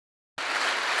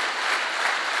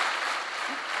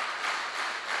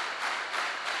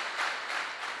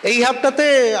এই হাফটাতে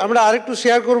আমরা আরেকটু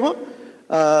শেয়ার করব।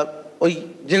 ওই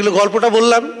যেগুলো গল্পটা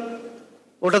বললাম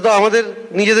ওটা তো আমাদের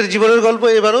নিজেদের জীবনের গল্প,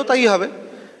 এবারেও তাই হবে।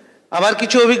 আবার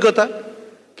কিছু অভিজ্ঞতা,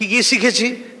 কি কি শিখেছি,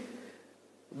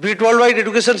 bit world wide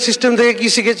education system থেকে কি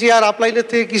শিখেছি, আর আপলাইনের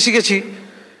থেকে কি শিখেছি।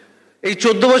 এই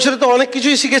 14 বছরে তো অনেক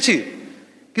কিছুই শিখেছি,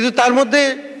 কিন্তু তার মধ্যে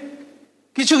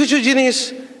কিছু কিছু জিনিস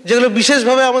যেগুলো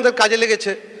বিশেষভাবে আমাদের কাজে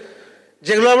লেগেছে,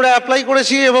 যেগুলো আমরা অ্যাপ্লাই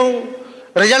করেছি এবং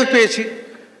রেজাল্ট পেয়েছি,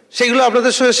 সেগুলো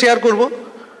আপনাদের সঙ্গে শেয়ার করব।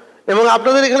 এবং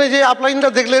আপনাদের এখানে যে আপলাইনটা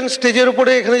দেখলেন স্টেজের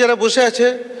উপরে, এখানে যারা বসে আছে,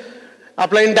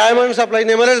 আপলাইন ডায়মন্ডস, আপলাইন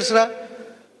এমারেলসরা,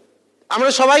 আমরা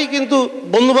সবাই কিন্তু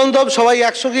বন্ধুবান্ধব, সবাই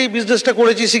একসঙ্গেই বিজনেসটা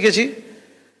করেছি, শিখেছি।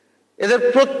 এদের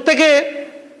প্রত্যেকে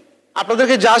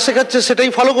আপনাদেরকে যা শেখাচ্ছে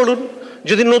সেটাই ফলো করুন।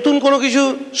 যদি নতুন কোনো কিছু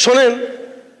শোনেন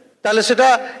তাহলে সেটা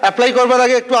অ্যাপ্লাই করবার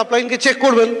আগে একটু আপলাইনকে চেক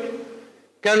করবেন,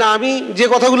 কেননা আমি যে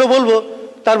কথাগুলো বলবো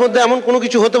তার মধ্যে এমন কোনো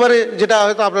কিছু হতে পারে যেটা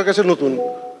হয়তো আপনার কাছে নতুন।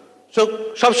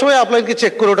 সবসময় আপলাইনকে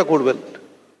চেক করে ওটা করবেন।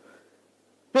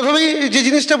 প্রথমেই যে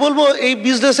জিনিসটা বলবো, এই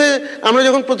বিজনেসে আমরা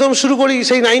যখন প্রথম শুরু করি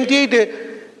সেই 98-এ,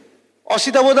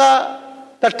 অসিতাবোদা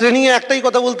তার ট্রেনিংয়ে একটাই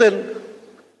কথা বলতেন,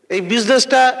 এই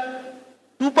বিজনেসটা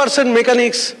 2%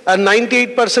 মেকানিক্স আর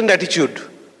 98% অ্যাটিটিউড।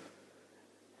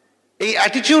 এই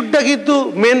অ্যাটিটিউডটা কিন্তু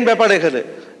মেন ব্যাপার এখানে।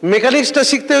 মেকানিক্সটা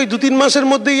শিখতে ওই 2-3 মাসের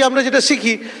মধ্যেই আমরা যেটা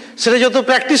শিখি, সেটা যত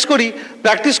প্র্যাকটিস করি,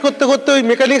 প্র্যাকটিস করতে করতে ওই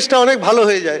মেকানিক্সটা অনেক ভালো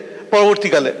হয়ে যায়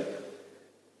পরবর্তীকালে।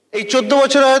 এই 14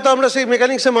 বছরে হয়তো আমরা সেই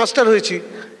মেকানিক্সে মাস্টার হয়েছি,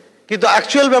 কিন্তু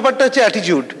অ্যাকচুয়াল ব্যাপারটা হচ্ছে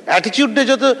অ্যাটিটিউড। অ্যাটিটিউডটা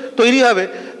যত তৈরি হবে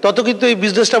তত কিন্তু এই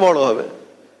বিজনেসটা বড় হবে।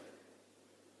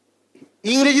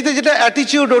 ইংরেজিতে যেটা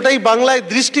অ্যাটিটিউড, ওটাই বাংলায়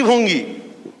দৃষ্টিভঙ্গি,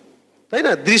 তাই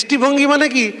না? দৃষ্টিভঙ্গি মানে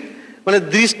কি? মানে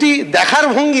দৃষ্টি দেখার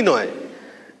ভঙ্গি নয়।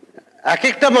 এক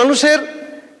একটা মানুষের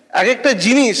এক একটা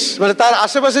জিনিস, মানে তার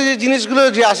আশেপাশে যে জিনিসগুলো,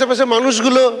 যে আশেপাশে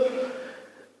মানুষগুলো,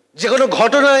 যে কোনো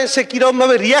ঘটনায় সে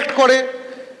কীরকমভাবে রিয়্যাক্ট করে,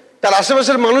 তার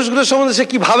আশেপাশের মানুষগুলোর সম্বন্ধে সে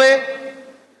কী ভাবে,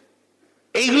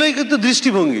 এইগুলোই কিন্তু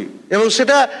দৃষ্টিভঙ্গি। এবং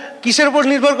সেটা কিসের উপর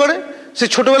নির্ভর করে? সে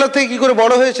ছোটোবেলা থেকে কী করে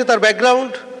বড় হয়েছে, তার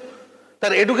ব্যাকগ্রাউন্ড,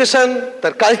 তার এডুকেশন,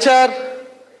 তার কালচার,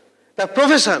 তার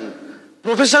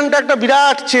প্রফেশনটা একটা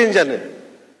বিরাট চেঞ্জ আনে।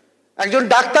 একজন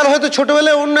ডাক্তার হয়তো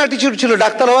ছোটোবেলায় অন্য অ্যাটিটিউড ছিল,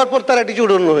 ডাক্তার হওয়ার পর তার অ্যাটিটিউড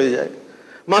অন্য হয়ে যায়।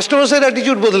 মাস্টারমশাইয়ের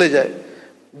অ্যাটিটিউড বদলে যায়,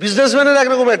 বিজনেসম্যানের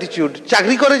একরকম অ্যাটিটিউড,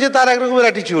 চাকরি করে যে তার একরকমের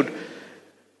অ্যাটিটিউড,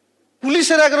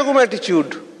 পুলিশের একরকম অ্যাটিটিউড,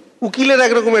 উকিলের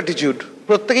একরকম অ্যাটিটিউড,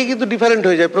 প্রত্যেকেই কিন্তু ডিফারেন্ট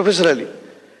হয়ে যায় প্রফেশনালি।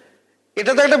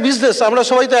 এটা তো একটা বিজনেস, আমরা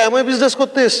সবাই তো অ্যামওয়ে বিজনেস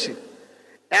করতে এসেছি।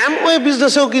 অ্যামওয়ে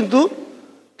বিজনেসেও কিন্তু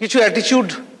কিছু অ্যাটিটিউড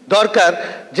দরকার,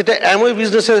 যেটা অ্যামওয়ে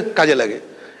বিজনেসের কাজে লাগে।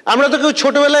 আমরা তো কেউ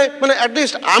ছোটোবেলায়, মানে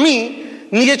অ্যাটলিস্ট আমি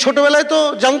নিজে ছোটোবেলায় তো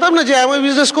জানতাম না যে অ্যামওয়ে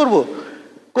বিজনেস করবো।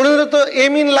 কোনোদিনও তো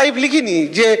এম ইন লাইফ লিখিনি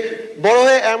যে বড়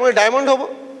হয়ে অ্যামওয়ে ডায়মন্ড হব।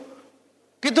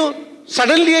 কিন্তু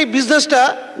সাডেনলি এই বিজনেসটা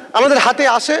আমাদের হাতে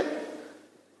আসে,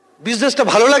 বিজনেসটা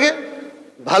ভালো লাগে,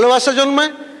 ভালোবাসা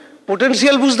জন্মায়,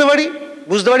 পোটেনশিয়াল বুঝতে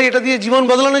পারি এটা দিয়ে জীবন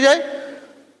বদলানো যায়।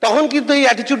 তখন কিন্তু এই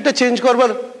অ্যাটিটিউডটা চেঞ্জ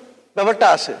করবার ব্যাপারটা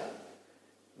আসে।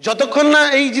 যতক্ষণ না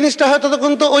এই জিনিসটা হয়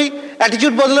ততক্ষণ তো ওই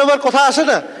অ্যাটিটিউড বদলাবার কথা আসে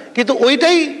না। কিন্তু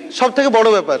ওইটাই সব থেকে বড়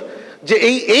ব্যাপার, যে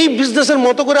এই বিজনেসের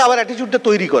মতো করে আবার অ্যাটিটিউডটা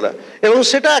তৈরি করা, এবং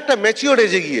সেটা একটা ম্যাচিওর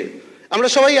এজে গিয়ে। আমরা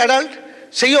সবাই অ্যাডাল্ট,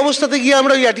 সেই অবস্থাতে গিয়ে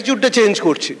আমরা ওই অ্যাটিটিউডটা চেঞ্জ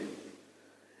করছি।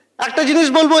 একটা জিনিস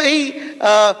বলবো, এই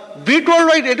bit world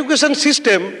wide education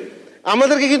system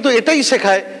আমাদেরকে কিন্তু এটাই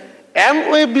শেখায়,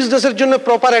 অ্যামওয়ে বিজনেসের জন্য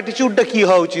প্রপার অ্যাটিটিউডটা কী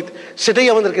হওয়া উচিত, সেটাই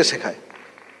আমাদেরকে শেখায়।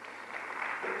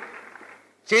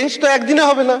 চেঞ্জ তো একদিনে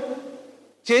হবে না,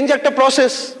 চেঞ্জ একটা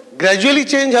প্রসেস, গ্র্যাজুয়ালি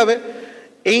চেঞ্জ হবে।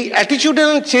 এই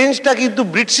অ্যাটিটিউডাল চেঞ্জটা কিন্তু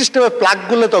ব্রিট সিস্টেমে প্লাগ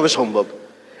করলে তবে সম্ভব।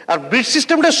 আর ব্রিট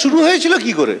সিস্টেমটা শুরু হয়েছিল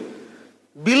কি করে?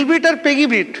 বিল ব্রিট আর পেগি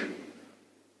ব্রিট,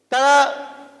 তারা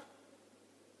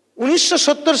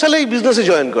 1970 সালে এই বিজনেসে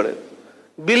জয়েন করে।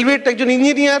 বিল ব্রিট একজন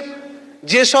ইঞ্জিনিয়ার,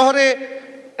 যে শহরে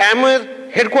অ্যামওয়ের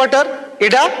হেডকোয়ার্টার,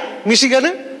 এডা,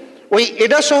 মিশিগানে, ওই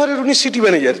এডা শহরের উনি সিটি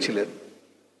ম্যানেজার ছিলেন,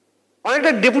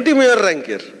 অনেকটা ডেপুটি মেয়র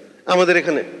র্যাঙ্কের আমাদের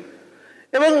এখানে,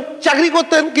 এবং চাকরি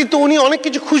করতেন। কিন্তু উনি অনেক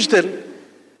কিছু খুঁজতেন,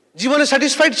 জীবনে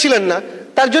স্যাটিসফাইড ছিলেন না,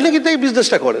 তার জন্য কিন্তু এই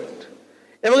বিজনেসটা করেন।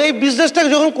 এবং এই বিজনেসটা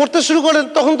যখন করতে শুরু করেন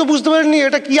তখন তো বুঝতে পারেননি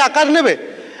এটা কি আকার নেবে।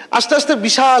 আস্তে আস্তে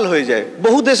বিশাল হয়ে যায়,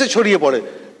 বহু দেশে ছড়িয়ে পড়ে।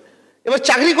 এবার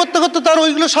চাকরি করতে করতে তো আর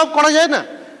ওইগুলো সব করা যায় না,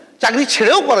 চাকরি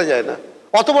ছেড়েও করা যায় না,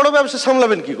 অত বড় ব্যবসা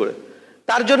সামলাবেন কি করে।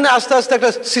 তার জন্য আস্তে আস্তে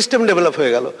একটা সিস্টেম ডেভেলপ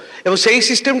হয়ে গেল, এবং সেই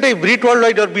সিস্টেমটাই ব্রিট ওয়ার্ল্ড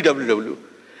ওয়াইড আর BWW।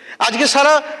 আজকে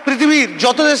সারা পৃথিবীর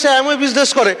যত দেশে অ্যামওয়ে বিজনেস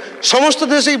করে, সমস্ত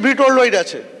দেশেই ব্রিট ওয়ার্ল্ড ওয়াইড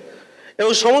আছে,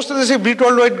 এবং সমস্ত দেশে ব্রিট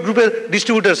ওয়ার্ল্ড ওয়াইড গ্রুপের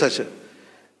ডিস্ট্রিবিউটার্স আছে।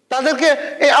 তাদেরকে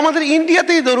আমাদের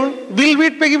ইন্ডিয়াতেই ধরুন, বিল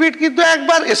ব্রিট পেগি ব্রিট কিন্তু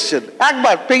একবার এসছেন,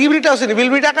 একবার পেগি ব্রিট আসেনি, বিল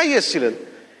ব্রিট একাই এসছিলেন।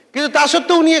 কিন্তু তা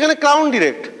সত্ত্বেও উনি এখানে ক্রাউন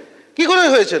ডিরেক্ট কি করে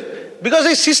হয়েছেন? বিকজ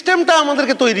এই সিস্টেমটা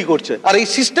আমাদেরকে তৈরি করছে, আর এই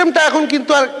সিস্টেমটা এখন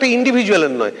কিন্তু আর একটা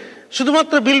ইন্ডিভিজুয়ালের নয়,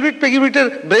 শুধুমাত্র বিলবিট পেগিবিটের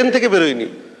ব্রেন থেকে বেরোয়নি।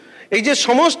 এই যে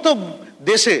সমস্ত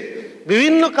দেশে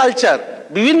বিভিন্ন কালচার,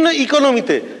 বিভিন্ন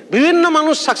ইকোনমিতে বিভিন্ন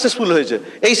মানুষ সাকসেসফুল হয়েছে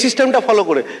এই সিস্টেমটা ফলো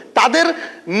করে, তাদের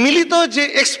মিলিত যে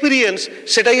এক্সপিরিয়েন্স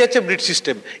সেটাই হচ্ছে ব্রিট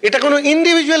সিস্টেম। এটা কোনো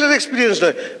ইন্ডিভিজুয়ালের এক্সপিরিয়েন্স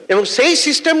নয়, এবং সেই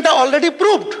সিস্টেমটা অলরেডি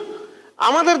প্রুভড।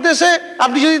 আমাদের দেশে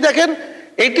আপনি যদি দেখেন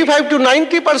 85 to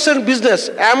 90% বিজনেস,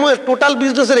 টোটাল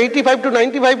বিজনেসের 85 to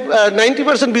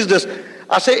 90% বিজনেস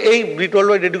আসে এই ব্রিট ওয়ার্ল্ড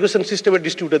ওয়াইড এডুকেশন সিস্টেমের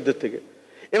ডিস্ট্রিবিউটরদের থেকে।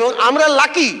 এবং আমরা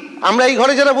লাকি, আমরা এই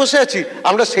ঘরে যারা বসে আছি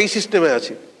আমরা সেই সিস্টেমে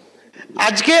আছি।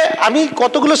 আজকে আমি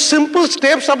কতগুলো সিম্পল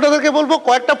স্টেপস আপনাদেরকে বলবো,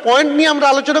 কয়েকটা পয়েন্ট নিয়ে আমরা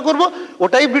আলোচনা করব,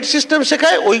 ওটাই ব্রিট সিস্টেম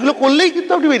শেখায়, ওইগুলো করলেই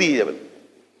কিন্তু আপনি বেরিয়ে যাবেন।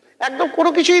 একদম কোনো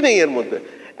কিছুই নেই এর মধ্যে।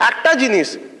 একটা জিনিস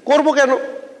করব কেন,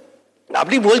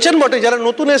 আপনি বলছেন বটে, যারা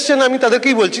নতুন এসছেন আমি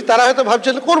তাদেরকেই বলছি, তারা হয়তো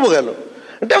ভাবছেন করবো কেন।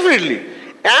 ডেফিনেটলি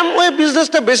অ্যামওয়ে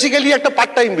বিজনেসটা বেসিক্যালি একটা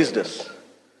part time business.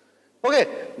 Okay,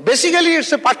 basically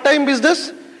it's a part time business.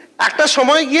 একটা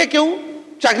সময় গিয়ে কেউ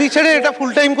চাকরি ছেড়ে এটা ফুল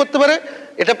টাইম করতে পারে,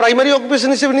 এটা প্রাইমারি অকুপেশন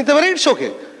হিসেবে নিতে পারে, ইটস ওকে।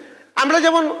 আমরা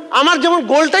যেমন, আমার যেমন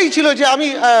গোলটাই ছিল যে আমি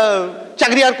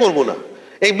চাকরি আর করবো না,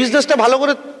 এই বিজনেসটা ভালো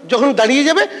করে যখন দাঁড়িয়ে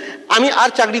যাবে আমি আর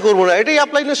চাকরি করবো না। এটাই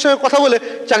আপলাইনের সঙ্গে কথা বলে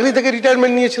চাকরি থেকে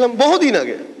রিটায়ারমেন্ট নিয়েছিলাম বহুদিন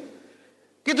আগে।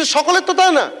 কিন্তু সকলের তো তা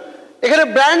না। এখানে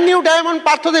brand new diamond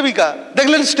Partha Devika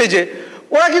দেখলেন স্টেজে,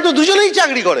 ওরা কিন্তু দুজনেই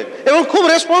চাকরি করে এবং খুব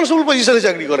রেসপন্সিবল পজিশনে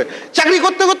চাকরি করে, চাকরি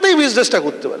করতে করতেই বিজনেসটা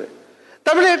করতে পারে।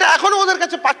 তার মানে এটা এখনো ওদের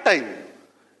কাছে পার্ট টাইম।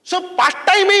 সব পার্ট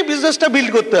টাইমেই বিজনেসটা বিল্ড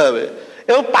করতে হবে,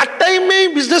 এবং পার্ট টাইমেই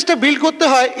বিজনেসটা বিল্ড করতে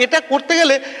হয়। এটা করতে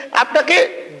গেলে আপনাকে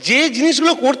যে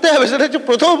জিনিসগুলো করতে হবে সেটা হচ্ছে,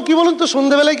 প্রথম কি বলুন তো,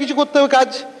 সন্ধ্যেবেলায় কিছু করতে হবে কাজ।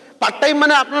 পার্ট টাইম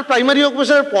মানে আপনার প্রাইমারি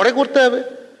অকুপেশনের পরে করতে হবে,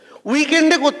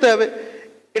 উইকেন্ডে করতে হবে।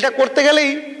 এটা করতে গেলেই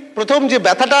প্রথম যে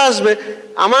ব্যথাটা আসবে,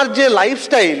 আমার যে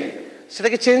লাইফস্টাইল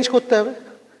সেটাকে চেঞ্জ করতে হবে।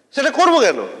 সেটা করবো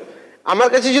কেন, আমার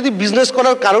কাছে যদি বিজনেস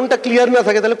করার কারণটা ক্লিয়ার না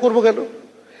থাকে তাহলে করবো কেন।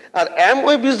 আর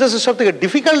ওই বিজনেসের সব থেকে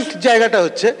ডিফিকাল্ট জায়গাটা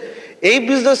হচ্ছে, এই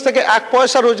বিজনেস থেকে এক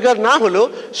পয়সা রোজগার না হলেও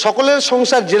সকলের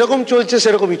সংসার যেরকম চলছে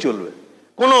সেরকমই চলবে,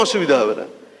 কোনো অসুবিধা হবে না।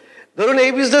 ধরুন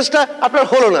এই বিজনেসটা আপনার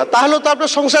হলো না, তাহলে তো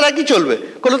আপনার সংসার একই চলবে,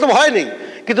 কোনো তো ভয় নেই।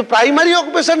 কিন্তু প্রাইমারি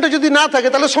অকুপেশনটা যদি না থাকে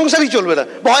তাহলে সংসারই চলবে না,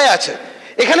 ভয় আছে।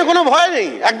 এখানে কোনো ভয় নেই,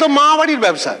 একদম মা বাড়ির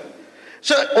ব্যবসা।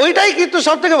 ওইটাই কিন্তু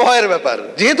সব থেকে ভয়ের ব্যাপার।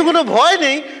 যেহেতু কোনো ভয়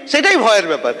নেই সেটাই ভয়ের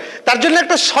ব্যাপার। তার জন্য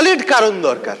একটা সলিড কারণ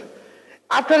দরকার,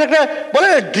 আপনার একটা বলে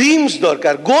ড্রিমস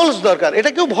দরকার, গোলস দরকার। এটা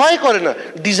কেউ ভয় করে না,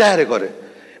 ডিজায়ারে করে।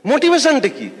 মোটিভেশনটা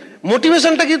কি,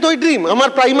 মোটিভেশনটা কিন্তু ওই ড্রিম। আমার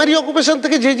প্রাইমারি অকুপেশন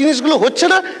থেকে যে জিনিসগুলো হচ্ছে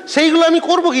না সেইগুলো আমি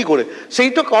করব কি করে,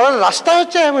 সেইটা করার রাস্তা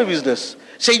হচ্ছে আমার বিজনেস।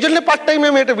 সেই জন্য পার্ট টাইমে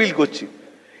আমি এটা বিল্ড করছি।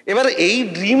 এবার এই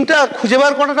ড্রিমটা খুঁজে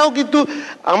বার করাটাও কিন্তু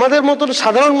আমাদের মতন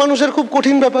সাধারণ মানুষের খুব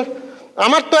কঠিন ব্যাপার।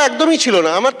 আমার তো একদমই ছিল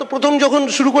না। আমার তো প্রথম যখন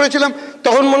শুরু করেছিলাম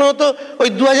তখন মনে হতো ওই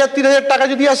 2000-3000 টাকা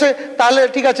যদি আসে তাহলে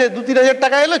ঠিক আছে, 2-3000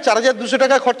 টাকা এলো, 4200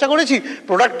 টাকা খরচা করেছি,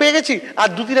 প্রোডাক্ট পেয়ে গেছি, আর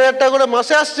 2-3000 টাকা করে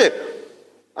মাসে আসছে।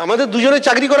 আমাদের দুজনে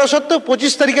চাকরি করা সত্ত্বেও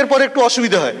 25 তারিখের পরে একটু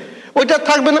অসুবিধা হয়, ওইটা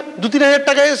থাকবে না, 2-3000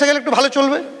 টাকা এসে গেলে একটু ভালো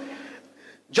চলবে।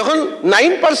 যখন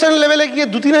 9% লেভেলে গিয়ে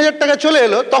 2-3000 টাকা চলে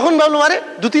এলো তখন ভাবলাম আরে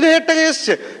 2-3000 টাকা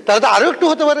এসছে, তাহলে তো আরও একটু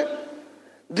হতে পারে,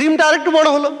 ড্রিমটা আরেকটু বড়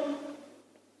হলো।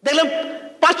 দেখলাম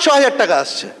 5-6 হাজার টাকা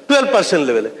আসছে 12%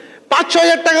 লেভেলে। 5-6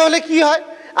 হাজার টাকা হলে কি হয়,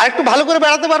 আর একটু ভালো করে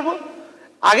বেড়াতে পারবো।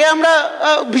 আগে আমরা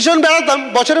ভীষণ বেড়াতাম,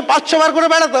 বছরে 5-6 বার করে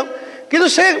বেড়াতাম, কিন্তু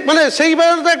সেই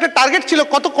বেড়ানোতে একটা টার্গেট ছিল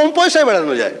কত কম পয়সায়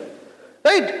বেড়ানো যায়,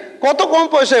 রাইট? কত কম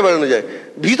পয়সায় বেড়ানো যায়।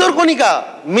 ভিতরকণিকা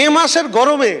মে মাসের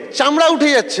গরমে চামড়া উঠে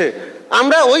যাচ্ছে,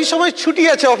 আমরা ওই সময় ছুটি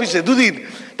আছে অফিসে 2 দিন,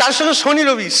 তার সঙ্গে শনি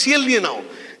রবি সিএল দিয়ে নাও,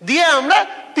 দিয়ে আমরা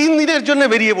 3 দিনের জন্য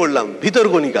বেরিয়ে পড়লাম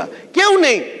ভিতরকণিকা। কেউ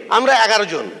নেই, আমরা 11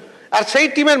 জন, আর সেই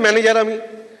টিমের ম্যানেজার আমি।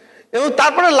 এবং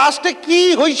তারপরে লাস্টে কি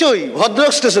হইচই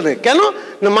ভদ্রক স্টেশনে, কেন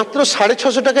না মাত্র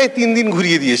 650 টাকায় 3 দিন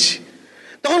ঘুরিয়ে দিয়েছি।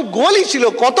 তখন গোলই ছিল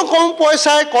কত কম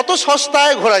পয়সায় কত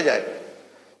সস্তায় ঘোরা যায়।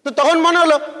 তো তখন মনে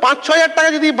হলো 5-6 হাজার টাকা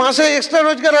যদি মাসে এক্সট্রা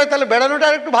রোজগার হয় তাহলে বেড়ানোটা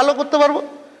আর একটু ভালো করতে পারবো,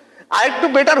 আর একটু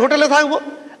বেটার হোটেলে থাকবো,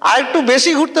 আর একটু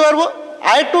বেশি ঘুরতে পারবো,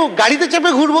 আর একটু গাড়িতে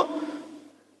চেপে ঘুরবো।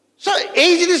 সো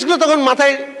এই জিনিসগুলো তখন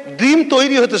মাথায় ড্রিম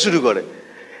তৈরি হতে শুরু করে।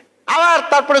 আবার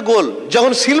তারপরে গোল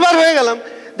যখন সিলভার হয়ে গেলাম,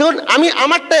 দেখুন আমি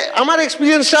আমার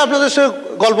এক্সপিরিয়েন্সটা আপনাদের সঙ্গে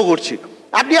গল্প করছি,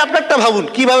 আপনি আপনারটা ভাবুন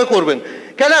কিভাবে করবেন।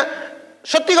 কেন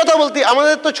সত্যি কথা বলতে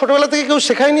আমাদের তো ছোটবেলা থেকে কেউ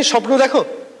শেখায়নি স্বপ্ন দেখো,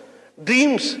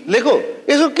 ড্রিমস লেখো,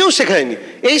 এসব কেউ শেখায়নি।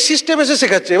 এই সিস্টেম এসে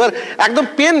শেখাচ্ছে। এবার একদম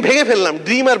পেন ভেঙে ফেললাম,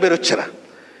 ড্রিম আর বেরোচ্ছে না।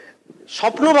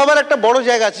 স্বপ্ন ভাবার একটা বড়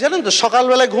জায়গা আছে জানেন তো,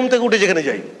 সকালবেলায় ঘুম থেকে উঠে যেখানে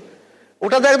যাই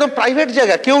ওটাতে একদম প্রাইভেট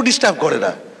জায়গা, কেউ ডিস্টার্ব করে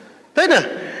না, তাই না?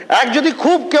 যদি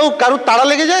খুব কেউ কারুর তাড়া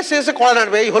লেগে যায় সে এসে কড়া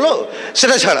নাড়বে, এই হলো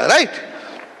সেটা ছাড়া, রাইট?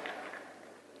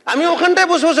 আমি ওখানটায়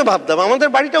বসে বসে ভাবতাম আমাদের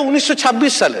বাড়িটা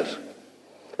 1926 সালের,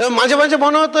 মাঝে মাঝে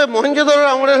মনে হতো মহেঞ্জোদারো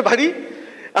আমলের বাড়ি,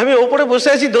 আমি ওপরে বসে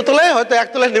আছি দোতলায়, হয়তো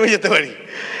একতলায় নেমে যেতে পারি,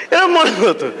 এরকম মনে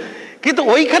হতো। কিন্তু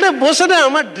ওইখানে বসে না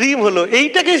আমার ড্রিম হলো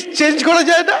এইটাকে চেঞ্জ করা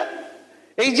যায় না।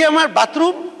 এই যে আমার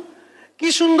বাথরুম কি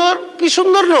সুন্দর, কি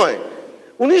সুন্দর নয়,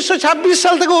 1926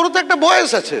 সাল থেকে ওরও তো একটা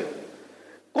বয়স আছে।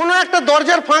 কোনো একটা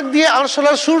দরজার ফাঁক দিয়ে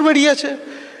আরশোলার সুর বেরিয়েছে,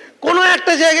 কোনো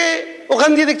একটা জায়গায় ওখান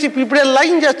দিয়ে দেখছি পিঁপড়ের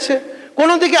লাইন যাচ্ছে,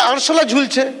 কোনো দিকে আরশোলা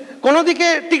ঝুলছে, কোনো দিকে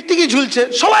টিকটিকি ঝুলছে,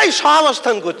 সবাই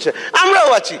সহাবস্থান করছে, আমরাও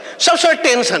আছি সবসময়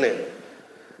টেনশনে।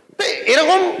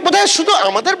 এরকম বোধহয় শুধু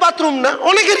আমাদের বাথরুম না,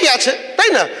 অনেকেরই আছে, তাই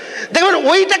না? দেখবেন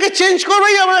ওইটাকে চেঞ্জ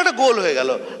করবেই আমার একটা গোল হয়ে গেল।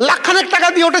 লাখখানেক টাকা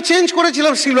দিয়ে ওটা চেঞ্জ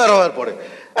করেছিলাম সিলভার হওয়ার পরে।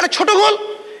 একটা ছোট গোল,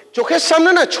 চোখের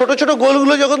সামনে না ছোট ছোট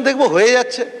গোলগুলো যখন দেখবো হয়ে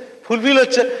যাচ্ছে, ফুলফিল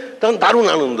হচ্ছে, তখন দারুণ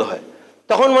আনন্দ হয়।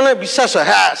 তখন মনে হয় বিশ্বাস হয়,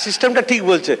 হ্যাঁ সিস্টেমটা ঠিক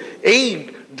বলছে, এই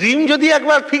ড্রিম যদি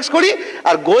একবার ফিক্স করি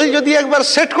আর গোল যদি একবার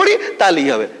সেট করি তাহলেই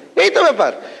হবে। এই তো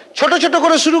ব্যাপার। ছোট ছোট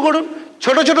করে শুরু করুন,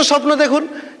 ছোট ছোট স্বপ্ন দেখুন,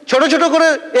 ছোট ছোট করে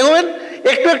এগোবেন,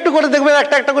 একটু একটু করে দেখবেন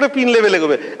একটা একটা করে পিন লেভেল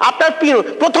এগোবে। আপনার পিন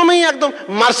প্রথমেই একদম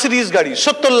মার্সিডিজ গাড়ি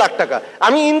 70 লাখ টাকা,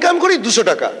 আমি ইনকাম করি 200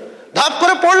 টাকা, ধাপ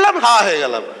করে পড়লাম, হয়ে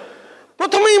গেলাম।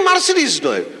 প্রথমেই মার্সিডিজ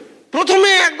নয়, প্রথমে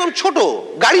একদম ছোট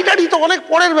গাড়ি টাড়ি তো অনেক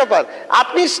পরের ব্যাপার।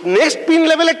 আপনি নেক্সট পিন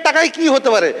লেভেলের টাকায় কি হতে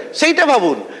পারে সেইটা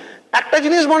ভাবুন। একটা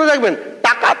জিনিস মনে রাখবেন,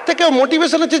 টাকার থেকেও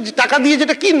মোটিভেশন হচ্ছে টাকা দিয়ে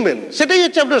যেটা কিনবেন, সেটাই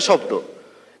হচ্ছে আপনার স্বপ্ন।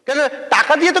 কেন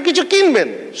টাকা দিয়ে তো কিছু কিনবেন,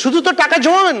 শুধু তো টাকা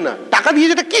জমাবেন না, টাকা দিয়ে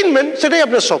যেটা কিনবেন সেটাই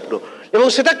আপনার স্বপ্ন। এবং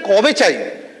সেটা কবে চাই,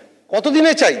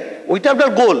 কতদিনে চাই, ওইটা আপনার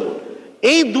গোল।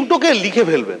 এই দুটোকে লিখে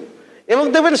ফেলবেন এবং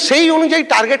দেখবেন সেই অনুযায়ী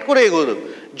টার্গেট করে এগোবেন।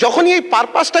 যখনই এই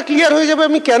পারপাসটা ক্লিয়ার হয়ে যাবে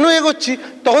আমি কেন এগোচ্ছি,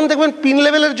 তখন দেখবেন পিন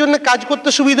লেভেলের জন্য কাজ করতে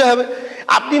সুবিধা হবে।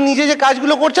 আপনি নিজে যে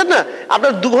কাজগুলো করছেন না,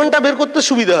 আপনার 2 ঘন্টা বের করতে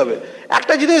সুবিধা হবে।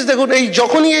 একটা জিনিস দেখুন, এই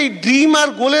যখনই এই ড্রিম আর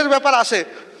গোলের ব্যাপার আসে,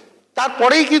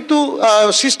 তারপরেই কিন্তু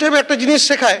সিস্টেমে একটা জিনিস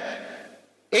শেখায়।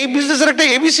 এই বিজনেসের একটা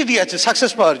ABCD আছে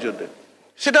সাকসেস পাওয়ার জন্য,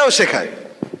 সেটাও শেখায়।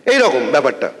 এইরকম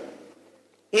ব্যাপারটা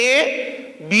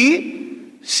ABCD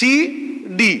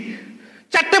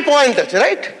 4টে পয়েন্ট আছে,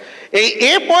 রাইট? এই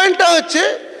A পয়েন্টটা হচ্ছে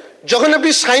যখন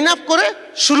আপনি সাইন আপ করে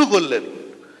শুরু করলেন,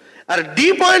 আর D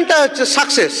পয়েন্টটা হচ্ছে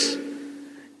সাকসেস।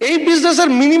 এই বিজনেসের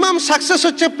মিনিমাম সাকসেস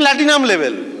হচ্ছে প্ল্যাটিনাম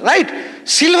লেভেল, রাইট?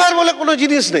 সিলভার বলে কোনো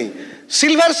জিনিস নেই।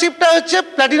 সিলভারশিপটা হচ্ছে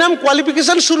প্ল্যাটিনাম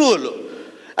কোয়ালিফিকেশন শুরু হলো,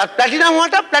 আর প্ল্যাটিনাম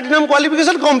হওয়াটা প্ল্যাটিনাম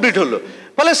কোয়ালিফিকেশন কমপ্লিট হলো।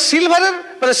 ফলে সিলভারের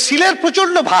মানে সিলের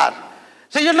প্রচন্ড ভার,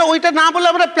 সেই জন্য ওইটা না বলে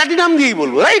আমরা প্ল্যাটিনাম দিয়েই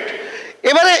বলবো, রাইট?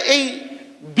 এবারে এই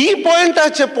বি পয়েন্টটা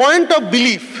হচ্ছে পয়েন্ট অফ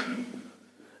বিলিফ।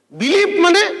 বিলিফ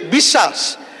মানে বিশ্বাস,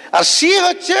 আর সি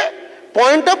হচ্ছে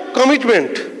পয়েন্ট অফ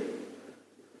কমিটমেন্ট।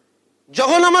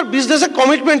 যখন আমার বিজনেসে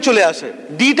কমিটমেন্ট চলে আসে,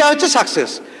 ডিটা হচ্ছে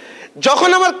সাকসেস। যখন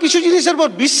আমার কিছু জিনিসের উপর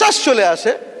বিশ্বাস চলে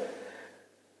আসে,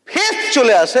 ফেথ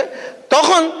চলে আসে,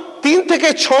 তখন 3 থেকে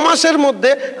 6 মাসের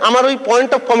মধ্যে আমার ওই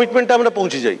পয়েন্ট অফ কমিটমেন্টে আমরা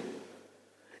পৌঁছে যাই।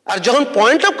 আর যখন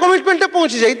পয়েন্ট অফ কমিটমেন্টে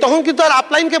পৌঁছে যাই, তখন কিন্তু আর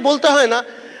আপলাইনকে বলতে হয় না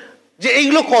যে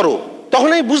এইগুলো করো। তখন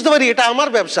আমি বুঝতে পারি এটা আমার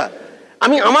ব্যবসা,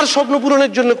 আমি আমার স্বপ্ন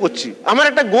পূরণের জন্য করছি, আমার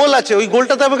একটা গোল আছে, ওই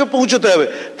গোলটাতে আমাকে পৌঁছতে হবে,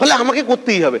 ফলে আমাকে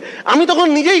করতেই হবে। আমি তখন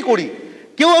নিজেই করি,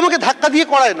 কেউ আমাকে ধাক্কা দিয়ে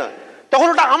করায় না। তখন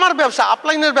ওটা আমার ব্যবসা,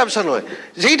 আপলাইনের ব্যবসা নয়।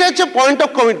 যেইটা হচ্ছে পয়েন্ট অফ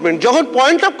কমিটমেন্ট। যখন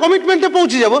পয়েন্ট অফ কমিটমেন্টে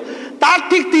পৌঁছে যাব, তার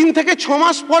ঠিক 3 থেকে 6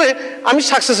 মাস পরে আমি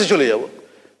সাকসেসে চলে যাব,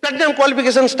 প্ল্যাটিনাম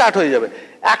কোয়ালিফিকেশন স্টার্ট হয়ে যাবে।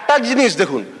 একটা জিনিস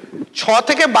দেখুন, 6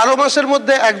 থেকে 12 মাসের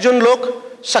মধ্যে একজন লোক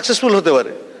সাকসেসফুল হতে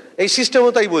পারে, এই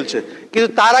সিস্টেমও তাই বলছে। কিন্তু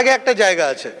তার আগে একটা জায়গা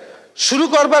আছে, শুরু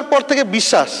করবার পর থেকে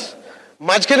বিশ্বাস,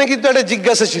 মাঝখানে কিন্তু একটা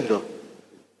জিজ্ঞাসা চিহ্ন।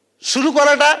 শুরু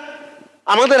করাটা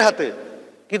আমাদের হাতে,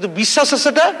 কিন্তু বিশ্বাস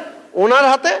আসাটা ওনার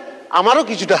হাতে, আমারও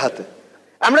কিছুটা হাতে।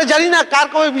 আমরা জানি না কার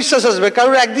কবে বিশ্বাস আসবে।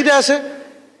 কারোর একদিনে আসে,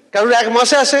 কারোর 1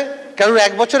 মাসে আসে, কারোর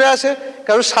 1 বছরে আসে,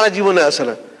 কারোর সারা জীবনে আসে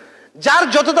না। যার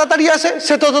যত তাড়াতাড়ি আসে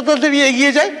সে তত তাড়াতাড়ি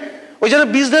এগিয়ে যায়। ওই জন্য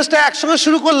বিজনেসটা একসঙ্গে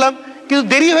শুরু করলাম, কিন্তু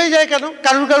দেরি হয়ে যায় কেন?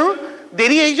 কারুর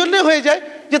দেরি এই জন্যে হয়ে যায়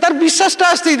যে তার বিশ্বাসটা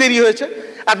আসতেই দেরি হয়েছে।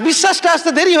 আর বিশ্বাসটা আসতে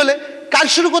দেরি হলে কাজ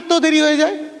শুরু করতেও দেরি হয়ে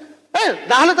যায়, হ্যাঁ,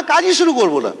 না হলে তো কাজই শুরু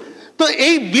করবো না। তো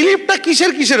এই বিলিফটা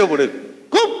কিসের ওপরে?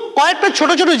 খুব কয়েকটা ছোট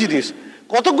ছোট জিনিস,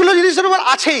 কতগুলো জিনিসের উপর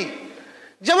আছেই।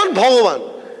 যেমন ভগবান,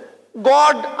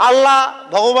 গড, আল্লাহ,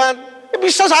 ভগবান,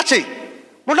 বিশ্বাস আছেই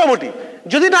মোটামুটি।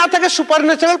 যদি না থাকে সুপার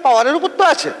ন্যাচারাল পাওয়ারের উপর তো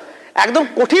আছে। একদম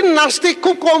কঠিন নাস্তিক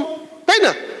খুব কম, তাই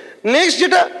না? নেক্সট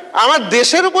যেটা, আমার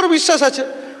দেশের উপর বিশ্বাস আছে।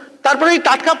 তারপরে এই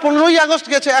টাটকা 15ই আগস্ট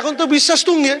গেছে, এখন তো বিশ্বাস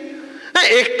তুঙ্গে। হ্যাঁ,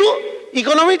 একটু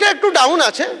ইকোনমিটা একটু ডাউন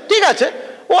আছে, ঠিক আছে,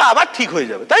 ও আবার ঠিক হয়ে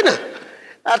যাবে, তাই না?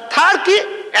 আর থার্ড কি,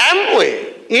 অ্যামওয়ে।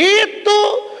 এ তো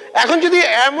এখন যদি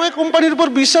অ্যামওয়ে কোম্পানির উপর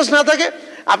বিশ্বাস না থাকে,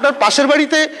 আপনার পাশের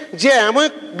বাড়িতে যে অ্যামওয়ে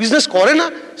বিজনেস করে না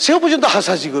সেও পর্যন্ত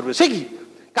হাসাহাসি করবে। সে কি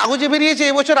কাগজে বেরিয়েছে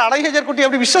এবছর 2,500 কোটি,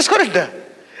 আপনি বিশ্বাস করেন না?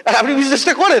 আর আপনি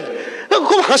বিজনেসটা করেন,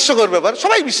 খুব হাস্যকর ব্যাপার,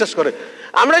 সবাই বিশ্বাস করে।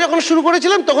 আমরা যখন শুরু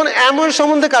করেছিলাম তখন অ্যামওয়ের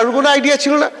সম্বন্ধে কারোর কোনো আইডিয়া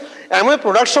ছিল না, অ্যামওয়ে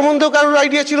প্রোডাক্ট সম্বন্ধেও কারোর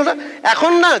আইডিয়া ছিল না।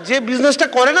 এখন না, যে বিজনেসটা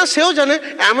করে না সেও জানে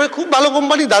অ্যামওয়ে খুব ভালো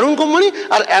কোম্পানি, দারুণ কোম্পানি,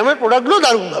 আর অ্যামওয়ে প্রোডাক্টগুলো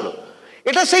দারুণ ভালো।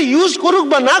 এটা সে ইউজ করুক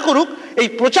বা না করুক, এই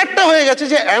প্রচারটা হয়ে গেছে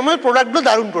যে অ্যামওয়ে প্রোডাক্টগুলো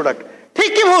দারুণ প্রোডাক্ট। ঠিক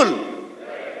কি ভুল?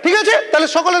 ঠিক আছে, তাহলে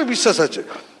সকলের বিশ্বাস আছে।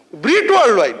 ব্রিট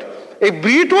ওয়ার্ল্ড ওয়াইড, এই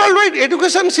ব্রিট ওয়ার্ল্ড ওয়াইড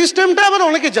এডুকেশন সিস্টেমটা আবার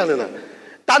অনেকে জানে না।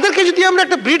 তাদেরকে যদি আমরা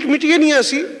একটা ব্রিট মিটিংয়ে নিয়ে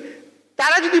আসি,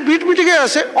 তারা যদি ব্রিট মিটিংয়ে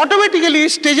আসে, অটোমেটিক্যালি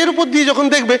স্টেজের উপর দিয়ে যখন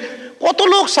দেখবে কত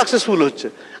লোক সাকসেসফুল হচ্ছে,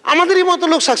 আমাদেরই মতো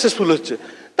লোক সাকসেসফুল হচ্ছে,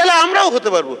 তাহলে আমরাও হতে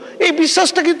পারবো। এই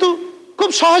বিশ্বাসটা কিন্তু খুব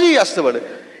সহজেই আসতে পারে,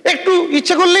 একটু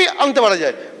ইচ্ছে করলেই আনতে পারা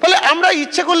যায়। ফলে আমরা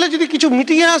ইচ্ছে করলে যদি কিছু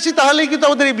মিটিংয়ে আসি, তাহলেই কিন্তু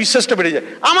আমাদের এই বিশ্বাসটা বেড়ে যায়।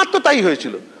 আমার তো তাই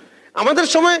হয়েছিল। আমাদের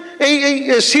সময় এই এই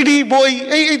সিডি বই,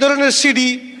 এই ধরনের সিডি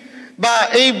বা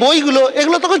এই বইগুলো,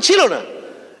 এগুলো তখন ছিল না।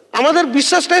 আমাদের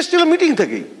বিশ্বাসটা এসেছিল মিটিং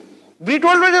থেকেই। ব্রিট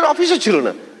ওয়ার্ল্ড ওয়াইডের অফিসও ছিল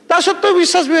না, তা সত্ত্বেও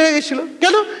বিশ্বাস বেড়ে গেছিল।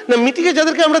 কেন না, মিটিংয়ে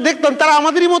যাদেরকে আমরা দেখতাম তারা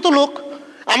আমাদেরই মতো লোক,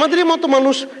 আমাদেরই মতো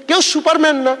মানুষ, কেউ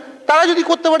সুপারম্যান না। তারা যদি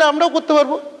করতে পারে আমরাও করতে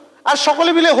পারবো। আর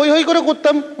সকলে মিলে হই হই করে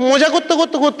করতাম, মজা করতে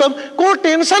করতে করতাম, কোনো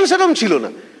টেনশন সেরকম ছিল না,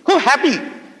 খুব হ্যাপি।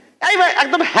 এই ভাই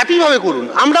একদম হ্যাপিভাবে করুন,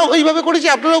 আমরাও ওইভাবে করেছি,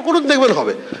 আপনারাও করুন, দেখবেন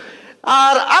হবে।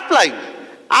 আর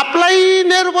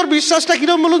আপলাইনের উপর বিশ্বাসটা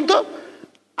কিরকম বলুন তো?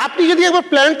 আপনি যদি একবার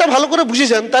প্ল্যানটা ভালো করে বুঝে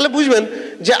যান, তাহলে বুঝবেন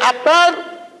যে আপনার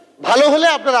ভালো হলে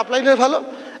আপনার আপলাইনের ভালো,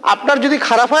 আপনার যদি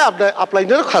খারাপ হয় আপনার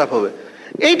আপলাইনেরও খারাপ হবে।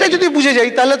 এইটা যদি বুঝে যাই,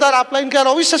 তাহলে তার আপলাইনকে আর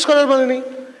অবিশ্বাস করার মানে নেই।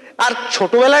 আর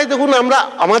ছোটবেলায় দেখুন, আমরা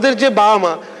আমাদের যে বাবা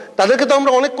মা, তাদেরকে তো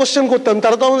আমরা অনেক কোশ্চেন করতাম,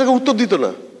 তারা তো আমাদেরকে উত্তর দিত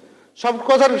না, সব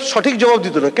কথার সঠিক জবাব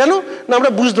দিত না। কেন না,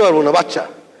 আমরা বুঝতে পারবো না, বাচ্চা।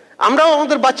 আমরাও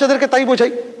আমাদের বাচ্চাদেরকে তাই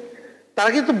বোঝাই। তারা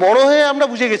কিন্তু বড় হয়ে আমরা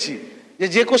বুঝে গেছি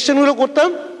যে কোশ্চেনগুলো করতাম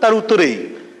তার উত্তরেই,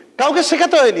 কাউকে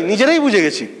শেখাতে হয়নি, নিজেরাই বুঝে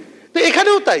গেছি। তো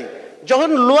এখানেও তাই, যখন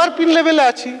লোয়ার পিন লেভেলে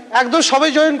আছি, একদম সবাই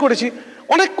জয়েন করেছি,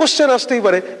 অনেক কোশ্চেন আসতেই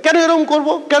পারে, কেন এরকম করব,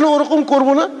 কেন ওরকম করব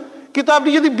না। কিন্তু আপনি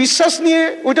যদি বিশ্বাস নিয়ে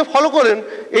ওইটা ফলো করেন,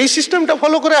 এই সিস্টেমটা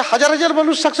ফলো করে হাজার হাজার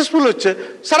মানুষ সাকসেসফুল হচ্ছে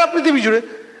সারা পৃথিবী জুড়ে,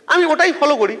 আমি ওটাই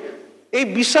ফলো করি। এই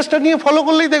বিশ্বাসটা নিয়ে ফলো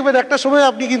করলেই দেখবেন একটা সময়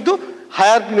আপনি কিন্তু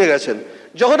হায়ার পিনে গেছেন।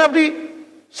 যখন আপনি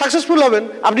সাকসেসফুল হবেন,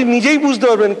 আপনি নিজেই বুঝতে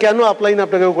পারবেন কেন আপলাইন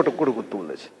আপনাকে ওটা করে করতে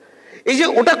বলেছে। এই যে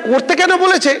ওটা করতে কেন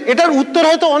বলেছে, এটার উত্তর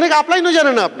হয়তো অনেক আপলাইনও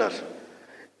জানে না আপনার।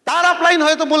 তার আপলাইন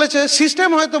হয়তো বলেছে, সিস্টেম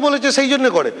হয়তো বলেছে, সেই জন্য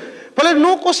করে। ফলে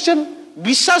নো কোশ্চেন।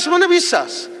 বিশ্বাস মানে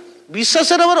বিশ্বাস।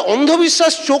 বিশ্বাসের আবার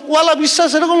অন্ধবিশ্বাস, চোখওয়ালা বিশ্বাস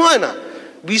এরকম হয় না।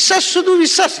 বিশ্বাস শুধু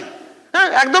বিশ্বাসই, হ্যাঁ,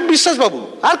 একদম বিশ্বাস বাবু,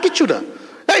 আর কিচ্ছু না,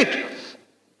 রাইট।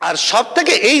 আর সব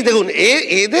থেকে এই দেখুন,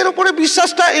 এদের উপরে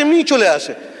বিশ্বাসটা এমনি চলে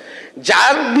আসে।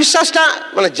 যার বিশ্বাসটা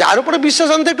মানে যার উপরে বিশ্বাস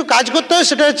আনতে একটু কাজ করতে হয়,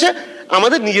 সেটা হচ্ছে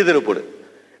আমাদের নিজেদের উপরে।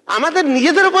 আমাদের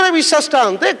নিজেদের উপরে বিশ্বাসটা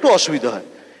আনতে একটু অসুবিধা হয়,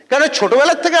 কারণ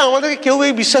ছোটবেলার থেকে আমাদেরকে কেউ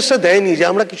এই বিশ্বাসটা দেয়নি যে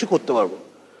আমরা কিছু করতে পারবো।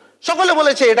 সকলে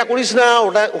বলেছে এটা করিস না,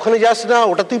 ওটা ওখানে যাস না,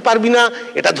 ওটা তুই পারবি না,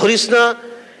 এটা ধরিস না।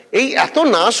 এই এত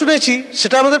না শুনেছি,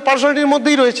 সেটা আমাদের পার্সোনালিটির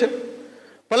মধ্যেই রয়েছে।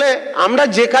 ফলে আমরা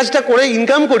যে কাজটা করে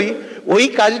ইনকাম করি, ওই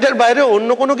কাজটার বাইরে অন্য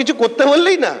কোনো কিছু করতে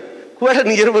বললেই না, খুব একটা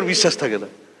নিজের উপর বিশ্বাস থাকে না।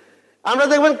 আমরা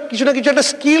দেখবেন কিছু না কিছু একটা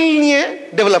স্কিল নিয়ে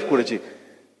ডেভেলপ করেছি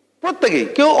প্রত্যেকেই,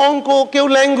 কেউ অঙ্ক, কেউ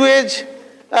ল্যাঙ্গুয়েজ,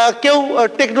 কেউ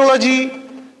টেকনোলজি,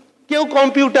 কেউ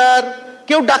কম্পিউটার,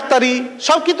 কেউ ডাক্তারি,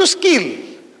 সব কিন্তু স্কিল।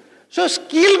 সো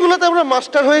স্কিলগুলোতে আমরা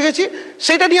মাস্টার হয়ে গেছি,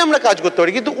 সেটা নিয়ে আমরা কাজ করতে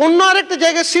পারি। কিন্তু অন্য আরেকটা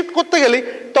জায়গায় শিফট করতে গেলে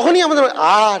তখনই আমাদের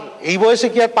আর এই বয়সে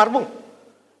কি আর পারবো,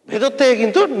 ভেতর থেকে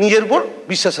কিন্তু নিজের উপর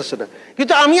বিশ্বাস আসে না।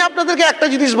 কিন্তু আমি আপনাদেরকে একটা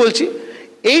জিনিস বলছি,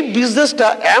 এই বিজনেসটা,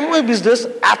 অ্যামওয়ে বিজনেস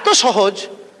এত সহজ,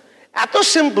 এত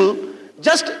সিম্পল।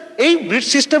 জাস্ট এই ব্রিড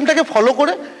সিস্টেমটাকে ফলো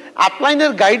করে,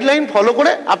 আপলাইনের গাইডলাইন ফলো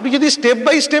করে আপনি যদি স্টেপ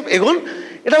বাই স্টেপ এগোন,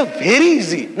 এটা ভেরি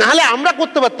ইজি। নাহলে আমরা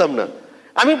করতে পারতাম না।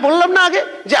 আমি বললাম না আগে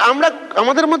যে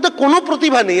আমাদের মধ্যে কোনো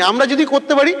প্রতিভা নেই, আমরা যদি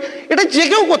করতে পারি এটা যে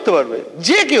কেউ করতে পারবে,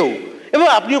 যে কেউ, এবং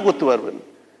আপনিও করতে পারবেন।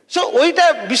 সো ওইটা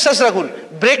বিশ্বাস রাখুন।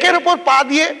 ব্রেকের উপর পা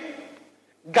দিয়ে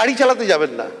গাড়ি চালাতে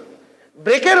যাবেন না।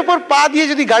 ব্রেকের উপর পা দিয়ে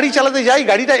যদি গাড়ি চালাতে যাই,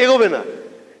 গাড়িটা এগোবে না।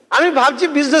 আমি ভাবছি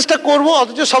বিজনেসটা করব,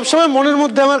 অথচ সবসময় মনের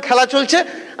মধ্যে আমার খেলা চলছে,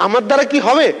 আমার দ্বারা কি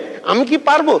হবে, আমি কি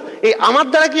পারবো। এই আমার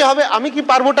দ্বারা কি হবে, আমি কি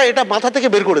পারবোটা, এটা মাথা থেকে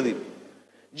বের করে দিন।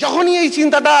 যখনই এই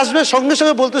চিন্তাটা আসবে, সঙ্গে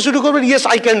সঙ্গে বলতে শুরু করবেন, yes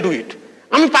I can do it,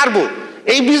 আমি পারবো,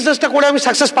 এই বিজনেসটা করে আমি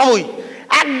সাকসেস পাবোই।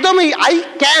 একদম এই আই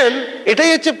ক্যান, এটাই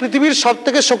হচ্ছে পৃথিবীর সব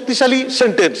থেকে শক্তিশালী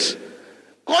সেন্টেন্স।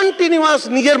 কন্টিনিউয়াস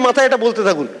নিজের মাথায় এটা বলতে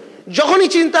থাকুন। যখনই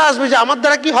চিন্তা আসবে যে আমার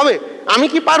দ্বারা কি হবে, আমি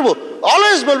কি পারবো,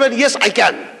 অলওয়েজ বলবেন ইয়েস আই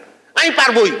ক্যান, আমি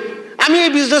পারবোই, আমি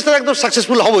এই বিজনেসটা একদম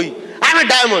সাকসেসফুল হবই, I M a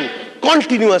diamond.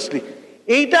 Continuously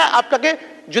এইটা আপনাকে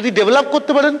যদি ডেভেলপ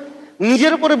করতে পারেন,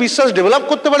 নিজের উপরে বিশ্বাস ডেভেলপ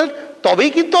করতে পারেন,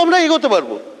 তবেই কিন্তু আমরা এগোতে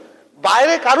পারবো।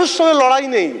 বাইরে কারোর সঙ্গে লড়াই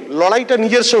নেই, লড়াইটা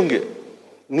নিজের সঙ্গে,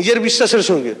 নিজের বিশ্বাসের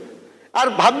সঙ্গে। আর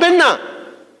ভাববেন না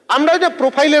আমরা যে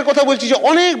প্রোফাইলের কথা বলছি, যে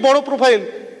অনেক বড় প্রোফাইল,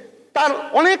 তার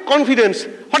অনেক কনফিডেন্স,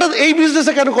 হঠাৎ এই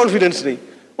বিজনেসে কেন কনফিডেন্স নেই?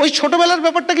 ওই ছোটবেলার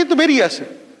ব্যাপারটা কিন্তু বেরিয়ে আসে।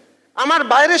 আমার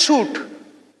বাইরে শ্যুট,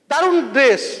 দারুণ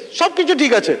ড্রেস, সব কিছু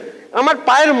ঠিক আছে, আমার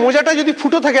পায়ের মোজাটা যদি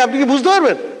ফুটো থাকে আপনি কি বুঝতে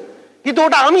পারবেন? কিন্তু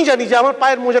ওটা আমি জানি যে আমার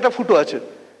পায়ের মোজাটা ফুটো আছে,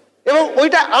 এবং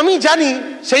ওইটা আমি জানি,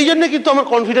 সেই জন্য কিন্তু আমার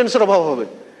কনফিডেন্সের অভাব হবে।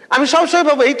 আমি সবসময়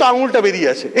ভাবো এই তো আঙুলটা বেরিয়ে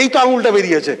আছে, এই তো আঙুলটা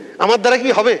বেরিয়ে আছে, আমার দ্বারা কি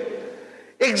হবে?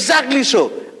 এক্স্যাক্টলি সো,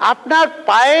 আপনার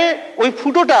পায়ে ওই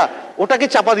ফুটোটা, ওটাকে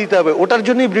চাপা দিতে হবে, ওটার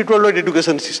জন্যই ব্রিট ওয়ার্ল্ড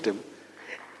এডুকেশন সিস্টেম।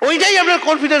 ওইটাই আপনার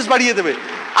কনফিডেন্স বাড়িয়ে দেবে।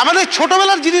 আমাদের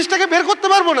ছোটবেলার জিনিসটাকে বের করতে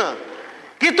পারবো না,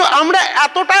 কিন্তু আমরা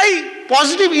এতটাই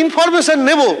পজিটিভ ইনফরমেশন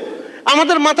নেব,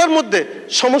 আমাদের মাথার মধ্যে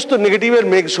সমস্ত নেগেটিভের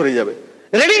মেঘ সরে যাবে।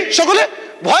 রেডি সকলে?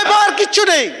 ভয় পাওয়ার কিচ্ছু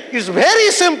নেই, ইটস ভেরি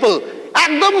সিম্পল।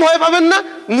 একদম ভয় পাবেন না,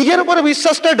 নিজের উপরে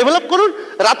বিশ্বাসটা ডেভেলপ করুন।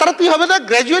 রাতারাতি হবে না,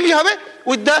 গ্র্যাজুয়ালি হবে,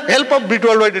 with the help of ব্রিট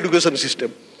world education system.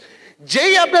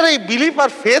 যেই আপনার এই বিলিফ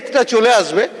আর ফেথটা চলে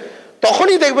আসবে,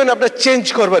 তখনই দেখবেন আপনার চেঞ্জ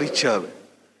করবার ইচ্ছে হবে।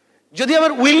 যদি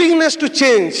আমার উইলিংনেস টু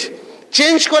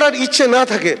চেঞ্জ করার ইচ্ছে না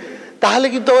থাকে, তাহলে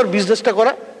কিন্তু আমার বিজনেসটা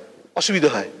করা অসুবিধা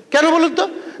হয়। কেন বলুন তো?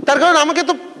 তার কারণ আমাকে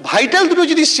তো ভাইটাল দুটো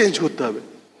জিনিস চেঞ্জ করতে হবে।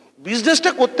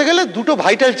 বিজনেসটা করতে গেলে দুটো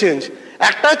ভাইটাল চেঞ্জ।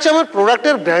 একটা হচ্ছে আমার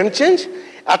প্রোডাক্টের ব্র্যান্ড চেঞ্জ,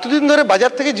 এতদিন ধরে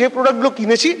বাজার থেকে যে প্রোডাক্টগুলো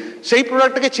কিনেছি সেই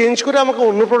প্রোডাক্টটাকে চেঞ্জ করে আমাকে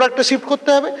অন্য প্রোডাক্টে শিফট করতে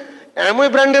হবে, অ্যামওয়ে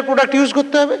ব্র্যান্ডের প্রোডাক্ট ইউজ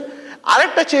করতে হবে।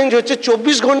 আরেকটা চেঞ্জ হচ্ছে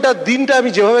 24 ঘন্টার দিনটা আমি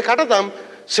যেভাবে কাটাতাম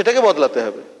সেটাকে বদলাতে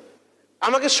হবে।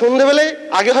 আমাকে সন্ধেবেলায়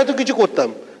আগে হয়তো কিছু করতাম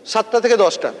 7টা থেকে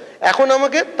 10টা, এখন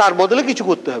আমাকে তার বদলে কিছু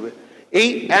করতে হবে। এই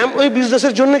ওই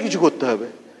বিজনেসের জন্য কিছু করতে হবে।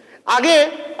 আগে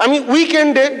আমি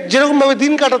উইকেন্ডে যেরকমভাবে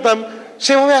দিন কাটাতাম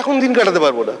সেভাবে এখন দিন কাটাতে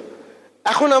পারবো না।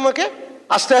 এখন আমাকে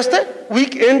আস্তে আস্তে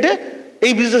উইকেন্ডে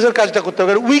এই বিজনেসের কাজটা করতে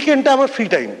হবে। উইকেন্ডটা আমার ফ্রি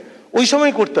টাইম, ওই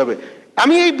সময় করতে হবে।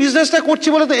 আমি এই বিজনেসটা করছি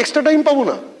বলে তো এক্সট্রা টাইম পাবো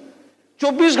না।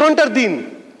 24 ঘন্টার দিন,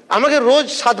 আমাকে রোজ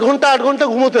 7 ঘন্টা 8 ঘন্টা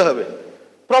ঘুমোতে হবে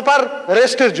প্রপার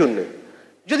রেস্টের জন্য।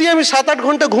 যদি আমি 7-8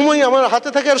 ঘন্টা ঘুমোই, আমার হাতে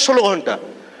থাকে আর 16 ঘন্টা।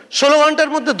 16 ঘন্টার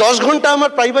মধ্যে 10 ঘন্টা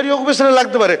আমার প্রাইমারি অকুপেশনে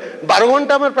লাগতে পারে, 12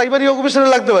 ঘন্টা আমার প্রাইমারি অকুপেশনে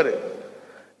লাগতে পারে,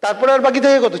 তারপরে আর বাকি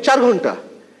থাকে কত? 4 ঘন্টা।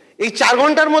 এই 4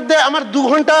 ঘন্টার মধ্যে আমার 2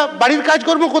 ঘন্টা বাড়ির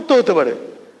কাজকর্ম করতে হতে পারে,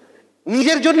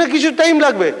 নিজের জন্য কিছু টাইম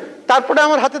লাগবে, তারপরে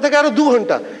আমার হাতে থেকে আরো 2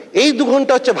 ঘন্টা। এই 2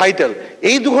 ঘন্টা হচ্ছে ভাইটাল।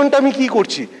 এই 2 ঘন্টা আমি কি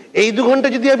করছি? এই 2 ঘন্টা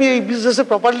যদি আমি এই বিজনেসে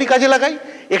প্রপারলি কাজে লাগাই,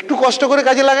 একটু কষ্ট করে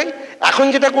কাজে লাগাই, এখন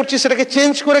যেটা করছি সেটাকে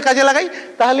চেঞ্জ করে কাজে লাগাই,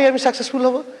 তাহলেই আমি সাকসেসফুল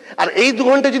হব। আর এই 2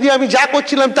 ঘন্টা যদি আমি যা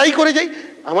করছিলাম তাই করে যাই,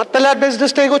 আমার তাহলে আর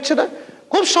বিজনেসটা এগোচ্ছে না।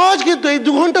 খুব সহজ, কিন্তু এই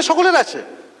 2 ঘন্টা সকলের আছে।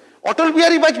 অটল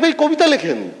বিহারী বাজপেয়ী কবিতা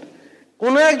লেখেন,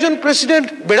 কোনো একজন প্রেসিডেন্ট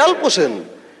বেড়াল পোষেন,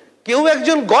 কেউ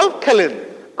একজন গল্ফ খেলেন।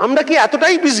 আমরা কি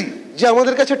এতটাই বিজি যে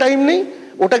আমাদের কাছে টাইম নেই?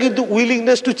 ওটা কিন্তু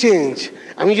উইলিংনেস টু চেঞ্জ।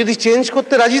 আমি যদি চেঞ্জ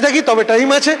করতে রাজি থাকি তবে টাইম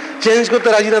আছে, চেঞ্জ করতে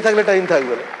রাজি না থাকলে টাইম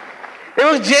থাকবে না।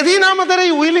 এবং যেদিন আমাদের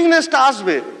এই উইলিংনেসটা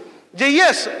আসবে যে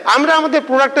ইয়েস, আমরা আমাদের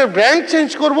প্রোডাক্টের ব্র্যান্ড চেঞ্জ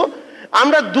করব,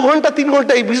 আমরা 2 ঘন্টা 3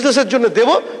 ঘন্টা এই বিজনেসের জন্য দেব,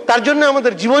 তার জন্য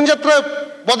আমাদের জীবনযাত্রা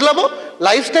বদলাবো,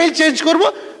 লাইফস্টাইল চেঞ্জ করব,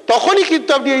 তখনই কিন্তু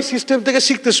আপনি এই সিস্টেম থেকে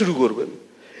শিখতে শুরু করবেন।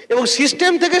 এবং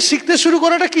সিস্টেম থেকে শিখতে শুরু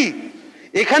করাটা কি?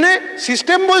 এখানে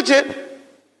সিস্টেম বলছে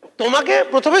তোমাকে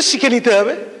প্রথমে শিখে নিতে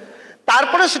হবে,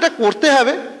 তারপরে সেটা করতে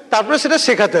হবে, তারপরে সেটা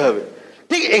শেখাতে হবে।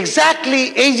 ঠিক এক্স্যাক্টলি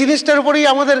এই জিনিসটার উপরেই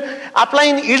আমাদের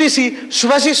আপলাইন ইডিসি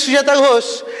সুভাষিস সুজাতা ঘোষ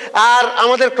আর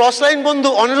আমাদের ক্রস লাইন বন্ধু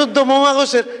অনিরুদ্ধ মহুয়া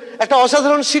ঘোষের একটা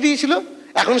অসাধারণ সিডি ছিল,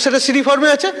 এখন সেটা সিডি ফর্মে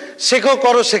আছে, শেখো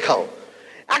করো শেখাও।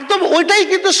 একদম ওইটাই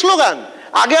কিন্তু স্লোগান।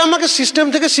 আগে আমাকে সিস্টেম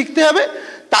থেকে শিখতে হবে,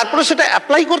 তারপরে সেটা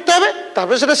অ্যাপ্লাই করতে হবে,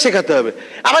 তারপরে সেটা শেখাতে হবে।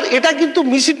 আবার এটা কিন্তু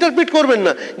মিস ইন্টারপ্রিট করবেন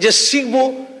না যে শিখবো,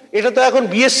 এটা তো এখন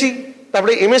বিএসসি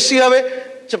তারপরে এমএসসি হবে,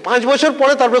 5 বছর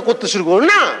পরে তারপরে করতে শুরু করবো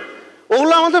না।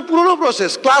 ওগুলো আমাদের পুরনো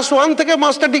প্রসেস। ক্লাস 1 থেকে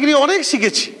মাস্টার ডিগ্রি অনেক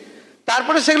শিখেছি,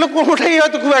 তারপরে সেগুলো কোনোটাই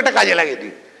হয়তো খুব একটা কাজে লাগেনি।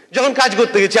 যখন কাজ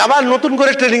করতে গেছি আবার নতুন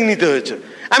করে ট্রেনিং নিতে হয়েছে।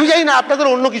 আমি জানি না আপনাদের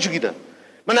অন্য কিছু কিনা,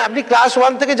 মানে আপনি ক্লাস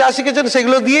 1 থেকে যা শিখেছেন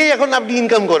সেগুলো দিয়েই এখন আপনি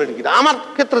ইনকাম করেন কিনা। আমার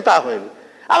ক্ষেত্রে তা হয়নি,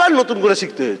 আবার নতুন করে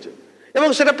শিখতে হয়েছে, এবং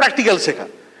সেটা প্র্যাকটিক্যাল শেখা।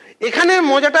 এখানে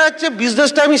মজাটা হচ্ছে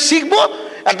বিজনেসটা আমি শিখবো,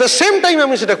 অ্যাট দ্য সেম টাইম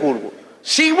আমি সেটা করবো,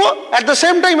 শিখবো অ্যাট দ্য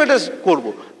সেম টাইম এটা করবো,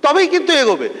 তবেই কিন্তু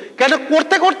এগোবে। কেন?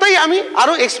 করতে করতেই আমি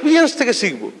আরো এক্সপিরিয়েন্স থেকে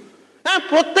শিখবো। হ্যাঁ,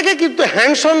 প্রত্যেকে কিন্তু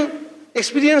হ্যান্ডস অন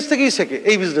এক্সপিরিয়েন্স থেকেই শেখে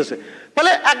এই বিজনেসে।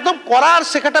 ফলে একদম করার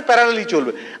শেখাটা প্যারালালি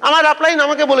চলবে। আমার আপলাইন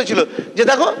আমাকে বলেছিল যে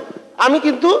দেখো, আমি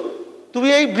কিন্তু তুমি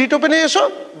এই ব্রিট ওপেনে এসো,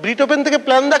 ব্রিট ওপেন থেকে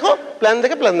প্ল্যান দেখো, প্ল্যান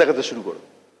দেখে প্ল্যান দেখাতে শুরু করো।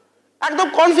 একদম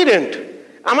কনফিডেন্ট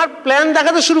আমার প্ল্যান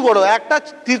দেখাতে শুরু করো। একটা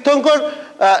তীর্থঙ্কর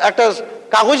একটা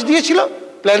কাগজ দিয়েছিল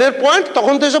প্ল্যানের পয়েন্ট,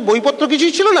 তখন তো এসব বইপত্র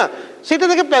কিছুই ছিল না, সেটা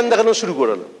থেকে প্ল্যান দেখানো শুরু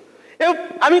করালো। এবং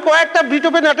আমি কয়েকটা ব্রিট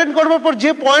ওপেন অ্যাটেন্ড করবার পর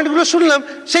যে পয়েন্টগুলো শুনলাম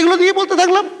সেগুলো দিয়ে বলতে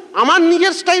থাকলাম, আমার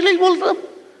নিজের স্টাইলেই বলতাম।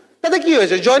 তাতে কি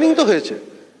হয়েছে? জয়নিং তো হয়েছে,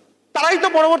 তারাই তো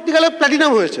পরবর্তীকালে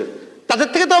প্ল্যাটিনাম হয়েছে, তাদের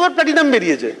থেকে তো আবার প্ল্যাটিনাম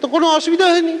বেরিয়েছে, তো কোনো অসুবিধা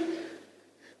হয়নি।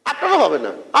 আপনারও হবে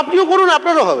না, আপনিও করুন,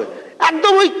 আপনারও হবে।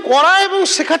 একদম ওই করা এবং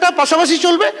শেখাটা পাশাপাশি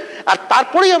চলবে, আর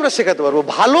তারপরেই আমরা শেখাতে পারবো।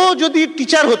 ভালো যদি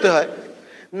টিচার হতে হয়,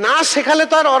 না শেখালে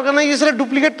তো আর অর্গানাইজেশনের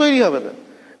ডুপ্লিকেট তৈরি হবে না।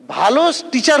 ভালো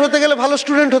টিচার হতে গেলে ভালো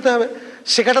স্টুডেন্ট হতে হবে,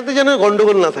 শেখাটাতে যেন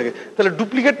গন্ডগোল না থাকে, তাহলে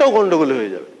ডুপ্লিকেটটাও গন্ডগোল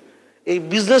হয়ে যাবে। এই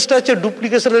বিজনেসটা হচ্ছে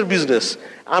ডুপ্লিকেশনের বিজনেস।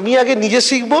 আমি আগে নিজে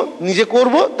শিখবো, নিজে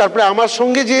করব, তারপরে আমার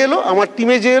সঙ্গে যে এলো, আমার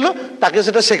টিমে যে এলো, তাকে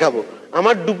সেটা শেখাবো,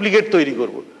 আমার ডুপ্লিকেট তৈরি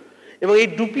করব। এবং এই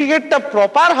ডুপ্লিকেটটা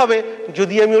প্রপার হবে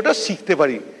যদি আমি ওটা শিখতে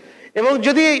পারি, এবং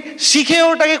যদি শিখে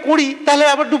ওটাকে করি, তাহলে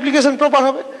আবার ডুপ্লিকেশন প্রপার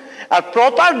হবে। আর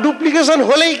প্রপার ডুপ্লিকেশন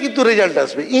হলেই কিন্তু রেজাল্ট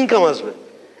আসবে, ইনকাম আসবে,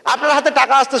 আপনার হাতে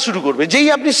টাকা আসতে শুরু করবে। যেই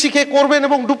আপনি শিখে করবেন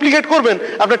এবং ডুপ্লিকেট করবেন,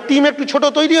 আপনার টিম একটু ছোট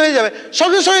তৈরি হয়ে যাবে,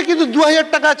 সঙ্গে সঙ্গে কিন্তু 2000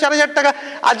 টাকা, 4000 টাকা,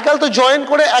 আজকাল তো জয়েন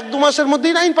করে 1-2 মাসের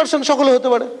মধ্যেই 9% সকলে হতে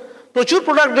পারে। প্রচুর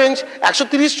প্রোডাক্ট রেঞ্জ,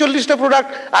 130-140টা প্রোডাক্ট।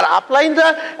 আর আপলাইনরা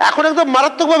এখন একদম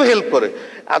মারাত্মকভাবে হেল্প করে।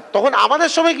 আর তখন আমাদের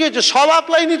সময় কি হয়েছে, সব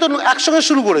আপলাইনই তো একসঙ্গে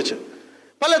শুরু করেছে,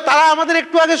 ফলে তারা আমাদের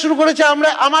একটু আগে শুরু করেছে,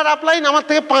 আমার আপলাইন আমার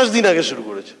থেকে 5 দিন আগে শুরু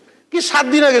করেছে, কি 7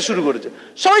 দিন আগে শুরু করেছে।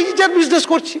 সবাই যার বিজনেস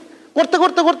করছি, করতে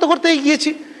করতে করতে করতে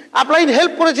এগিয়েছি, আপলাইন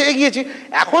হেল্প করেছে, এগিয়েছি।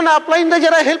 এখন আপলাইনরা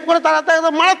যারা হেল্প করে, তারা তো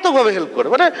একদম মারাত্মকভাবে হেল্প করে,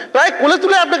 মানে প্রায় কোলে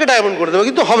তুলে আপনাকে ডায়মন্ড করে দেবে।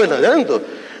 কিন্তু হবে না, জানেন তো,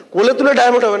 কোলে তুলে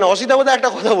ডায়মন্ড হবে না। অসিতাবোধে একটা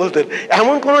কথা বলতেন,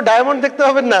 এমন কোনো ডায়মন্ড দেখতে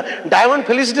পাবেন না, ডায়মন্ড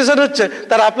ফেলিসিটেশন হচ্ছে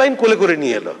তার আপলাইন কোলে করে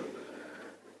নিয়ে এলো।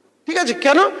 ঠিক আছে,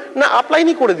 কেন না,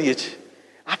 আপলাইনই করে দিয়েছে।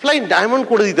 আপলাইন ডায়মন্ড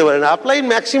করে দিতে পারে না, আপলাইন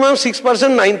ম্যাক্সিমাম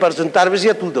 6%, 9%, তার বেশি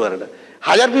আর তুলতে পারে না।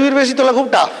 1000 পিবির বেশি তোলা খুব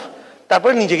টাফ,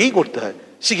 তারপরে নিজেকেই করতে হয়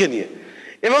শিখে নিয়ে।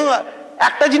 এবং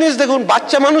একটা জিনিস দেখুন,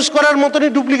 বাচ্চা মানুষ করার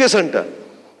মতনই ডুপ্লিকেশনটা।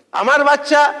 আমার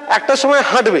বাচ্চা একটা সময়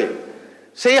হাঁটবে,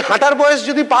 সেই হাঁটার বয়স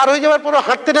যদি পার হয়ে যাওয়ার পরও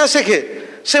হাঁটতে না শেখে,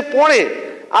 সে পড়ে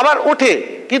আবার ওঠে,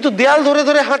 কিন্তু দেয়াল ধরে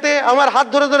ধরে হাঁটে, আমার হাত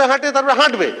ধরে ধরে হাঁটে, তারপরে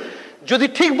হাঁটবে। যদি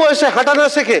ঠিক বয়সে হাঁটা না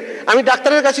শেখে, আমি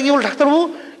ডাক্তারের কাছে গিয়ে বলি, ডাক্তারবাবু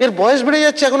এর বয়স বেড়ে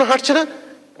যাচ্ছে, এখনো হাঁটছে না,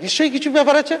 নিশ্চয়ই কিছু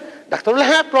ব্যাপার আছে। ডাক্তার বলে,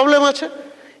 হ্যাঁ প্রবলেম আছে।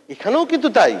 এখানেও কিন্তু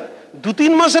তাই,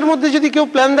 2-3 মাসের মধ্যে যদি কেউ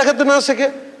প্ল্যান দেখাতে না শেখে,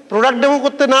 প্রোডাক্ট ডেমো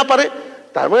করতে না পারে,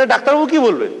 তার মানে ডাক্তারবাবু কি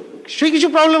বলবে, নিশ্চয়ই কিছু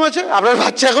প্রবলেম আছে, আপনার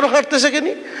বাচ্চা এখনো হাঁটতে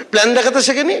শেখেনি, প্ল্যান দেখাতে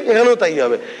শেখেনি। এখানেও তাই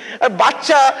হবে। আর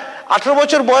বাচ্চা 18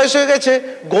 বছর বয়স হয়ে গেছে,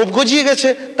 গোপ গজিয়ে গেছে,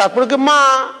 তারপরে মা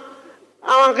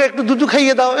আমাকে একটু দুধ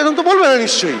খাইয়ে দাও, এরকম তো বলবে না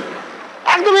নিশ্চয়ই।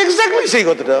 একদম এক্স্যাক্টলি সেই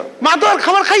কথাটা, মা তো আর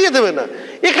খাবার খাইয়ে দেবে না।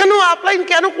 এখানেও আপলাইন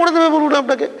কেন করে দেবে বলুন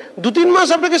আপনাকে, 2-3 মাস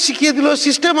আপনাকে শিখিয়ে দিল,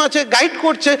 সিস্টেম আছে, গাইড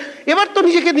করছে, এবার তো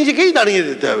নিজেকেই দাঁড়িয়ে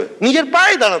দিতে হবে, নিজের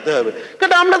পায়ে দাঁড়াতে হবে।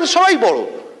 কারণ আমরা তো সবাই বড়,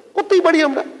 করতেই পারি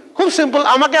আমরা, খুব সিম্পল।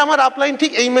 আমাকে আমার আপলাইন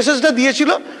ঠিক এই মেসেজটা দিয়েছিল,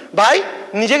 ভাই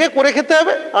নিজেকে করে খেতে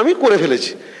হবে, আমি করে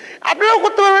ফেলেছি, আপনারাও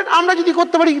করতে পারবেন। আমরা যদি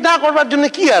করতে পারি, না করবার জন্য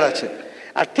কি আর আছে।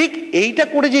 আর ঠিক এইটা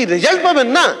করে যেই রেজাল্ট পাবেন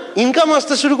না, ইনকাম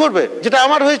আসতে শুরু করবে, যেটা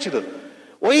আমার হয়েছিল।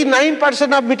 ওই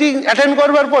 9% অফ মিটিং অ্যাটেন্ড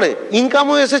করবার পরে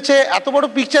ইনকামও এসেছে, এত বড়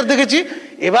পিকচার দেখেছি।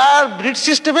 এবার ব্রিড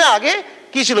সিস্টেমে আগে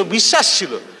কি ছিল, বিশ্বাস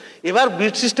ছিল, এবার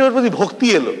ব্রিড সিস্টেমের প্রতি ভক্তি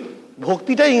এলো।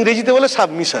 ভক্তিটা ইংরেজিতে বলে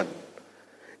সাবমিশন।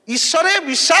 ঈশ্বরে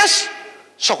বিশ্বাস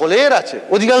সকলের আছে,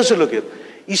 অধিকাংশ লোকের।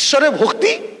 ঈশ্বরে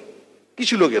ভক্তি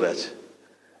কিছু লোকের আছে।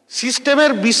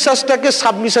 সিস্টেমের বিশ্বাসটাকে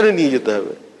সাবমিশনে নিয়ে যেতে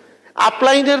হবে,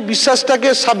 আপলাইনের বিশ্বাসটাকে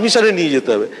সাবমিশনে নিয়ে যেতে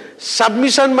হবে।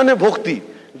 সাবমিশন মানে ভক্তি।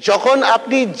 যখন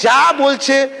আপনি যা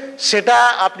বলছে সেটা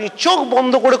আপনি চোখ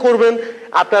বন্ধ করে করবেন,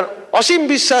 আপনার অসীম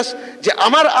বিশ্বাস যে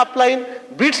আমার আপলাইন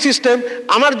ব্রিড সিস্টেম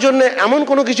আমার জন্য এমন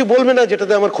কোনো কিছু বলবে না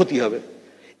যেটাতে আমার ক্ষতি হবে।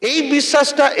 এই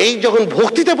বিশ্বাসটা এই যখন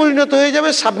ভক্তিতে পরিণত হয়ে যাবে,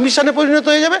 সাবমিশনে পরিণত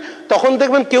হয়ে যাবে, তখন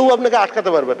দেখবেন কেউ আপনাকে আটকাতে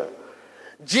পারবে না।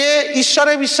 যে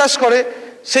ঈশ্বরে বিশ্বাস করে,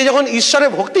 সে যখন ঈশ্বরে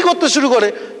ভক্তি করতে শুরু করে,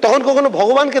 তখন কখনো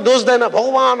ভগবানকে দোষ দেয় না,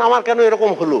 ভগবান আমার কেন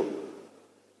এরকম হলো।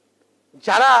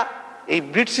 যারা এই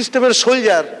ব্রিড সিস্টেমের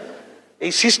সোলজার,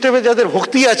 এই সিস্টেমে যাদের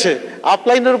ভক্তি আছে,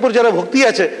 আপলাইনের উপর যারা ভক্তি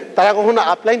আছে, তারা কখনো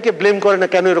আপলাইনকে ব্লেম করে না,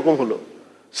 কেন এরকম হলো,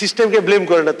 সিস্টেমকে ব্লেম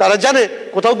করে না। তারা জানে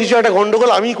কোথাও কিছু একটা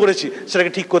গন্ডগোল আমিই করেছি,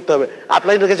 সেটাকে ঠিক করতে হবে।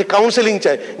 আপলাইনের কাছে কাউন্সেলিং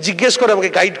চায়, জিজ্ঞেস করে,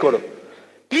 আমাকে গাইড করো।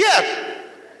 ক্লিয়ার?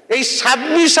 এই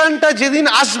সাবমিশনটা যেদিন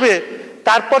আসবে,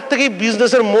 তারপর থেকেই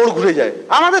বিজনেসের মোড় ঘুরে যায়।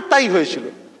 আমাদের তাই হয়েছিল,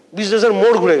 বিজনেসের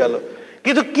মোড় ঘুরে গেল।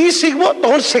 কিন্তু কি শিখবো,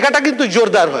 তখন শেখাটা কিন্তু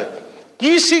জোরদার হয়।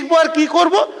 কি শিখবো আর কি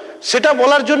করব সেটা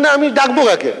বলার জন্য আমি ডাকবো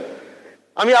কাকে?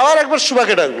 আমি আবার একবার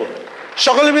শুভাকে ডাকবো।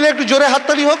 সকলে মিলে একটু জোরে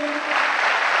হাততালি হোক।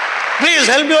 Please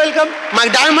help me welcome my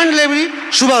diamond lady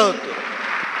Shubha Dutta.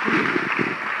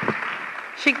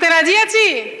 শিখতে রাজি আছি।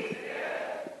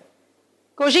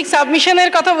 কৌশিক সাবমিশনের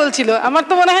কথা বলছিল। আমার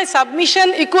তো মনে হয় submission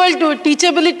equal to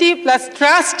টিচেবিলিটি plus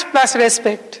trust plus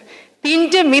respect,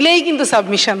 তিনটে মিলেই কিন্তু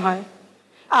সাবমিশন হয়।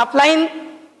 আপলাইন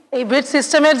এই ব্রিড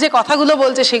সিস্টেমের যে কথাগুলো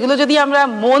বলছে, সেগুলো যদি আমরা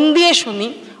মন দিয়ে শুনি,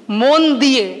 মন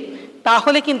দিয়ে,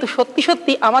 তাহলে কিন্তু সত্যি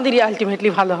সত্যি আমাদেরই আলটিমেটলি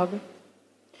ভালো হবে।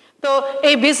 তো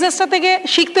এই বিজনেসটা থেকে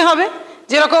শিখতে হবে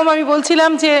যেরকম আমি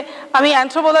বলছিলাম যে আমি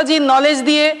অ্যানথ্রোপোলজির নলেজ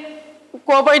দিয়ে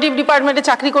কোঅপারেটিভ ডিপার্টমেন্টে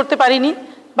চাকরি করতে পারিনি,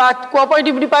 বা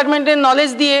কোঅপারেটিভ ডিপার্টমেন্টের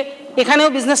নলেজ দিয়ে এখানেও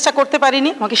বিজনেসটা করতে পারিনি,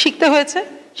 আমাকে শিখতে হয়েছে।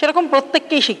 সেরকম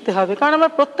প্রত্যেককেই শিখতে হবে, কারণ আমরা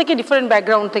প্রত্যেকে ডিফারেন্ট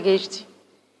ব্যাকগ্রাউন্ড থেকে এসেছি।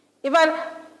 এবার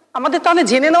আমাদের তাহলে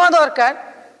জেনে নেওয়া দরকার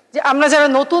যে আমরা যারা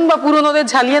নতুন বা পুরনোদের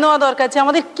ঝালিয়ে নেওয়া দরকার যে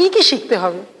আমাদের কি কি শিখতে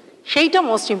হবে, সেইটা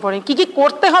মোস্ট ইম্পর্টেন্ট। কী কী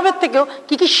করতে হবে থেকেও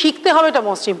কী কী শিখতে হবে এটা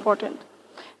মোস্ট ইম্পর্টেন্ট।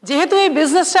 যেহেতু এই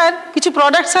বিজনেসটার কিছু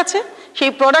প্রোডাক্টস আছে,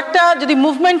 সেই প্রোডাক্টটা যদি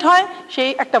মুভমেন্ট হয় সেই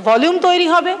একটা ভলিউম তৈরি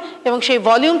হবে, এবং সেই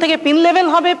ভলিউম থেকে পিন লেভেল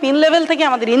হবে, পিন লেভেল থেকে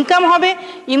আমাদের ইনকাম হবে,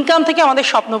 ইনকাম থেকে আমাদের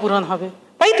স্বপ্ন পূরণ হবে,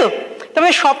 তাই তো? তবে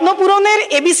স্বপ্ন পূরণের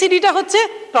এবিসিডিটা হচ্ছে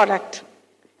প্রোডাক্ট।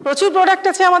 প্রচুর প্রোডাক্ট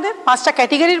আছে আমাদের, 5টা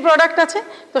ক্যাটেগরির প্রোডাক্ট আছে।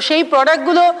 তো সেই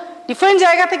প্রোডাক্টগুলো ডিফারেন্ট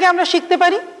জায়গা থেকে আমরা শিখতে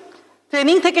পারি।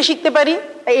 ট্রেনিং থেকে শিখতে পারি,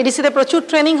 এডিসিতে প্রচুর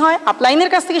ট্রেনিং হয়, আপলাইনের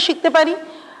কাছ থেকে শিখতে পারি,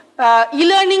 ই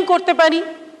লার্নিং করতে পারি,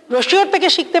 ব্রোশিওর থেকে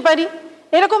শিখতে পারি,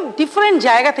 এরকম ডিফারেন্ট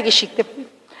জায়গা থেকে শিখতে পারি।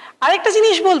 আরেকটা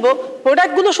জিনিস বলবো,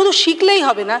 প্রোডাক্টগুলো শুধু শিখলেই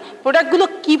হবে না, প্রোডাক্টগুলো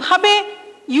কিভাবে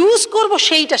ইউজ করব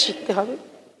সেইটা শিখতে হবে।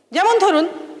 যেমন ধরুন,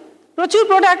 প্রচুর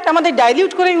প্রোডাক্ট আমাদের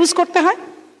ডাইলিউট করে ইউজ করতে হয়,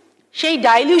 সেই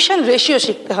ডাইলিউশন রেশিও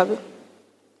শিখতে হবে।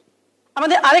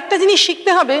 আমাদের আরেকটা জিনিস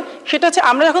শিখতে হবে, সেটা হচ্ছে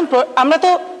আমরা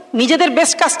তো নিজেদের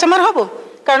বেস্ট কাস্টমার হব,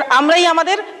 কারণ আমরাই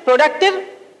আমাদের প্রোডাক্টের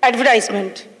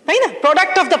অ্যাডভার্টাইজমেন্ট, তাই না?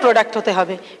 প্রোডাক্ট অফ দ্য প্রোডাক্ট হতে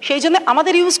হবে, সেই জন্য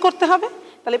আমাদের ইউজ করতে হবে।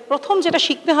 তাহলে প্রথম যেটা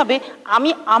শিখতে হবে, আমি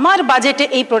আমার বাজেটে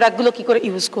এই প্রোডাক্টগুলো কী করে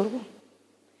ইউজ করব।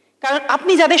 কারণ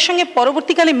আপনি যাদের সঙ্গে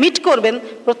পরবর্তীকালে মিট করবেন,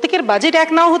 প্রত্যেকের বাজেট এক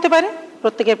নাও হতে পারে,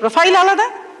 প্রত্যেকের প্রোফাইল আলাদা,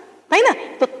 তাই না?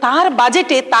 তো তার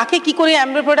বাজেটে তাকে কি করে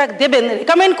অ্যাম্বে প্রোডাক্ট দেবেন,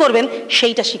 রেকমেন্ড করবেন,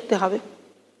 সেইটা শিখতে হবে।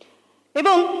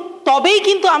 এবং তবেই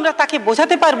কিন্তু আমরা তাকে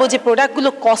বোঝাতে পারবো যে প্রোডাক্টগুলো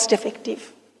কস্ট এফেক্টিভ।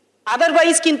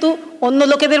 আদারওয়াইজ কিন্তু অন্য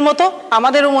লোকেদের মতো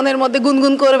আমাদেরও মনের মধ্যে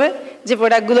গুনগুন করবে যে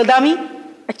প্রোডাক্টগুলো দামি,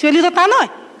 অ্যাকচুয়ালি তো তা নয়।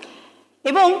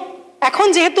 এবং এখন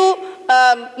যেহেতু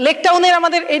লেক টাউনের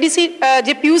আমাদের এডিসি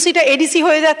যে পিউসিটা এডিসি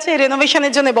হয়ে যাচ্ছে,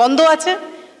 রেনোভেশনের জন্য বন্ধ আছে,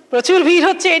 প্রচুর ভিড়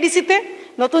হচ্ছে এডিসিতে।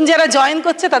 নতুন যারা জয়েন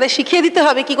করছে তাদের শিখিয়ে দিতে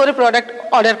হবে কি করে প্রোডাক্ট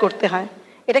অর্ডার করতে হয়।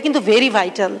 এটা কিন্তু ভেরি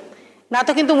ভাইটাল, না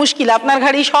তো কিন্তু মুশকিল, আপনার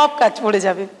ঘাড়েই সব কাজ পড়ে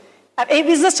যাবে। আর এই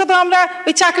বিজনেসটা তো আমরা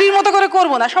ওই চাকরির মতো করে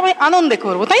করবো না, সবাই আনন্দে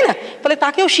করবো, তাই না? তাহলে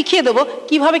তাকেও শিখিয়ে দেবো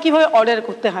কিভাবে অর্ডার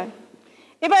করতে হয়।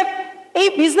 এবার এই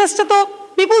বিজনেসটা তো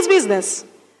পিপলস বিজনেস,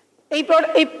 এই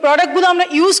প্রোডাক্টগুলো আমরা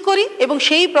ইউজ করি এবং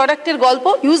সেই প্রোডাক্টের গল্প,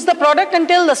 use the product and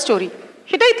tell the story,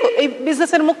 সেটাই তো এই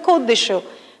বিজনেসের মুখ্য উদ্দেশ্য।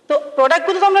 তো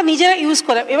প্রোডাক্টগুলো তো আমরা নিজেরা ইউজ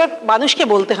করি, এবার মানুষকে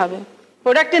বলতে হবে।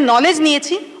 প্রোডাক্টের নলেজ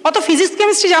নিয়েছি, অত ফিজিক্স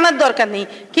কেমিস্ট্রি জানার দরকার নেই,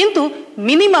 কিন্তু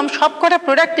মিনিমাম সব কটা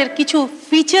প্রোডাক্টের কিছু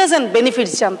ফিচার্স অ্যান্ড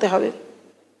বেনিফিটস জানতে হবে।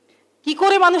 কি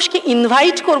করে মানুষকে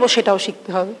ইনভাইট করব সেটাও শিখতে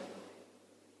হবে,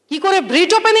 কি করে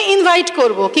ব্রিট ওপেনে ইনভাইট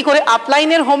করব, কি করে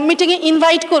আপলাইনের হোম মিটিংয়ে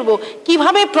ইনভাইট করব,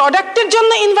 কিভাবে প্রোডাক্টের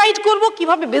জন্য ইনভাইট করব,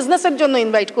 কিভাবে বিজনেসের জন্য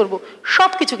ইনভাইট করব,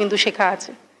 সব কিছু কিন্তু শেখা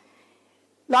আছে।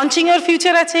 লঞ্চিং এর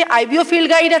ফিউচার আছে, আইবিও ফিল্ড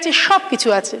গাইড আছে, সব কিছু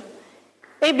আছে।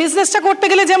 এই বিজনেসটা করতে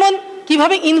গেলে যেমন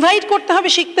কিভাবে ইনভাইট করতে হবে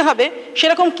শিখতে হবে,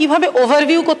 সেরকম কিভাবে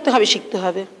ওভারভিউ করতে হবে শিখতে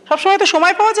হবে। সবসময় তো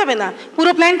সময় পাওয়া যাবে না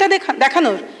পুরো প্ল্যানটা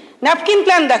দেখানোর, ন্যাপকিন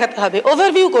প্ল্যান দেখাতে হবে,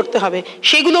 ওভারভিউ করতে হবে,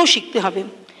 সেগুলোও শিখতে হবে।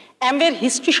 অ্যাম্বের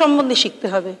হিস্ট্রি সম্বন্ধে শিখতে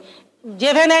হবে।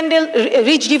 জেভেন অ্যান্ডেল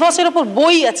রিচ ডিভোর্সের ওপর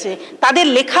বই আছে, তাদের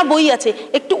লেখা বই আছে,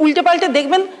 একটু উল্টে পাল্টে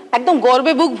দেখবেন, একদম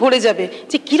গর্বে বুক ভরে যাবে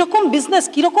যে কীরকম বিজনেস,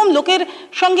 কীরকম লোকের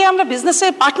সঙ্গে আমরা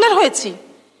বিজনেসের পার্টনার হয়েছি।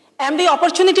 অ্যাম্বে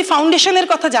অপরচুনিটি ফাউন্ডেশনের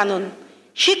কথা জানুন,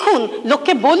 শিখুন,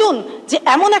 লোককে বলুন যে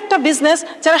এমন একটা বিজনেস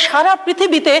যারা সারা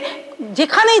পৃথিবীতে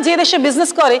যেখানেই যে দেশে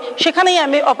বিজনেস করে সেখানেই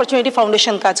অ্যাম্বে অপরচুনিটি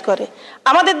ফাউন্ডেশন কাজ করে।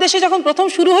 আমাদের দেশে যখন প্রথম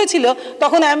শুরু হয়েছিল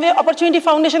তখন অ্যাম্বে অপরচুনিটি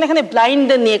ফাউন্ডেশন এখানে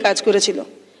ব্লাইন্ডদের নিয়ে কাজ করেছিল।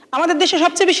 আমাদের দেশে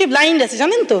সবচেয়ে বেশি ব্লাইন্ড আছে,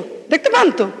 জানেন তো? দেখতে পান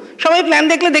তো? সবাই প্ল্যান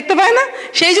দেখলে দেখতে পায় না,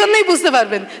 সেই জন্যই বুঝতে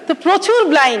পারবেন। তো প্রচুর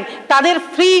ব্লাইন্ড, তাদের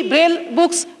ফ্রি ব্রেল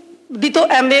বুকস দিত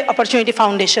অ্যাম্বে অপরচুনিটি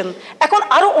ফাউন্ডেশন। এখন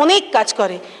আরও অনেক কাজ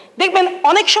করে। দেখবেন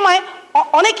অনেক সময়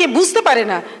অনেকে বুঝতে পারে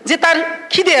না যে তার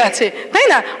খিদে আছে, তাই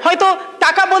না? হয়তো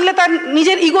টাকা বললে তার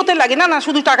নিজের ইগোতে লাগে, না না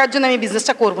শুধু টাকার জন্য আমি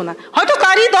বিজনেসটা করবো না, হয়তো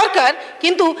তারই দরকার,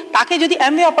 কিন্তু তাকে যদি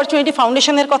অ্যাম্বে অপরচুনিটি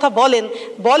ফাউন্ডেশনের কথা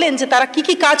বলেন যে তারা কি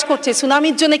কি কাজ করছে,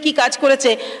 সুনামির জন্য কি কাজ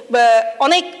করেছে,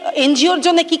 অনেক এনজিওর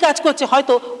জন্য কি কাজ করছে,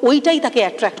 হয়তো ওইটাই তাকে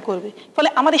অ্যাট্রাক্ট করবে। ফলে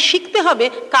আমাদের শিখতে হবে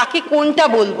কাকে কোনটা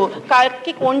বলবো,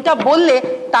 কাকে কোনটা বললে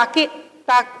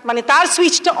মানে তার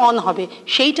সুইচটা অন হবে,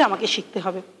 সেইটা আমাকে শিখতে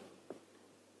হবে।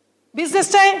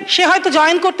 বিজনেসটায় সে হয়তো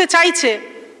জয়েন করতে চাইছে,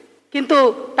 কিন্তু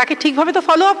তাকে ঠিকভাবে তো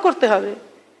ফলো আপ করতে হবে,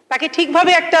 তাকে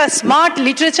ঠিকভাবে একটা স্মার্ট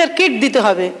লিটারেচার কিট দিতে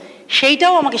হবে,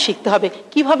 সেইটাও আমাকে শিখতে হবে।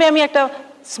 কিভাবে আমি একটা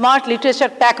স্মার্ট লিটারেচার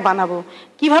প্যাক বানাবো,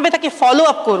 কিভাবে তাকে ফলো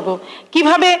আপ করবো,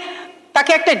 কিভাবে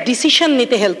তাকে একটা ডিসিশন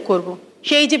নিতে হেল্প করব,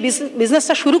 সে এই যে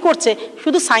বিজনেসটা শুরু করছে,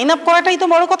 শুধু সাইন আপ করাটাই তো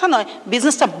বড় কথা নয়,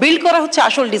 বিজনেসটা বিল্ড করা হচ্ছে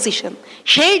আসল ডিসিশন।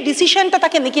 সেই ডিসিশনটা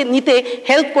তাকে নিতে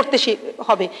হেল্প করতে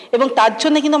হবে, এবং তার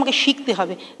জন্য কিন্তু আমাকে শিখতে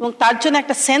হবে, এবং তার জন্য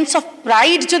একটা সেন্স অফ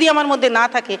প্রাইড যদি আমার মধ্যে না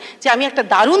থাকে যে আমি একটা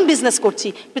দারুণ বিজনেস করছি,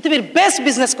 পৃথিবীর বেস্ট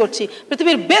বিজনেস করছি,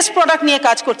 পৃথিবীর বেস্ট প্রোডাক্ট নিয়ে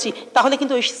কাজ করছি, তাহলে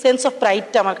কিন্তু ওই সেন্স অফ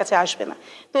প্রাইডটা আমার কাছে আসবে না।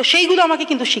 তো সেইগুলো আমাকে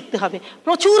কিন্তু শিখতে হবে।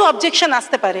 প্রচুর অবজেকশন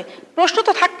আসতে পারে, প্রশ্ন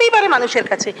তো থাকতেই পারে মানুষের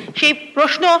কাছে, সেই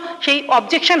প্রশ্ন, সেই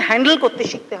অবজেকশন হ্যান্ডেল করতে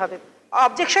শিখতে হবে।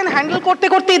 অবজেকশন হ্যান্ডেল করতে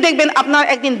করতেই দেখবেন আপনার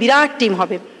একদিন বিরাট টিম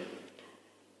হবে।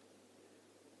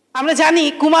 আমরা জানি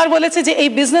কুমার বলেছে যে এই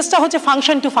বিজনেসটা হচ্ছে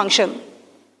ফাংশন টু ফাংশন।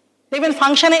 দেখবেন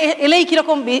ফাংশনে এলেই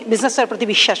কীরকম বিজনেসটার প্রতি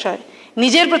বিশ্বাস হয়,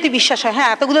 নিজের প্রতি বিশ্বাস হয়, হ্যাঁ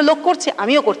এতগুলো লোক করছে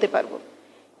আমিও করতে পারবো।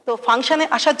 তো ফাংশনে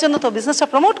আসার জন্য তো বিজনেসটা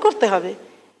প্রমোট করতে হবে,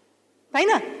 তাই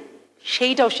না?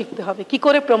 সেইটাও শিখতে হবে কি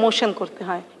করে প্রমোশন করতে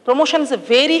হয়। Promotion is a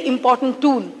very important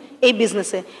টুল এই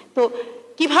বিজনেসে। তো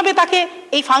কিভাবে তাকে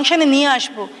এই ফাংশনে নিয়ে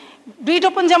আসবো। ব্রিড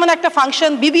ওপেন যেমন একটা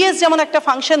ফাংশন, বিবিএস যেমন একটা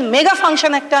ফাংশন, মেগা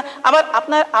ফাংশন একটা, আবার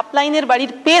আপনার আপলাইনের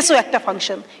বাড়ির পেসও একটা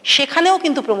ফাংশন, সেখানেও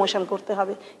কিন্তু প্রমোশন করতে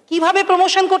হবে। কিভাবে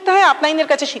প্রমোশন করতে হয় আপলাইনের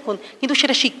কাছে শিখুন, কিন্তু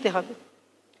সেটা শিখতে হবে।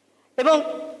 এবং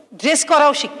ড্রেস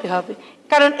করাও শিখতে হবে,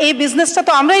 কারণ এই বিজনেসটা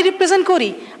তো আমরাই রিপ্রেজেন্ট করি,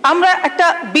 আমরা একটা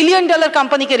 $1 বিলিয়ন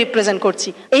কোম্পানিকে রিপ্রেজেন্ট করছি।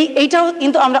 এইটাও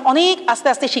কিন্তু আমরা অনেক আস্তে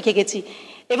আস্তে শিখে গেছি।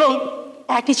 এবং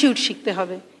অ্যাটিটিউড শিখতে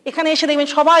হবে। এখানে এসে দেখবেন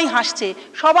সবাই হাসছে,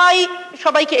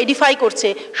 সবাইকে এডিফাই করছে,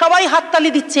 সবাই হাততালি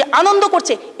দিচ্ছে, আনন্দ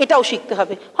করছে, এটাও শিখতে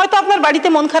হবে। হয়তো আপনার বাড়িতে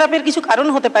মন খারাপের কিছু কারণ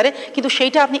হতে পারে, কিন্তু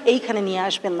সেইটা আপনি এইখানে নিয়ে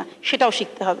আসবেন না, সেটাও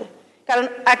শিখতে হবে। কারণ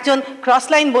একজন ক্রস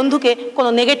লাইন বন্ধুকে কোনো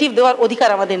নেগেটিভ দেওয়ার অধিকার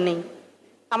আমাদের নেই,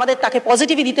 আমাদের তাকে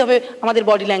পজিটিভই দিতে হবে আমাদের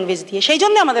বডি ল্যাঙ্গুয়েজ দিয়ে। সেই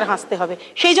জন্য আমাদের হাসতে হবে,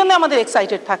 সেই জন্য আমাদের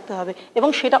এক্সাইটেড থাকতে হবে, এবং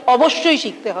সেটা অবশ্যই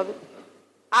শিখতে হবে।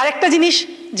 আর একটা জিনিস,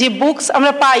 যে বুকস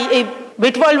আমরা পাই এই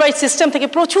বিট ওয়ার্ল্ড ওয়াইড সিস্টেম থেকে,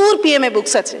 প্রচুর পিএমএ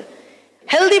বুকস আছে।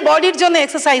 হেলদি বডির জন্য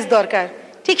এক্সারসাইজ দরকার,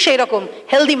 ঠিক সেই রকম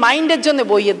হেলদি মাইন্ডের জন্য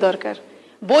বইয়ের দরকার।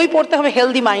 বই পড়তে হবে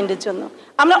হেলদি মাইন্ডের জন্য।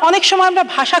 আমরা অনেক সময় আমরা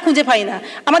ভাষা খুঁজে পাই না,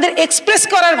 আমাদের এক্সপ্রেস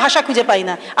করার ভাষা খুঁজে পাই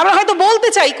না। আমরা হয়তো বলতে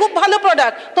চাই খুব ভালো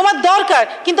প্রোডাক্ট তোমার দরকার,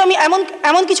 কিন্তু আমি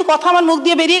এমন কিছু কথা আমার মুখ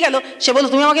দিয়ে বেরিয়ে গেল, সে বলল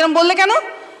তুমি আমাকে এরকম বললে কেন।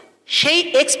 সেই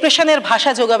এক্সপ্রেশনের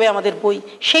ভাষা যোগাবে আমাদের বই,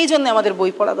 সেই জন্য আমাদের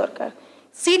বই পড়া দরকার।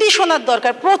 সিডি শোনার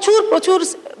দরকার, প্রচুর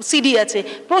সিডি আছে,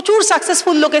 প্রচুর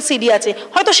সাকসেসফুল লোকের সিডি আছে।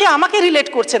 হয়তো সে আমাকে রিলেট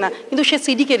করছে না, কিন্তু সে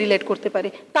সিডিকে রিলেট করতে পারে,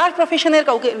 তার প্রফেশনের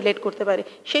কাউকে রিলেট করতে পারে।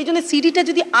 সেই জন্য সিডিটা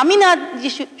যদি আমি না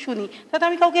শুনি, তাহলে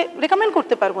আমি কাউকে রেকমেন্ড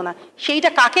করতে পারবো না। সেইটা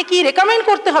কাকে কি রেকমেন্ড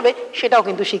করতে হবে সেটাও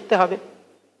কিন্তু শিখতে হবে।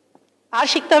 আর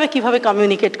শিখতে হবে কিভাবে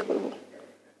কমিউনিকেট করব।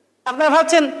 আপনারা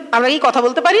ভাবছেন আমরা কি কথা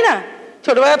বলতে পারি না,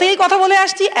 ছোটবেলা থেকেই কথা বলে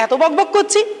আসছি, এত বকবক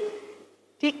করছি,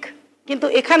 ঠিক। কিন্তু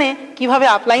এখানে কিভাবে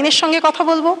আপলাইনের সঙ্গে কথা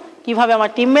বলবো, কিভাবে আমার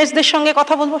টিমমেটসদের সঙ্গে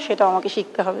কথা বলবো, সেটাও আমাকে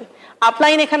শিখতে হবে।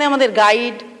 আপলাইন এখানে আমাদের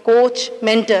গাইড, কোচ,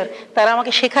 মেন্টর, তারা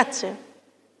আমাকে শেখাচ্ছে।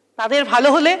 তাদের ভালো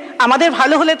হলে আমাদের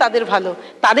ভালো হলে তাদের ভালো,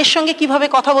 তাদের সঙ্গে কিভাবে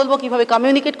কথা বলবো, কিভাবে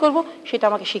কমিউনিকেট করব, সেটা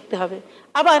আমাকে শিখতে হবে।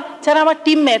 আবার যারা আমার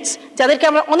টিমমেটস, যাদেরকে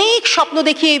আমরা অনেক স্বপ্ন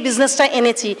দেখিয়ে এই বিজনেসটা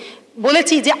এনেছি,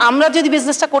 বলেছি যে আমরা যদি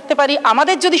বিজনেসটা করতে পারি,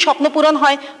 আমাদের যদি স্বপ্ন পূরণ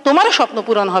হয়, তোমারও স্বপ্ন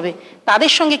পূরণ হবে,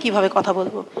 তাদের সঙ্গে কিভাবে কথা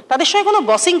বলবো। তাদের সঙ্গে কোনো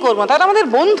বসিং করবো না, তারা আমাদের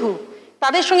বন্ধু,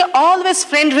 তাদের সঙ্গে অলওয়েজ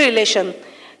ফ্রেন্ডলি রিলেশন।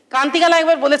 কান্তিকালা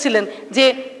একবার বলেছিলেন যে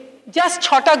জাস্ট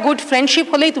 6টা গুড ফ্রেন্ডশিপ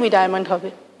হলেই তুমি ডায়মন্ড হবে।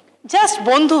 জাস্ট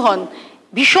বন্ধু হন,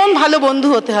 ভীষণ ভালো বন্ধু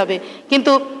হতে হবে।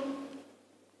 কিন্তু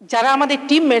যারা আমাদের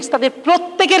টিমমেটস, তাদের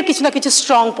প্রত্যেকের কিছু না কিছু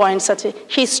স্ট্রং পয়েন্টস আছে,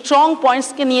 সেই স্ট্রং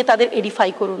পয়েন্টসকে নিয়ে তাদের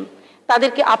এডিফাই করুন,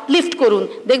 তাদেরকে আপলিফট করুন।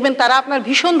 দেখবেন তারা আপনার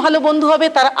ভীষণ ভালো বন্ধু হবে,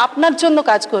 তারা আপনার জন্য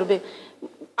কাজ করবে,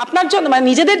 আপনার জন্য মানে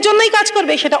নিজেদের জন্যই কাজ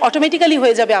করবে, সেটা অটোমেটিক্যালি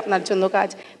হয়ে যাবে আপনার জন্য কাজ।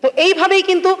 তো এইভাবেই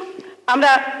কিন্তু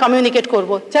আমরা কমিউনিকেট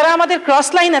করব। যারা আমাদের ক্রস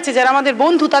লাইন আছে, যারা আমাদের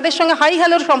বন্ধু, তাদের সঙ্গে হাই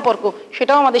হ্যালোর সম্পর্ক,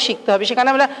 সেটাও আমাদের শিখতে হবে। সেখানে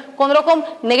আমরা কোনোরকম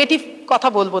নেগেটিভ কথা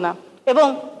বলবো না। এবং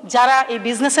যারা এই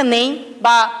বিজনেসে নেই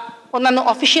বা অন্যান্য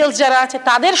অফিসিয়ালস যারা আছে,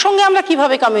 তাদের সঙ্গে আমরা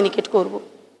কিভাবে কমিউনিকেট করব।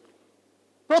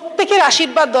 প্রত্যেকের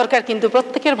আশীর্বাদ দরকার, কিন্তু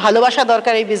প্রত্যেকের ভালোবাসা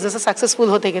দরকার এই বিজনেসে সাকসেসফুল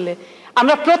হতে গেলে।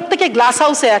 আমরা প্রত্যেকে গ্লাস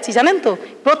হাউসে আছি, জানেন তো,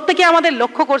 প্রত্যেকে আমাদের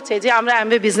লক্ষ্য করছে যে আমরা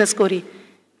অ্যামওয়ে বিজনেস করি।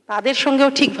 তাদের সঙ্গেও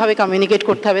ঠিকভাবে কমিউনিকেট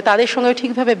করতে হবে, তাদের সঙ্গেও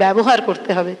ঠিকভাবে ব্যবহার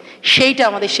করতে হবে, সেইটা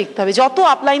আমাদের শিখতে হবে। যত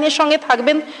আপলাইনের সঙ্গে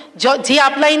থাকবেন, যে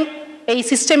আপলাইন এই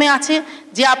সিস্টেমে আছে,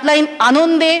 যে আপলাইন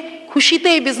আনন্দে খুশিতে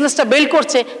এই বিজনেসটা বিল্ড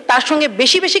করছে, তার সঙ্গে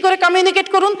বেশি বেশি করে কমিউনিকেট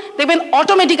করুন, দেখবেন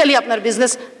অটোমেটিক্যালি আপনার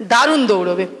বিজনেস দারুণ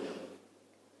দৌড়বে।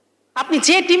 আপনি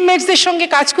যে টিমমেটসদের সঙ্গে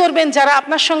কাজ করবেন, যারা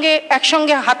আপনার সঙ্গে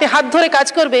একসঙ্গে হাতে হাত ধরে কাজ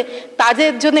করবে,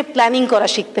 তাদের জন্য প্ল্যানিং করা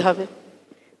শিখতে হবে,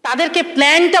 তাদেরকে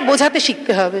প্ল্যানটা বোঝাতে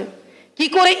শিখতে হবে। কি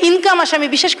করে ইনকাম আসে, আমি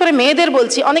বিশেষ করে মেয়েদের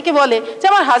বলছি। অনেকে বলে যে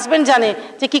আমার হাজব্যান্ড জানে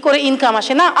যে কি করে ইনকাম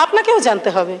আসে, না, আপনাকেও জানতে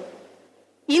হবে।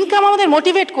 ইনকাম আমাদের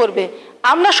মোটিভেট করবে,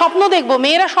 আমরা স্বপ্ন দেখব,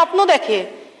 মেয়েরা স্বপ্ন দেখে।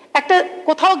 একটা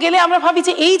কোথাও গেলে আমরা ভাবি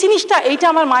যে এই জিনিসটা, এইটা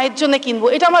আমার মায়ের জন্য কিনবো,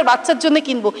 এটা আমার বাচ্চার জন্য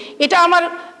কিনবো, এটা আমার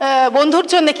বন্ধুর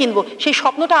জন্য কিনবো, সেই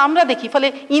স্বপ্নটা আমরা দেখি। ফলে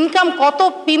ইনকাম কত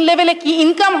পিন লেভেলে কি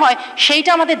ইনকাম হয় সেইটা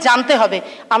আমাদের জানতে হবে।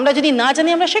 আমরা যদি না জানি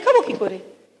আমরা শেখাবো কি করে?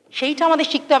 সেইটা আমাদের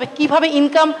শিখতে হবে, কিভাবে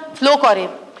ইনকাম ফ্লো করে,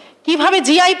 কিভাবে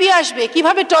জিআইপি আসবে,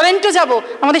 কিভাবে টরেন্টো যাব,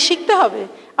 আমাদের শিখতে হবে।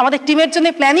 আমাদের টিমের জন্য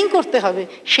প্ল্যানিং করতে হবে,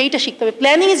 সেইটা শিখতে হবে।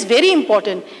 Planning is very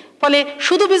important. ফলে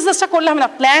শুধু বিজনেসটা করলে হবে না,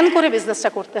 প্ল্যান করে বিজনেসটা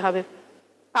করতে হবে।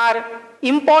 আর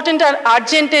ইম্পর্টেন্ট আর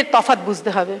আর্জেন্টের তফাৎ বুঝতে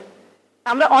হবে।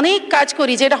 আমরা অনেক কাজ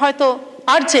করি যেটা হয়তো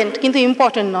আর্জেন্ট কিন্তু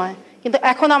ইম্পর্টেন্ট নয়, কিন্তু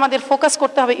এখন আমাদের ফোকাস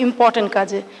করতে হবে ইম্পর্টেন্ট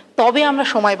কাজে, তবে আমরা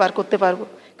সময় বার করতে পারবো।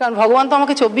 কারণ ভগবান তো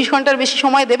আমাকে 24 ঘন্টার বেশি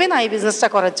সময় দেবে না এই বিজনেসটা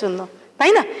করার জন্য,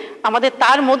 তাই না? আমাদের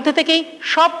তার মধ্যে থেকেই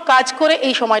সব কাজ করে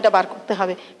এই সময়টা বার করতে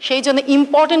হবে। সেই জন্য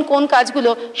ইম্পর্টেন্ট কোন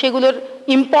কাজগুলো সেগুলোর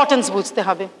ইম্পর্টেন্স বুঝতে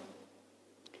হবে।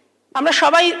 আমরা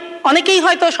সবাই, অনেকেই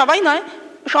হয়তো, সবাই নয়,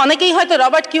 অনেকেই হয়তো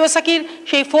রবার্ট কিওসাকির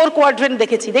সেই 4 কোয়াড্রেন্ট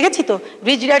দেখেছি তো,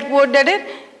 রিচ ড্যাড পুয়ার ড্যাডের।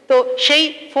 তো সেই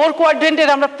 4 কোয়াড্রেন্টের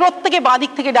আমরা প্রত্যেকে বাঁ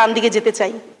দিক থেকে ডান দিকে যেতে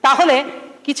চাই। তাহলে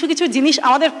কিছু কিছু জিনিস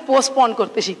আমাদের পোস্টপন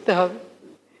করতে শিখতে হবে।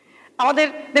 আমাদের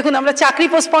দেখুন, আমরা চাকরি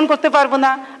পোস্টপন করতে পারবো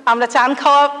না, আমরা চান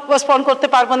খাওয়া পোস্টপন করতে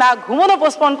পারবো না, ঘুমানো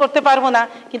পোস্টপন করতে পারবো না,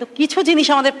 কিন্তু কিছু জিনিস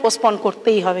আমাদের পোস্টপন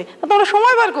করতেই হবে। তো আমরা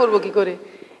সময় বার করবো কি করে?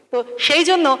 তো সেই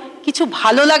জন্য কিছু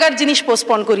ভালো লাগার জিনিস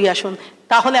পোস্টপন করি আসুন,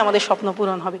 তাহলে আমাদের স্বপ্ন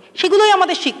পূরণ হবে। সেগুলোই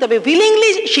আমাদের শিখতে হবে, উইলিংলি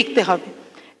শিখতে হবে।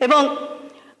 এবং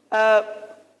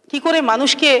কি করে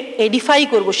মানুষকে এডিফাই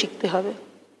করব শিখতে হবে,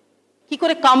 কি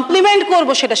করে কমপ্লিমেন্ট করব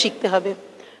সেটা শিখতে হবে।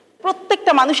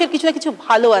 প্রত্যেকটা মানুষের কিছু না কিছু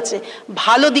ভালো আছে,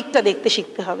 ভালো দিকটা দেখতে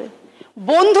শিখতে হবে,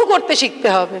 বন্ধু করতে শিখতে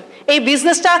হবে। এই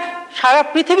বিজনেসটা সারা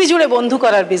পৃথিবী জুড়ে বন্ধু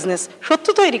করার বিজনেস,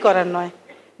 শত্রু তৈরি করার নয়।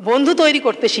 বন্ধু তৈরি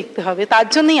করতে শিখতে হবে, তার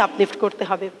জন্যই আপলিফট করতে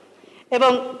হবে।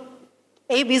 এবং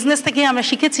এই বিজনেস থেকে আমরা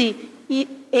শিখেছি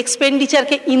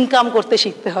এক্সপেন্ডিচারকে ইনকাম করতে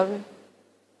শিখতে হবে।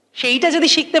 সেইটা যদি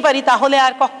শিখতে পারি তাহলে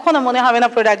আর কখনো মনে হবে না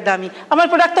প্রোডাক্ট দামি। আমার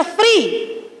প্রোডাক্ট তো ফ্রি।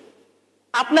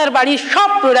 আপনার বাড়ির সব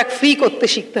প্রোডাক্ট ফ্রি করতে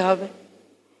শিখতে হবে।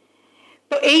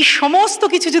 তো এই সমস্ত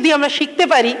কিছু যদি আমরা শিখতে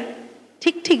পারি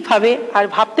ঠিকভাবে, আর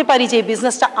ভাবতে পারি যে এই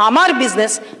বিজনেসটা আমার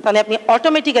বিজনেস, তাহলে আপনি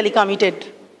অটোমেটিক্যালি কমিটেড।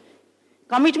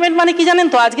 কমিটমেন্ট মানে কি জানেন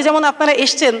তো? আজকে যেমন আপনারা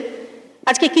এসছেন,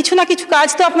 আজকে কিছু না কিছু কাজ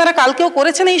তো আপনারা কালকেও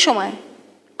করেছেন এই সময়।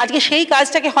 আজকে সেই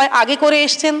কাজটাকে হয় আগে করে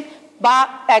এসছেন বা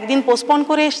একদিন পোস্টপন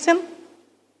করে এসছেন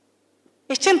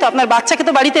তো। আপনার বাচ্চাকে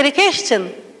তো বাড়িতে রেখে এসছেন,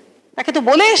 তাকে তো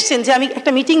বলে এসছেন যে আমি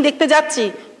একটা মিটিং দেখতে যাচ্ছি,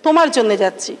 তোমার জন্য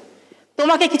যাচ্ছি,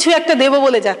 তোমাকে কিছু একটা দেবো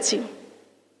বলে যাচ্ছি।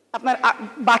 আপনার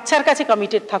বাচ্চার কাছে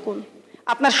কমিটেড থাকুন,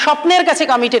 আপনার স্বপ্নের কাছে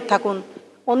কমিটেড থাকুন,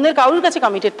 অন্যের কারোর কাছে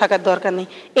কমিটেড থাকার দরকার নেই।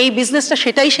 এই বিজনেসটা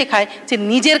সেটাই শেখায় যে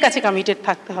নিজের কাছে কমিটেড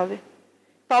থাকতে হবে,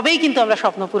 তবেই কিন্তু আমরা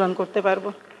স্বপ্ন পূরণ করতে পারবো।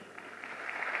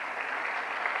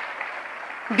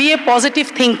 B A positive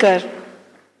thinker.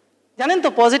 জানেন তো,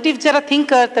 পজিটিভ যারা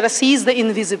থিঙ্কার তারা sees the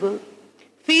invisible,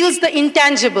 feels the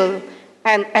intangible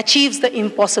and অ্যাচিভস the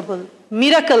impossible.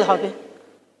 Miracle হবে।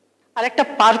 আর একটা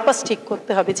পারপাস ঠিক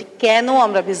করতে হবে যে কেন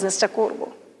আমরা বিজনেসটা করব।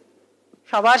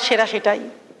 সবার সেরা সেটাই,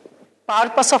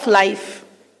 purpose of life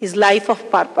is life of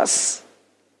purpose.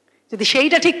 যদি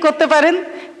সেইটা ঠিক করতে পারেন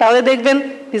তাহলে দেখবেন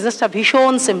বিজনেসটা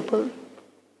ভীষণ সিম্পল।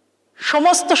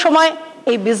 সমস্ত সময়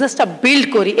এই বিজনেসটা বিল্ড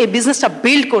করি, এই বিজনেসটা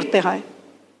বিল্ড করতে হয়।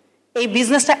 এই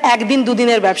বিজনেসটা একদিন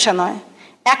দুদিনের ব্যবসা নয়,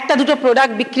 একটা দুটো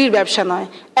প্রোডাক্ট বিক্রির ব্যবসা নয়,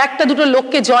 একটা দুটো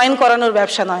লোককে জয়েন করানোর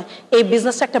ব্যবসা নয়। এই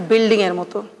বিজনেসটা একটা বিল্ডিংয়ের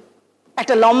মতো।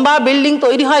 একটা লম্বা বিল্ডিং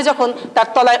তৈরি হয় যখন, তার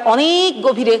তলায় অনেক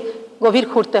গভীর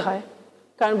খুঁড়তে হয়,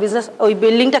 কারণ বিজনেস ওই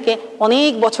বিল্ডিংটাকে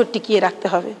অনেক বছর টিকিয়ে রাখতে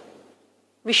হবে।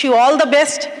 Wish you all the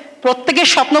best. প্রত্যেকের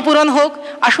স্বপ্ন পূরণ হোক।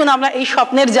 আসুন আমরা এই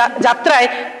স্বপ্নের যাত্রায়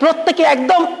প্রত্যেকে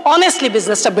একদম অনেস্টলি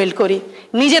বিজনেসটা বিল্ড করি,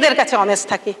 নিজেদের কাছে অনেস্ট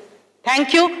থাকি। Thank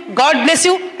you, god bless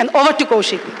you, and over two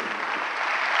Kaushik.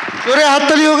 জোরে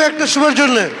হাততালি হোক একটা শুভর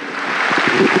জন্য।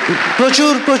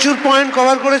 প্রচুর পয়েন্ট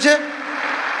কভার করেছে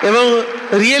এবং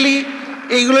রিয়েলি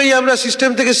এইগুলোই আমরা সিস্টেম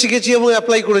থেকে শিখেছি এবং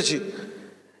অ্যাপ্লাই করেছি।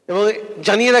 এবং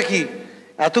জানিয়ে রাখি,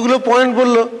 এতগুলো পয়েন্ট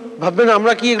বললো, ভাববেন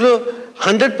আমরা কি এগুলো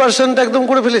 100% একদম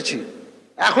করে ফেলেছি?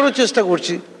 এখনও চেষ্টা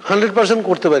করছি, 100%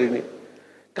 করতে পারিনি।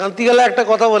 কান্তিগালা একটা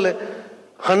কথা বলে,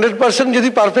 100% যদি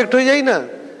পারফেক্ট হয়ে যায় না,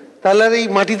 তাহলে আর এই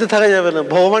মাটিতে থাকা যাবে না,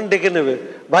 ভগবান ডেকে নেবে।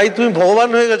 ভাই তুমি ভগবান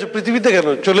হয়ে গেছো, পৃথিবীতে কেন?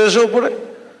 চলে এসো উপরে।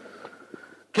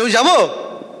 কেউ যাবো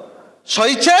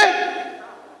স্বইচ্ছায়?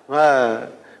 হ্যাঁ,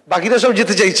 বাকিরা সব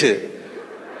যেতে চাইছে,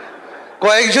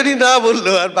 কয়েকজনই না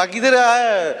বললো, আর বাকিদের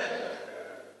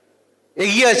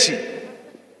এগিয়ে আছি।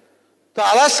 তো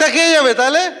আলাস্কা কে যাবে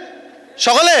তাহলে?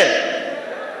 সকলে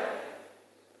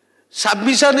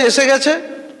সাবমিশন এসে গেছে,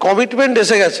 কমিটমেন্ট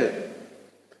এসে গেছে।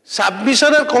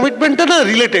 সাবমিশন আর কমিটমেন্টটা না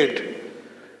রিলেটেড।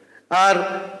 আর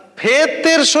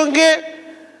ফেথের সঙ্গে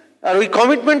আর ওই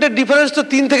কমিটমেন্টের ডিফারেন্স তো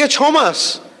 3 থেকে 6 মাস।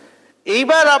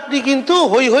 এইবার আপনি কিন্তু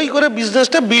হই হই করে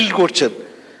বিজনেসটা বিল্ড করছেন।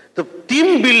 তো টিম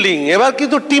বিল্ডিং, এবার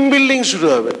কিন্তু টিম বিল্ডিং শুরু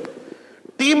হবে।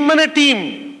 টিম মানে টিম,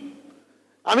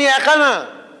 আমি একা না,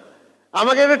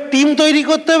 আমাকে একটা টিম তৈরি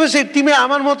করতে হবে। সেই টিমে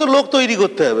আমার মতো লোক তৈরি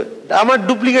করতে হবে, আমার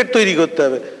ডুপ্লিকেট তৈরি করতে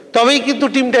হবে, তবেই কিন্তু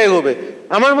টিমটা এগোবে।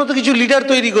 আমার মতো কিছু লিডার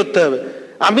তৈরি করতে হবে,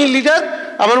 আমি লিডার,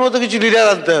 আমার মতো কিছু লিডার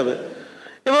আনতে হবে।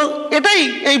 এবং এটাই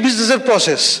এই বিজনেসের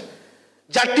প্রসেস।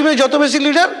 যার টিমে যত বেশি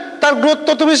লিডার, তার গ্রোথ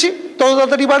তত বেশি, তত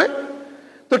তাড়াতাড়ি বাড়ে।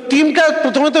 তো টিমটা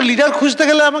প্রথমে তো লিডার খুঁজতে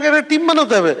গেলে আমাকে একটা টিম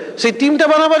বানাতে হবে। সেই টিমটা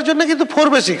বানাবার জন্য কিন্তু 4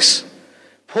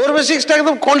 বেসিক্সটা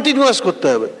একদম কন্টিনিউয়াস করতে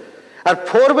হবে। আর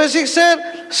 4 বেসিক্সের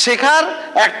শেখার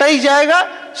একটাই জায়গা,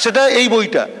 সেটা এই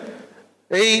বইটা,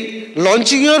 এই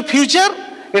লঞ্চিং ইউর ফিউচার।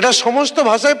 এটা সমস্ত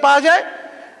ভাষায় পাওয়া যায়,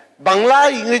 বাংলা,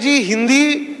 ইংরেজি, হিন্দি,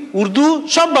 উর্দু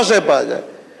সব ভাষায় পাওয়া যায়।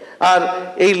 আর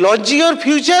এই লঞ্চিং ইউর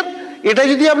ফিউচার, এটা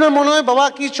যদি আপনার মনে হয় বাবা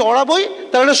কি চড়া বই,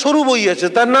 তাহলে সরু বই আছে,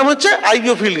 তার নাম হচ্ছে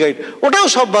আইবিও ফিল্ড গাইড, ওটাও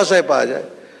সব ভাষায় পাওয়া যায়।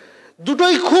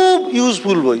 দুটোই খুব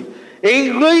ইউজফুল বই।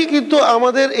 এইগুলোই কিন্তু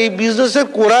আমাদের এই বিজনেসের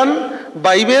কোরআন,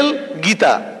 বাইবেল,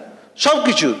 গীতা সব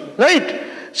কিছু, রাইট?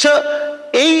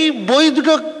 এই বই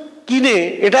দুটো কিনে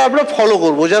এটা আমরা ফলো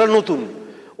করবো যারা নতুন।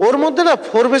 ওর মধ্যে না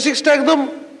 4 বেসিক্সটা একদম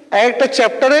একটা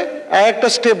চ্যাপ্টারে একটা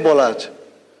স্টেপ বলা আছে।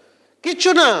 কিচ্ছু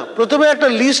না, প্রথমে একটা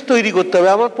লিস্ট তৈরি করতে হবে,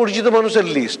 আমার পরিচিত মানুষের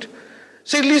লিস্ট।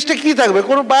 সেই লিস্টে কি থাকবে?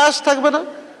 কোনো বায়াস থাকবে না,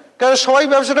 কারণ সবাই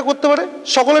ব্যবসাটা করতে পারে,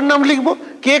 সকলের নাম লিখবো,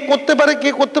 কে করতে পারে কে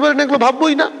করতে পারে না এগুলো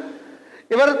ভাববোই না।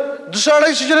 এবার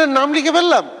 200-250 জনের নাম লিখে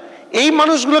ফেললাম। এই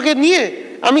মানুষগুলোকে নিয়ে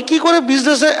আমি কি করে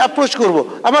বিজনেসে অ্যাপ্রোচ করব,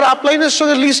 আমার আপলাইনের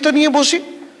সঙ্গে লিস্টটা নিয়ে বসি,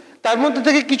 তার মধ্যে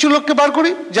থেকে কিছু লোককে বার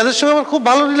করি যাদের সঙ্গে আমার খুব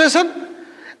ভালো রিলেশন,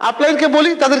 আপলাইনকে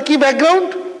বলি তাদের কি ব্যাকগ্রাউন্ড,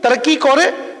 তারা কি করে,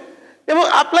 এবং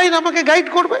আপলাইন আমাকে গাইড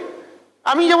করবে।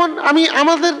 আমি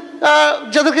আমাদের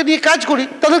যাদেরকে নিয়ে কাজ করি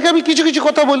তাদেরকে আমি কিছু কিছু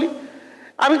কথা বলি,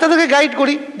 আমি তাদেরকে গাইড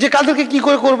করি যে কাদেরকে কি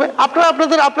করে করবে। আপনারা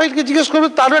আপনাদের আপলাইনকে জিজ্ঞেস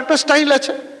করবেন, তারও একটা স্টাইল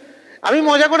আছে। আমি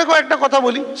মজা করে কয়েকটা কথা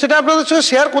বলি, সেটা আপনাদের সঙ্গে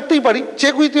শেয়ার করতেই পারি,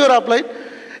 চেক উইথ ইউর আপলাইন।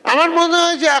 আমার মনে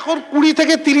হয় যে এখন 20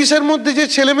 থেকে 30-এর মধ্যে যে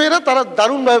ছেলেমেয়েরা তারা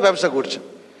দারুণভাবে ব্যবসা করছে,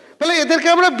 তাহলে এদেরকে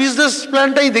আমরা বিজনেস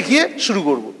প্ল্যানটাই দেখিয়ে শুরু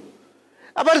করব।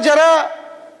 আবার যারা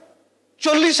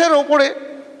 40-এর ওপরে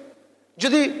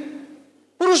যদি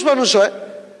পুরুষ মানুষ হয়,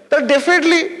 তার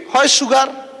ডেফিনেটলি হয় সুগার,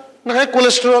 না হয়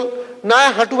কোলেস্টেরল, না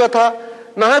হয় হাঁটু ব্যথা,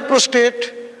 না হয় প্রোস্টেট,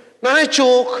 না হয়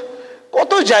চোখ,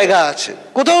 কত জায়গা আছে,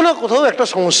 কোথাও না কোথাও একটা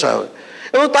সমস্যা হবে,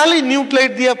 এবং তাহলেই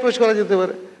নিউক্লাইড দিয়ে অ্যাপ্রোচ করা যেতে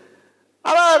পারে।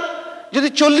 আবার যদি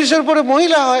 40-এর পরে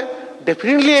মহিলা হয়,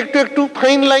 ডেফিনেটলি একটু একটু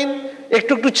ফাইন লাইন,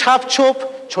 একটু একটু ছাপ ছোপ,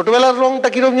 ছোটবেলার রংটা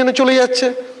কিরকম যেন চলে যাচ্ছে,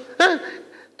 হ্যাঁ,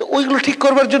 তো ওইগুলো ঠিক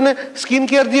করবার জন্য স্কিন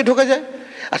কেয়ার দিয়ে ঢোকা যায়।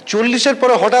 আর 40-এর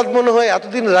পরে হঠাৎ মনে হয়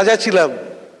এতদিন রাজা ছিলাম,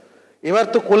 এবার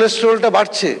তো কোলেস্টেরলটা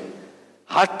বাড়ছে,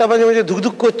 হার্টটা মাঝে মাঝে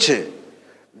ধুকধুক করছে,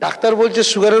 ডাক্তার বলছে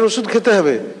সুগারের ওষুধ খেতে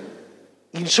হবে,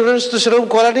 ইন্স্যুরেন্স তো সেরকম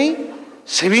করা নেই,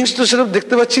 সেভিংস তো সেরকম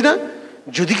দেখতে পাচ্ছি না,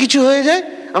 যদি কিছু হয়ে যায়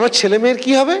আমার ছেলে মেয়ের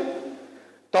কি হবে?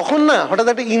 তখন না হঠাৎ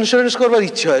একটা ইন্স্যুরেন্স করবার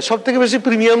ইচ্ছে হয়, সব থেকে বেশি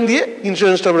প্রিমিয়াম দিয়ে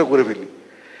ইন্স্যুরেন্সটা আমরা করে ফেলি।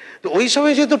 তো ওই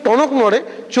সময় যেহেতু টনক নড়ে,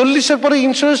 40-এর পরে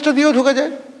ইন্স্যুরেন্সটা দিয়েও ঢোকা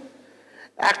যায়।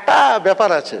 একটা ব্যাপার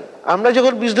আছে, আমরা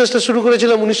যখন বিজনেসটা শুরু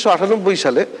করেছিলাম 1998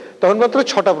 সালে, তখন মাত্র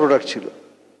 6টা প্রোডাক্ট ছিল।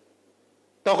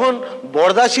 তখন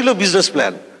বড়দা ছিল বিজনেস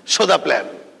প্ল্যান, সোদা প্ল্যান,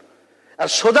 আর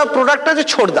সোদা প্রোডাক্টটা যে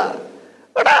ছোটদা,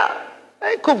 ওটা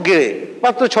খুব গেড়ে,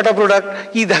 মাত্র 6টা প্রোডাক্ট,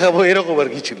 কি দেখাবো এরকম আর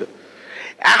কি ছিল।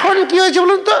 এখন কি হয়েছে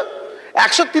বলুন তো,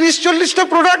 130-140টা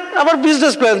প্রোডাক্ট, আবার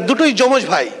বিজনেস প্ল্যান, দুটোই যমজ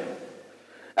ভাই,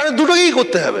 দুটোকেই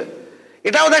করতে হবে,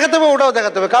 এটাও দেখাতে হবে ওটাও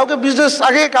দেখাতে হবে, কাউকে বিজনেস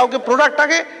আগে কাউকে প্রোডাক্ট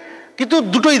আগে, কিন্তু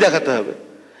দুটোই দেখাতে হবে।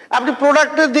 আপনি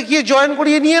প্রোডাক্টে দেখিয়ে জয়েন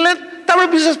করিয়ে নিয়ে এলেন, তারপরে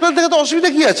বিজনেস প্ল্যান থেকে তো অসুবিধা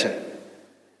কি আছে?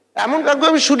 এমন কাউকে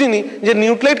আমি শুনিনি যে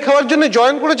নিউক্লাইট খাওয়ার জন্য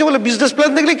জয়েন করেছে বলে বিজনেস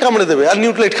প্ল্যান দেখলেই কামড়ে দেবে আর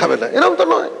নিউক্লাইট খাবে না, এরকম তো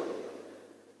নয়।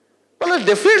 বলে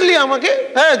ডেফিনেটলি আমাকে,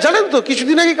 হ্যাঁ জানেন তো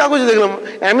কিছুদিন আগে কাগজে দেখলাম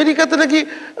আমেরিকাতে নাকি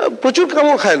প্রচুর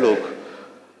কামড় খায় লোক,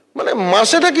 মানে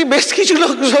মাসে নাকি বেশ কিছু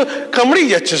লোক কামড়েই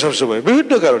যাচ্ছে সবসময়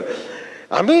বিভিন্ন কারণে।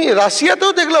 আমি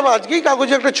রাশিয়াতেও দেখলাম, আজকেই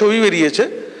কাগজে একটা ছবি বেরিয়েছে,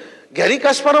 গ্যারি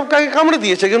কাসপারভ কাকে কামড়ে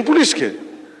দিয়েছে একজন পুলিশকে।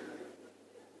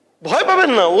 ভয়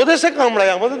পাবেন না, ও দেশে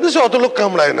কামড়ায়, আমাদের দেশে অত লোক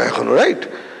কামড়ায় না এখনো, রাইট?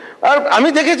 আর আমি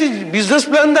দেখেছি বিজনেস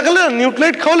প্ল্যান দেখালে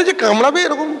নিউক্লাইট খাওয়ালে যে কামড়াবে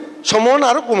এরকম সম্ভাবনা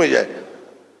আরো কমে যায়।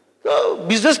 তো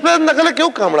বিজনেস প্ল্যান দেখালে কেউ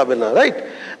কামড়াবে না, রাইট?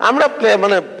 আমরা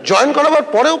মানে জয়েন করাবার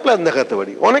পরেও প্ল্যান দেখাতে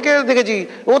পারি। অনেকে দেখেছি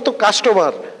ও তো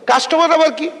কাস্টমার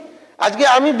আবার কি, আজকে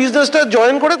আমি বিজনেসটা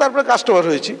জয়েন করে তারপরে কাস্টমার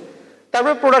হয়েছি,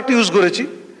 তারপরে প্রোডাক্ট ইউজ করেছি,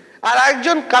 আর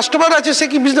একজন কাস্টমার আছে সে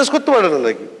কি বিজনেস করতে পারে না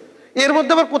নাকি? এর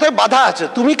মধ্যে আবার কোথায় বাধা আছে?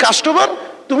 তুমি কাস্টমার,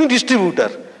 তুমি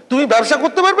ডিস্ট্রিবিউটার, তুমি ব্যবসা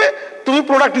করতে পারবে, তুমি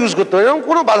প্রোডাক্ট ইউজ করতে পারবে, এরকম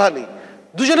কোনো বাধা নেই,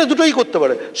 দুজনে দুটোই করতে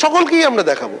পারে, সকলকেই আমরা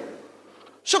দেখাবো।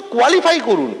 সো কোয়ালিফাই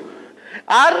করুন।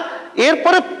 আর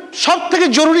এরপরে সব থেকে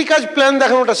জরুরি কাজ প্ল্যান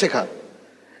দেখানোটা শেখা।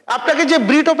 আপনাকে যে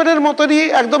ব্রিট ওপেনের মতনই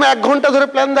একদম 1 ঘন্টা ধরে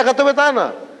প্ল্যান দেখাতে হবে তা না,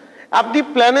 আপনি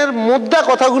প্ল্যানের মধ্যে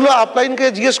কথাগুলো আপলাইনকে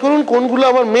জিজ্ঞেস করুন, কোনগুলো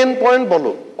আমার মেন পয়েন্ট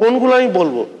বলো, কোনগুলো আমি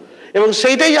বলবো, এবং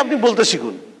সেইটাই আপনি বলতে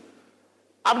শিখুন।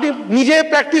 আপনি নিজে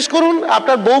প্র্যাকটিস করুন,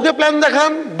 আপনার বউকে প্ল্যান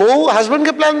দেখান, বউ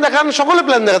হাজব্যান্ডকে প্ল্যান দেখান, সকলে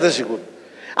প্ল্যান দেখাতে শিখুন।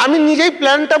 আমি নিজেই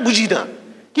প্ল্যানটা বুঝি না,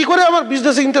 কি করে আমার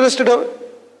বিজনেসে ইন্টারেস্টেড হবে।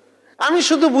 আমি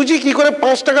শুধু বুঝি কি করে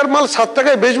 5 টাকার মাল 7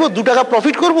 টাকায় বেচবো, 2 টাকা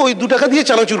প্রফিট করবো, ওই 2 টাকা দিয়ে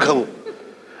চানাচুর খাবো।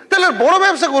 তাহলে বড়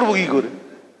ব্যবসা করবো কি করে?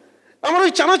 আমার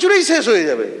ওই চানাচুরেই শেষ হয়ে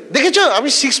যাবে। দেখেছো, আমি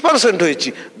 6% হয়েছি।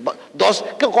 10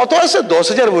 কত আসছে?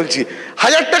 10,000 বলছি,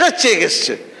 1000 টাকার চেক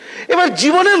এসছে। এবার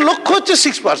জীবনের লক্ষ্য হচ্ছে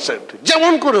 6%,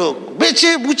 যেমন করে হোক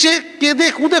বেচে বুচে কেঁদে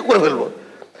কুঁদে করে ফেলবো।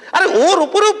 আরে ওর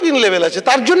ওপরেও পিন লেভেল আছে,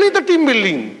 তার জন্যই তো টিম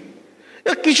বিল্ডিং।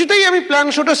 কিছুতেই আমি প্ল্যান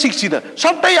শোটা শিখছি না,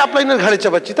 সবটাই আপলাইনের ঘাড়ে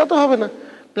চাপাচ্ছি, তা তো হবে না।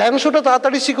 প্ল্যান শোটা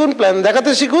তাড়াতাড়ি শিখুন, প্ল্যান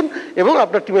দেখাতে শিখুন, এবং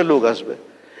আপনার টিমের লোক আসবে।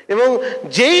 এবং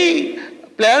যেই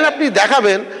প্ল্যান আপনি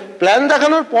দেখাবেন, প্ল্যান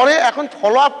দেখানোর পরে এখন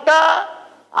ফলো আপটা,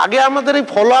 আগে আমাদের এই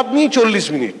ফলো আপ নিয়ে 40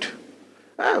 মিনিট,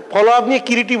 হ্যাঁ, ফলো আপ নিয়ে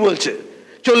কিরিটি বলছে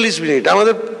 40 মিনিট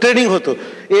আমাদের ট্রেনিং হতো,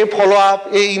 a follow up,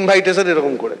 A invitation,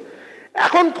 এরকম করে।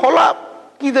 এখন ফলো আপ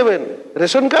কি দেবেন?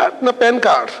 রেশন কার্ড না প্যান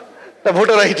কার্ড না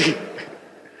voter ID?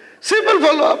 Simple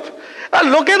follow up. আর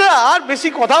লোকেরা আর বেশি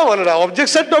কথাও বলে না।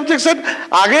 অবজেকশন,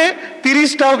 আগে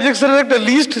 30টা অবজেকশনের একটা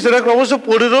লিস্ট, সেটা ক্রমশ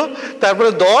 15, তারপরে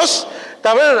 10,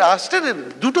 তারপরে লাস্টে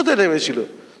 2টোতে নেমেছিল।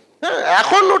 হ্যাঁ,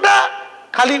 এখন ওটা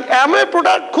খালি এমএ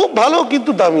প্রোডাক্ট খুব ভালো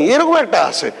কিন্তু দামি, এরকম একটা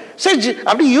আছে। সে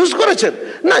আপনি ইউজ করেছেন?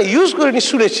 না, ইউজ করিনি,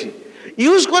 শুনেছি।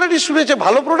 ইউজ করেনি, শুনেছে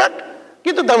ভালো প্রোডাক্ট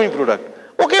কিন্তু দামি প্রোডাক্ট।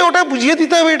 ওকে ওটা বুঝিয়ে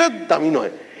দিতে হবে এটা দামি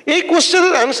নয়। এই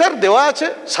কোশ্চেনের অ্যান্সার দেওয়া আছে,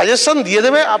 সাজেশন দিয়ে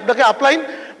দেবে আপনাকে আপলাইন।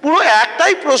 পুরো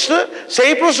একটাই প্রশ্ন,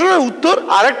 সেই প্রশ্নের উত্তর।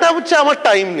 আরেকটা হচ্ছে আমার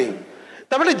টাইম নেই।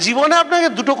 তার মানে জীবনে আপনাকে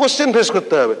 2টো কোশ্চেন ফেস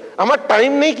করতে হবে। আমার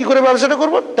টাইম নেই, কি করে ব্যবসাটা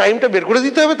করবো? টাইমটা বের করে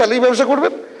দিতে হবে, তাহলেই ব্যবসা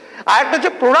করবেন। আর একটা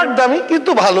হচ্ছে প্রোডাক্ট দামি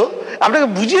কিন্তু ভালো, আপনাকে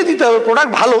বুঝিয়ে দিতে হবে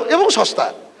প্রোডাক্ট ভালো এবং সস্তা,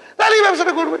 তাহলেই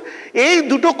ব্যবসাটা করবে। এই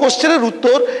 2টো কোশ্চেনের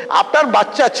উত্তর আপনার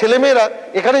বাচ্চা ছেলেমেয়েরা,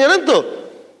 এখানে জানেন তো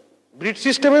ব্রিড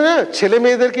সিস্টেমে না ছেলে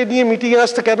মেয়েদেরকে নিয়ে মিটিংয়ে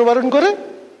আসতে কেন বারণ করে?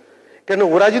 কেন,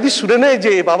 ওরা যদি শুনে নেয়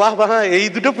যে বাবা এই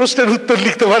 2টো প্রশ্নের উত্তর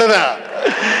লিখতে পারে না,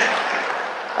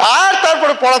 আর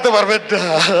তারপরে পড়াতে পারবেন না।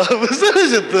 বুঝতে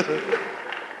পেরেছেন তো?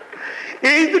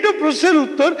 এই 2টো প্রশ্নের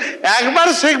উত্তর একবার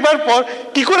শেখবার পর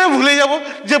কি করে ভুলে যাব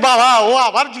যে বাবা ও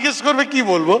আবার জিজ্ঞেস করবে কি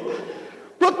বলবো?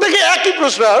 প্রত্যেকে একই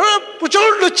প্রশ্ন,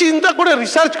 প্রচন্ড চিন্তা করে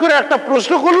রিসার্চ করে একটা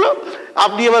প্রশ্ন করলো,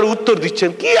 আপনি এবার উত্তর দিচ্ছেন।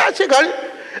 কি আছে গাড়ি,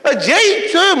 যেই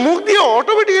মুখ দিয়ে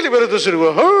অটোমেটিক্যালি বেরোতে শুরু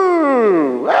করে,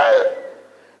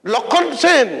 লক্ষণ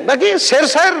সেন নাকি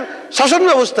শেরশাহের শাসন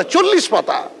ব্যবস্থা 40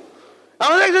 পাতা।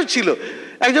 আমাদের একজন ছিল,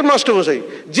 একজন মাস্টারমশাই,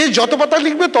 যে যত পাতা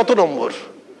লিখবে তত নম্বর।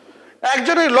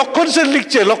 একজন এই লক্ষণ সেন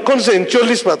লিখছে, লক্ষণ সেন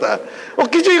 40 পাতা, ও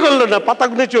কিছুই করলো না, পাতা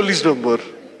গুনে 40 নম্বর।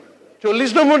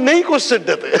 40 নম্বর নেই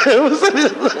কোশ্চেনটাতে।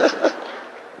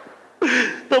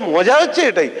 তো মজা হচ্ছে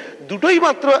এটাই, 2টোই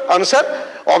মাত্র আনসার।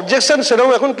 অবজেকশন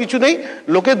সেরকম এখন কিছু নেই।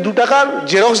 লোকে 2 টাকার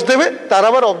জেরক্স দেবে, তার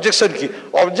আবার অবজেকশন কি?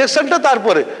 অবজেকশনটা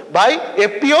তারপরে, ভাই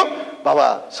এফপিও বাবা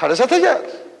 7,500,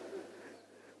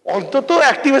 অন্তত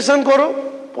অ্যাক্টিভেশন করো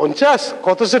 50,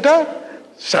 কত সেটা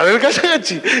 7,000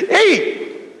 কাছাকাছি। এই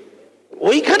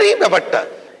ওইখানেই ব্যাপারটা।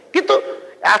 কিন্তু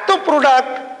এত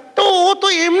প্রোডাক্ট তো ও তো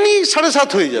এমনি 7.5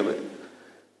 হয়ে যাবে,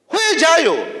 হয়ে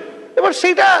যায়ও। এবার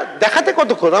সেইটা দেখাতে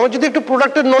কতক্ষণ? আমার যদি একটু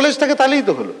প্রোডাক্টের নলেজ থাকে তাহলেই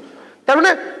তো হলো। তার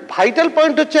মানে ভাইটাল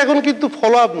পয়েন্ট হচ্ছে এখন কিন্তু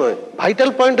ফলো আপ নয়, ভাইটাল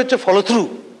পয়েন্ট হচ্ছে ফলো থ্রু।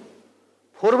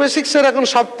 4 বেসিক্সের এখন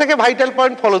সব থেকে ভাইটাল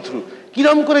পয়েন্ট ফলো থ্রু।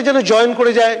 কিরম করে যেন জয়েন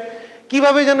করে যায়,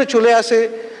 কিভাবে যেন চলে আসে,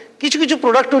 কিছু কিছু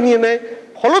প্রোডাক্টও নিয়ে নেয়।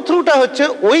 ফলো থ্রুটা হচ্ছে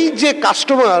ওই যে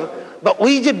কাস্টমার বা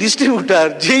ওই যে ডিস্ট্রিবিউটার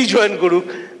যেই জয়েন করুক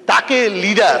তাকে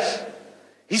লিডার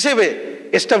হিসেবে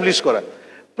এস্টাবলিশ করা।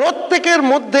 প্রত্যেকের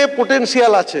মধ্যে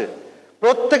পোটেনশিয়াল আছে,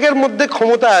 প্রত্যেকের মধ্যে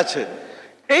ক্ষমতা আছে।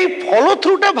 এই ফলো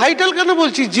থ্রুটা ভাইটাল কেন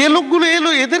বলছি? যে লোকগুলো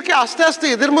এলো এদেরকে আস্তে আস্তে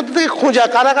এদের মধ্যে থেকে খোঁজা,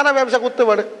 কারা কারা ব্যবসা করতে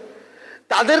পারে,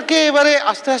 তাদেরকে এবারে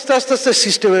আস্তে আস্তে আস্তে আস্তে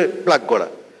সিস্টেমে প্লাগ করা।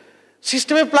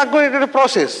 সিস্টেমে প্লাগ করে এটা একটা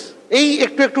প্রসেস। এই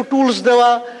একটু একটু টুলস দেওয়া,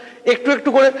 একটু একটু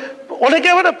করে। অনেকে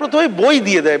আবার প্রথমে বই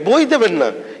দিয়ে দেয়, বই দেবেন না।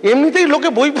 এমনিতেই লোকে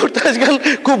বই পড়তে আজকাল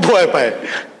খুব ভয় পায়,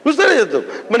 বুঝতে পেরেছেন তো?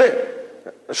 মানে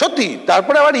সত্যি।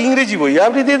 তারপরে আবার ইংরেজি বই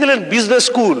আপনি দিয়ে দিলেন, বিজনেস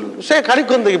স্কুল, সে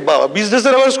খানিকক্ষণ দেখি বাবা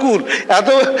বিজনেসের আবার স্কুল, এত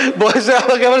বয়সে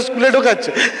আমাকে আবার স্কুলে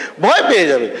ঢোকাচ্ছে, ভয় পেয়ে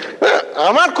যাবে।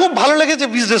 আমার খুব ভালো লেগেছে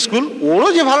বিজনেস স্কুল, ওরও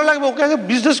যে ভালো লাগবে, ওকে আগে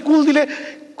বিজনেস স্কুল দিলে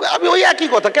আমি ওই একই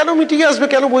কথা, কেন মিটিংয়ে আসবে,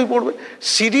 কেন বই পড়বে?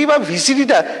 সিডি বা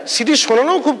ভিসিডিটা, সিডি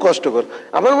শোনানোও খুব কষ্টকর।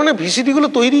 আমার মনে হয় ভিসিডিগুলো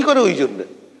তৈরি করে ওই জন্যে,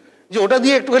 যে ওটা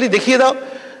দিয়ে একটুখানি দেখিয়ে দাও।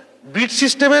 ব্রিড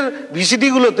সিস্টেমের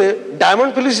ভিসিডিগুলোতে,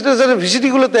 ডায়মন্ড ফেলিসিটাসের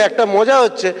ভিসিডিগুলোতে একটা মজা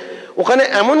হচ্ছে, ওখানে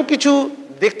এমন কিছু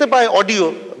দেখতে পায় অডিও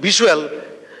ভিজুয়াল,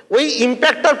 ওই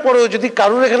ইম্প্যাক্টটার পরেও যদি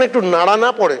কারোর এখানে একটু নাড়া না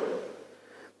পড়ে,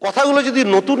 কথাগুলো যদি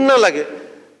নতুন না লাগে,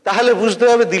 তাহলে বুঝতে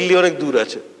হবে দিল্লি অনেক দূর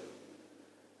আছে।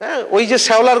 হ্যাঁ, ওই যে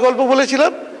শ্যাওলার গল্প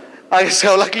বলেছিলাম, আগে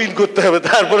শ্যাওলা ক্লিন করতে হবে,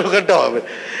 তারপরে ওখানটা হবে।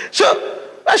 সো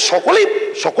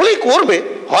সকলেই করবে,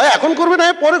 হয় এখন করবে না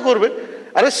হয় পরে করবে।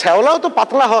 আরে শ্যাওলাও তো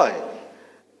পাতলা হয়,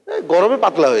 গরমে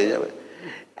পাতলা হয়ে যাবে।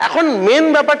 এখন মেন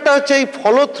ব্যাপারটা হচ্ছে এই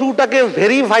ফলো থ্রুটাকে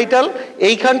ভেরি ভাইটাল।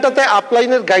 এইখানটাতে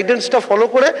আপলাইনের গাইডেন্সটা ফলো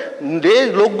করে যে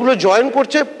লোকগুলো জয়েন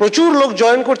করছে, প্রচুর লোক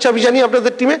জয়েন করছে আমি জানি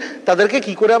আপনাদের টিমে, তাদেরকে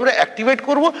কি করে আমরা অ্যাক্টিভেট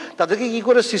করব, তাদেরকে কি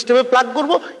করে সিস্টেমে প্লাগ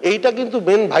করব, এইটা কিন্তু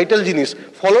মেন ভাইটাল জিনিস।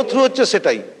 ফলো থ্রু হচ্ছে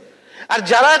সেটাই। আর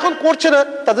যারা এখন করছে না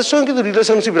তাদের সঙ্গে কিন্তু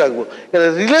রিলেশনশিপ রাখবো,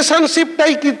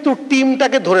 রিলেশনশিপটাই কিন্তু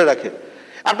টিমটাকে ধরে রাখে।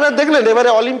 আপনারা দেখলেন এবারে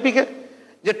অলিম্পিকে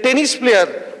যে টেনিস প্লেয়ার,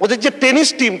 ওদের যে টেনিস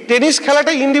টিম, টেনিস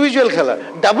খেলাটাই ইন্ডিভিজুয়াল খেলা,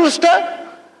 ডাবলসটা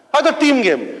হয়তো টিম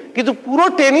গেম, কিন্তু পুরো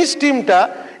টেনিস টিমটা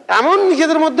এমন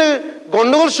নিজেদের মধ্যে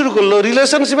গন্ডগোল শুরু করলো,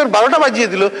 রিলেশনশিপের 12টা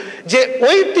বাজিয়ে দিল, যে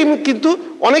ওই টিম কিন্তু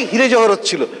অনেক হিরে জহরত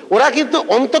ছিল, ওরা কিন্তু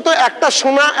অন্তত একটা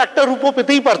সোনা একটা রূপো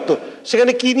পেতেই পারতো,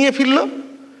 সেখানে কি নিয়ে ফিরলো,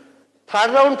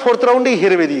 থার্ড রাউন্ড ফোর্থ রাউন্ডেই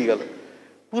হেরে বেরিয়ে গেল।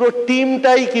 পুরো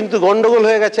টিমটাই কিন্তু গন্ডগোল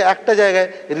হয়ে গেছে, একটা জায়গায়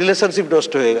রিলেশনশিপ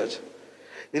নষ্ট হয়ে গেছে।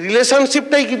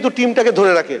 রিলেশনশিপটাই কিন্তু টিমটাকে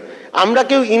ধরে রাখে। আমরা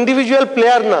কেউ ইন্ডিভিজুয়াল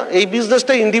প্লেয়ার না, এই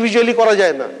বিজনেসটা ইন্ডিভিজুয়ালি করা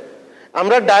যায় না।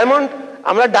 আমরা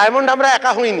ডায়মন্ড আমরা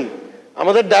একা হইনি,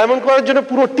 আমাদের ডায়মন্ড করার জন্য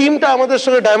পুরো টিমটা আমাদের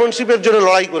সঙ্গে ডায়মন্ডশিপের জন্য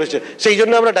লড়াই করেছে, সেই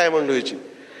জন্য আমরা ডায়মন্ড হয়েছি।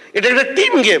 এটা একটা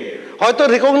টিম গেম, হয়তো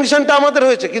রেকগনিশনটা আমাদের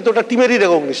হয়েছে কিন্তু ওটা টিমেরই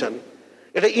রেকগনিশন,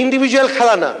 এটা ইন্ডিভিজুয়াল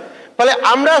খেলা না। ফলে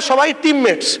আমরা সবাই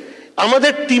টিমমেটস,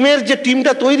 আমাদের টিমের যে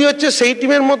টিমটা তৈরি হচ্ছে সেই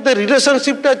টিমের মধ্যে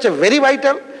রিলেশনশিপটা হচ্ছে ভেরি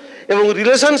ভাইটাল। এবং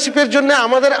রিলেশনশিপের জন্য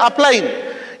আমাদের আপলাইন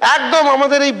একদম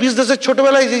আমাদের এই বিজনেসের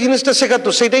ছোটবেলায় যে জিনিসটা শেখাতো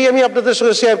সেটাই আমি আপনাদের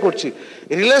সঙ্গে শেয়ার করছি।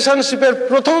 রিলেশনশিপের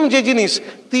প্রথম যে জিনিস,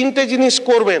 3টে জিনিস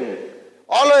করবেন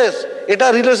অলওয়েজ, এটা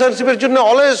রিলেশনশিপের জন্য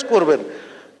অলওয়েজ করবেন।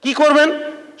 কি করবেন?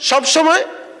 সবসময়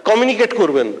কমিউনিকেট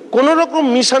করবেন, কোনো রকম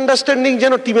মিসআন্ডারস্ট্যান্ডিং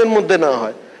যেন টিমের মধ্যে না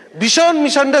হয়। ভীষণ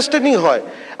মিসআন্ডারস্ট্যান্ডিং হয়,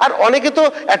 আর অনেকে তো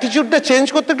অ্যাটিটিউডটা চেঞ্জ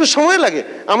করতে একটু সময় লাগে।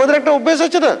 আমাদের একটা অভ্যেস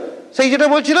আছে না, সেই যেটা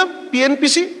বলছিলাম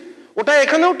পিএনপিসি, ওটা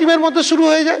এখানেও টিমের মধ্যে শুরু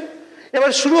হয়ে যায়।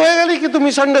 এবার শুরু হয়ে গেলেই কিন্তু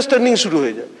মিসআন্ডারস্ট্যান্ডিং শুরু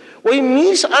হয়ে যায়। ওই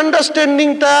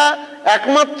মিসআন্ডারস্ট্যান্ডিংটা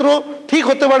একমাত্র ঠিক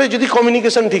হতে পারে যদি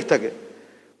কমিউনিকেশন ঠিক থাকে।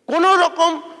 কোনো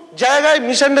রকম জায়গায়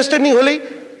মিসআন্ডারস্ট্যান্ডিং হলেই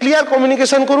ক্লিয়ার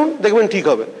কমিউনিকেশন করুন, দেখবেন ঠিক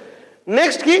হবে।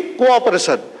 নেক্সট কি?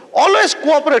 কোঅপারেশন। অলওয়েজ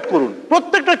কোঅপারেট করুন,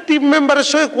 প্রত্যেকটা টিম মেম্বারের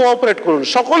সঙ্গে কোঅপারেট করুন,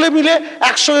 সকলে মিলে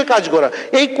একসঙ্গে কাজ করা,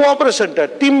 এই কোঅপারেশনটা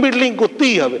টিম বিল্ডিং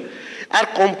করতেই হবে। আর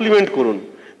কমপ্লিমেন্ট করুন,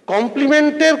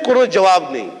 কমপ্লিমেন্টের কোনো জবাব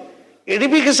নেই,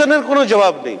 এডিফিকেশনের কোনো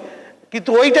জবাব নেই, কিন্তু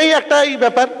ওইটাই একটা এই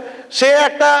ব্যাপার। সে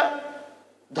একটা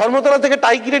ধর্মতলা থেকে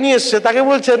টাই কিনে নিয়ে এসছে, তাকে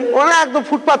বলছেন ওরা একদম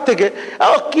ফুটপাথ থেকে,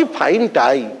 কি ফাইন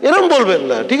টাই, এরকম বলবেন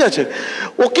না, ঠিক আছে?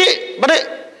 ওকে মানে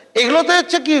এগুলোতে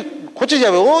হচ্ছে কি খচে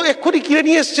যাবে, ও এক্ষুনি কিনে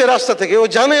নিয়ে এসছে রাস্তা থেকে, ও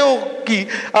জানে ও কি,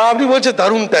 আর আপনি বলছেন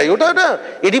দারুণ টাই। ওটা না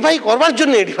এডিফাই করবার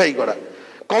জন্য এডিফাই করা,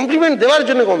 কমপ্লিমেন্ট দেওয়ার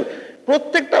জন্য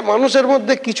প্রত্যেকটা মানুষের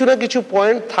মধ্যে কিছু না কিছু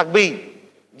পয়েন্ট থাকবেই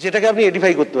যেটাকে আপনি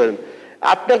এডিফাই করতে পারেন।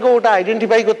 আপনাকে ওটা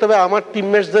আইডেন্টিফাই করতে হবে আমার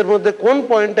টিমমেটসদের মধ্যে কোন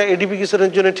পয়েন্টটা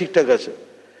এডিফিকেশনের জন্য ঠিকঠাক আছে,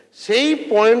 সেই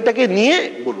পয়েন্টটাকে নিয়ে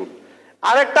বলুন।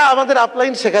 আর একটা আমাদের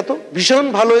আপলাইন শেখাতো, ভীষণ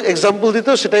ভালো এক্সাম্পল দিত,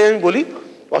 সেটাই আমি বলি।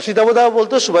 অসিতাবদাও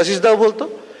বলতো, সুভাষিস দাও বলতো,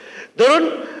 ধরুন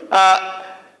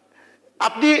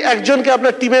আপনি একজনকে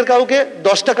আপনার টিমের কাউকে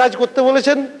 10টা কাজ করতে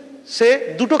বলেছেন, সে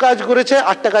 2টো কাজ করেছে,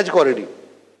 8টা কাজ করেনি,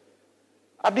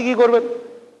 আপনি কি করবেন?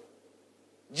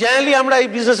 জেনারেলি আমরা এই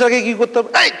বিজনেসের আগে কি করতাম,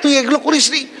 এই তুই এগুলো করিস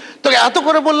নি, তোকে এত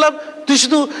করে বললাম, তুই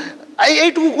শুধু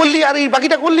এইটুকু করলি আর এই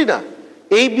বাকিটা করলি না।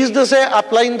 এই বিজনেসে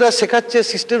আপলাইনরা শেখাচ্ছে,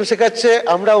 সিস্টেম শেখাচ্ছে,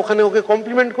 আমরা ওখানে ওকে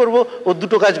কমপ্লিমেন্ট করব ও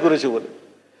 2টো কাজ করেছে বলে,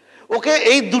 ওকে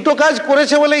এই 2টো কাজ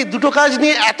করেছে বলে এই 2টো কাজ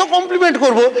নিয়ে এত কমপ্লিমেন্ট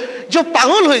করব যে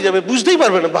পাগল হয়ে যাবে, বুঝতেই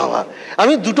পারবে না, বাবা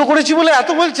আমি 2টো করেছি বলে এত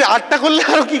বলছে, 8টা করলে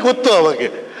আরো কি করতে হবে, আমাকে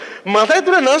মাথায়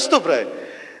তুলে নাচতো প্রায়।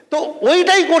 তো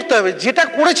ওইটাই করতে হবে, যেটা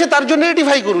করেছে তার জন্য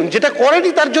এডিফাই করুন, যেটা করেনি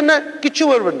তার জন্য কিচ্ছু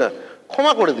বলবেন না,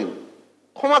 ক্ষমা করে দিন,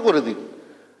 ক্ষমা করে দিন।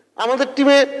 আমাদের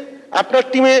টিমে, আপনার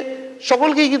টিমে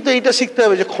সকলকেই কিন্তু এইটা শিখতে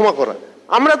হবে যে ক্ষমা করা।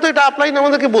 আমরা তো এটা আপলাইন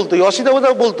আমাদেরকে বলতোই,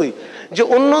 অসিতাবদাও বলতোই যে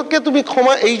অন্যকে তুমি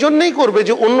ক্ষমা এই জন্যই করবে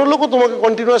যে অন্য লোকও তোমাকে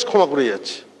কন্টিনিউয়াস ক্ষমা করে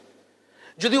যাচ্ছে।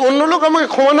 যদি অন্য লোক আমাকে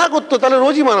ক্ষমা না করতো তাহলে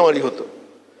রোজই মারামারি হতো।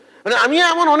 মানে আমি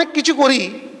এমন অনেক কিছু করি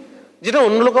যেটা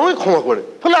অন্য লোক আমাকে ক্ষমা করে,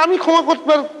 ফলে আমি ক্ষমা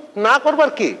করবার না করবার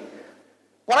কে?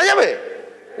 করা যাবে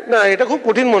না, এটা খুব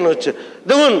কঠিন মনে হচ্ছে।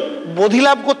 দেখুন,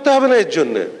 বোধিলাভ করতে হবে না এর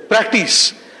জন্য, প্র্যাকটিস।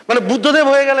 মানে বুদ্ধদেব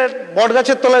হয়ে গেলেন, বট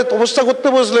গাছের তলায় তপস্যা করতে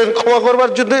বসলেন ক্ষমা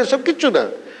করবার জন্য, এসব কিচ্ছু না।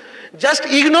 জাস্ট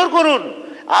ইগনোর করুন,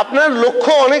 আপনার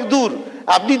লক্ষ্য অনেক দূর,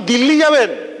 আপনি দিল্লি যাবেন,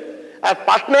 আর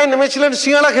পাটনায় নেমেছিলেন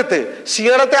সিঙ্গাড়া খেতে,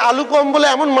 সিঙ্গাড়াতে আলু কম বলে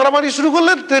এমন মারামারি শুরু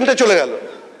করলেন ট্রেনটা চলে গেল।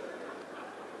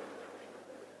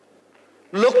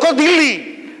 লক্ষ্য দিল্লি,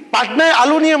 পাটনায়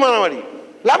আলু নিয়ে মারামারি,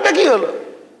 লাভটা কি হলো?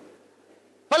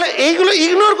 ফলে এইগুলো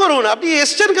ইগনোর করুন। আপনি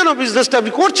এসছেন কেন বিজনেসটা,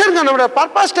 আপনি করছেন কেন, আপনার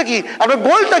পারপাসটা কি, আপনার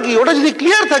গোলটা কি, ওটা যদি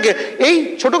ক্লিয়ার থাকে এই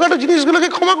ছোটখাটো জিনিসগুলোকে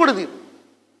ক্ষমা করে দিন।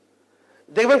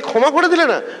 দেখবেন ক্ষমা করে দিলে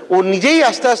না, ও নিজেই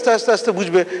আস্তে আস্তে আস্তে আস্তে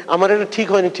বুঝবে আমার এটা ঠিক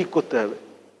হয়নি, ঠিক করতে হবে।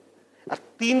 আর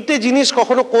তিনটে জিনিস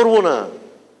কখনো করব না,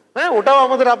 হ্যাঁ, ওটাও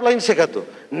আমাদের upline শেখাতো।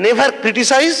 Never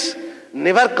criticise,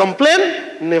 never complain,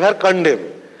 never condemn.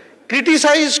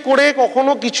 Criticise করে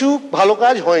কখনো কিছু ভালো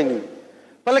কাজ হয়নি,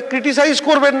 তাহলে ক্রিটিসাইজ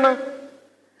করবেন না।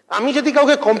 আমি যদি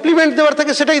কাউকে কমপ্লিমেন্ট দেওয়ার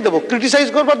থাকে সেটাই দেবো, ক্রিটিসাইজ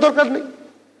করবার দরকার নেই।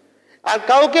 আর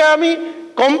কাউকে আমি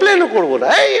কমপ্লেনও করবো না,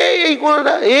 এই এই এই করে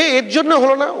না, এর জন্য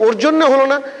হলো না, ওর জন্য হলো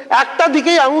না। একটা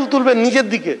দিকেই আঙুল তুলবেন, নিজের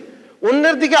দিকে।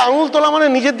 অন্যের দিকে আঙুল তোলা মানে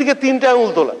নিজের দিকে তিনটে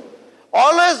আঙুল তোলা।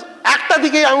 অলওয়েজ একটা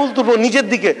দিকেই আঙুল তুলবো, নিজের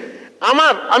দিকে।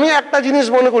 আমি একটা জিনিস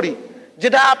মনে করি,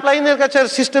 যেটা আপলাইনের কাছে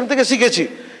সিস্টেম থেকে শিখেছি,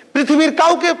 পৃথিবীর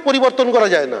কাউকে পরিবর্তন করা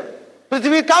যায় না,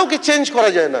 পৃথিবীর কাউকে চেঞ্জ করা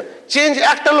যায় না। চেঞ্জ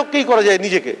একটা লোককেই করা যায়,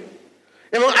 নিজেকে।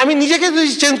 এবং আমি নিজেকে যদি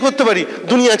চেঞ্জ করতে পারি,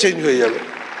 দুনিয়া চেঞ্জ হয়ে যাবে।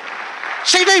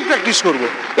 সেইটাই প্র্যাকটিস করব।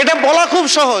 এটা বলা খুব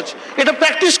সহজ, এটা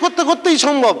প্র্যাকটিস করতে করতেই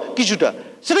সম্ভব কিছুটা।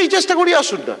 সেটাই চেষ্টা করি,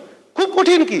 আসুন না। খুব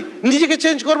কঠিন কি, নিজেকে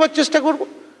চেঞ্জ করবার চেষ্টা করব।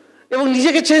 এবং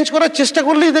নিজেকে চেঞ্জ করার চেষ্টা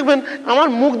করলেই দেখবেন আমার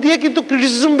মুখ দিয়ে কিন্তু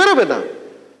ক্রিটিসিজম বেরোবে না।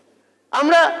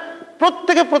 আমরা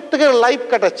প্রত্যেকের লাইফ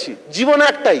কাটাচ্ছি, জীবন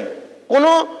একটাই। কোনো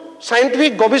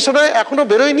সায়েন্টিফিক গবেষণায় এখনো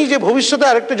বেরোয়নি যে ভবিষ্যতে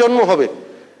আরেকটা জন্ম হবে।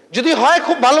 যদি হয়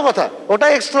খুব ভালো কথা, ওটা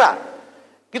এক্সট্রা।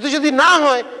 কিন্তু যদি না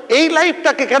হয়, এই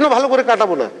লাইফটাকে কেন ভালো করে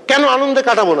কাটাবো না, কেন আনন্দে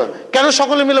কাটাবো না, কেন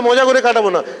সকলে মিলে মজা করে কাটাবো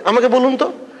না? আমাকে বলুন তো,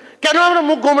 কেন আমরা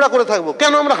মুখ গোমড়া করে থাকবো,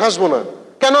 কেন আমরা হাসবো না,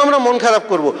 কেন আমরা মন খারাপ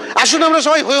করবো? আসুন আমরা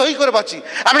সবাই হই হই করে বাঁচি।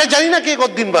 আমরা জানি না কে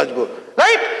কতদিন বাঁচবো,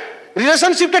 রাইট?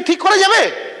 রিলেশনশিপটা ঠিক করা যাবে,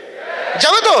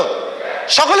 যাবে তো?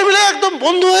 সকলে মিলে একদম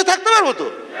বন্ধু হয়ে থাকতে পারবো তো?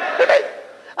 এটাই।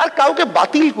 আর কাউকে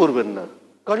বাতিল করবেন না,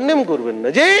 কন্ডেম করবেন না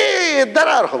যে এর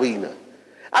দ্বারা আর হবেই না।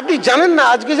 আপনি জানেন না,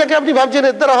 আজকে যাকে আপনি ভাবছেন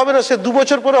এর দ্বারা হবে না, সে 2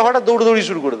 বছর পরে হঠাৎ দৌড়দৌড়ি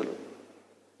শুরু করে দিল।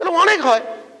 এরকম অনেক হয়,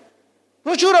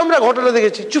 প্রচুর আমরা ঘটনা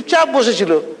দেখেছি। চুপচাপ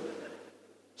বসেছিল,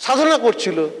 সাধনা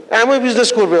করছিল, এমন বিজনেস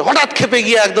করবে, হঠাৎ খেপে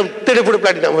গিয়ে একদম তেড়ে ফুড়ে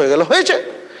প্ল্যাটিনাম হয়ে গেল। হয়েছে,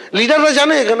 লিডাররা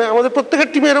জানে। এখানে আমাদের প্রত্যেকের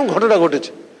টিমে এরকম ঘটনা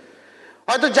ঘটেছে।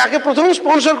 হয়তো যাকে প্রথম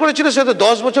স্পন্সর করেছিল সে তো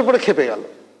 10 বছর পরে খেপে গেল।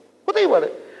 হতেই পারে,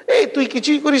 এই তুই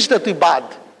কিছুই করিস না, তুই বাদ।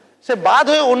 সে বাদ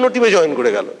হয়ে অন্য টিমে জয়েন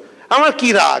করে গেল। আমার কি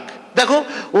রাগ, দেখো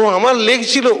ও আমার লেগ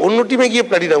ছিল, অন্য টিমে গিয়ে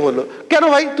প্ল্যাটিনাম হলো। কেন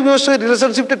ভাই? তুমি ওর সঙ্গে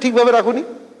রিলেশনশিপটা ঠিকভাবে রাখোনি।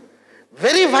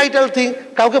 ভেরি ভাইটাল থিং,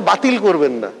 কাউকে বাতিল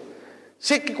করবেন না।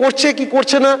 সে কি করছে কি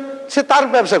করছে না, সে তার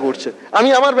ব্যবসা করছে, আমি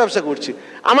আমার ব্যবসা করছি।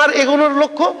 আমার এগোনোর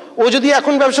লক্ষ্য, ও যদি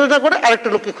এখন ব্যবসা না করে আরেকটা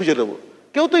লোককে খুঁজে নেবো।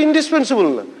 কেউ তো ইন্ডিসপেন্সিবল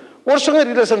না, ওর সঙ্গে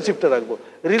রিলেশনশিপটা রাখবো।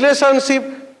 রিলেশনশিপ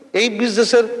এই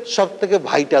বিজনেসের সব থেকে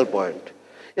ভাইটাল পয়েন্ট।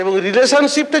 এবং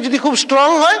রিলেশনশিপটা যদি খুব স্ট্রং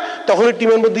হয়, তখন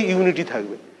টিমের মধ্যে ইউনিটি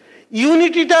থাকবে।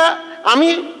 ইউনিটিটা আমি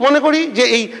মনে করি যে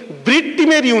এই ব্রিড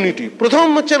টিমের ইউনিটি, প্রথম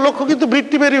হচ্ছে লক্ষ্য কিন্তু ব্রিড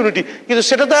টিমের ইউনিটি। কিন্তু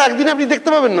সেটা তো একদিন আপনি দেখতে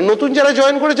পাবেন না। নতুন যারা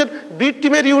জয়েন করেছেন, ব্রিড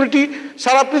টিমের ইউনিটি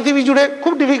সারা পৃথিবী জুড়ে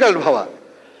খুব ডিফিকাল্ট ভাবা।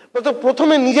 তো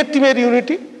প্রথমে নিজের টিমের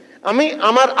ইউনিটি, আমি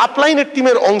আমার আপলাইনের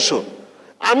টিমের অংশ,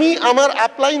 আমি আমার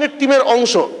আপলাইনের টিমের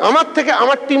অংশ। আমার থেকে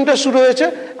আমার টিমটা শুরু হয়েছে,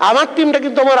 আমার টিমটা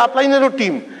কিন্তু আমার আপলাইনেরও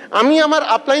টিম। আমি আমার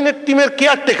আপলাইনের টিমের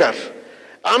কেয়ারটেকার,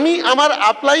 আমি আমার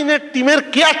আপলাইনের টিমের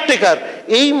কেয়ারটেকার।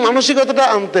 এই মানসিকতাটা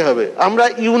আনতে হবে। আমরা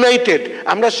ইউনাইটেড,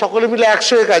 আমরা সকলে মিলে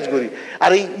একসঙ্গে কাজ করি।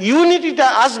 আর এই ইউনিটিটা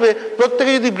আসবে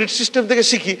প্রত্যেকে যদি ব্রিড সিস্টেম থেকে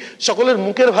শিখি। সকলের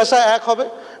মুখের ভাষা এক হবে,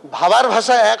 ভাবার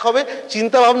ভাষা এক হবে,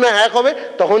 চিন্তা ভাবনা এক হবে,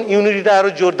 তখন ইউনিটিটা আরো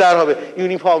জোরদার হবে,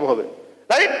 ইউনিফর্ম হবে,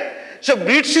 রাইট? সো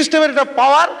ব্রিড সিস্টেমের এটা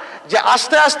পাওয়ার যে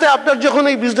আস্তে আস্তে আপনার যখন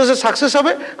এই বিজনেসে সাকসেস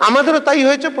হবে, আমাদেরও তাই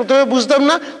হয়েছে। প্রথমে বুঝতাম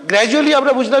না, গ্র্যাজুয়ালি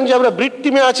আমরা বুঝলাম যে আমরা ব্রিড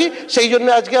টিমে আছি, সেই জন্য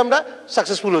আজকে আমরা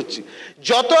সাকসেসফুল হচ্ছি।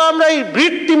 যত আমরা এই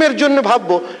ব্রিড টিমের জন্য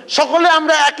ভাববো, সকলে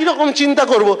আমরা একই রকম চিন্তা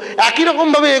করব, একই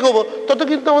রকমভাবে এগোবো, তত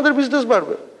কিন্তু আমাদের বিজনেস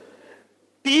বাড়বে।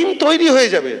 টিম তৈরি হয়ে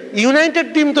যাবে, ইউনাইটেড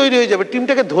টিম তৈরি হয়ে যাবে।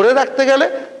 টিমটাকে ধরে রাখতে গেলে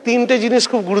তিনটে জিনিস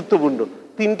খুব গুরুত্বপূর্ণ,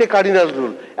 তিনটে কার্ডিনাল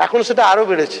রুল। এখন সেটা আরও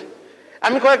বেড়েছে।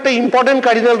 আমি কয়েকটা ইম্পর্টেন্ট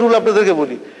কার্ডিনাল রুল আপনাদেরকে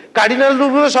বলি। কার্ডিনাল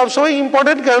রুলগুলো সবসময়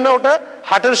ইম্পর্টেন্ট, কেননা ওটা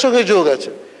হার্টের সঙ্গে যোগ আছে।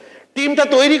 টিমটা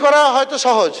তৈরি করা হয়তো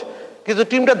সহজ, কিন্তু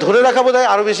টিমটা ধরে রাখা বোধহয়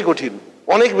আরও বেশি কঠিন,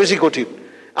 অনেক বেশি কঠিন।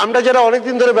 আমরা যারা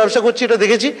অনেকদিন ধরে ব্যবসা করছি এটা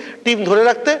দেখেছি, টিম ধরে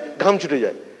রাখতে ঘাম ছুটে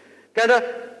যায়। কেননা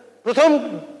প্রথম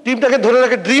টিমটাকে ধরে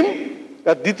রাখে ড্রিম,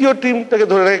 আর দ্বিতীয় টিমটাকে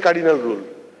ধরে রাখে কার্ডিনাল রুল।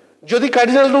 যদি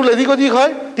কার্ডিনাল রুল এদিক ওদিক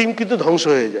হয়, টিম কিন্তু ধ্বংস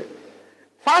হয়ে যায়।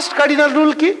 ফার্স্ট কার্ডিনাল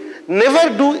রুল কি? Never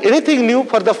do anything new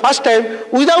for the first time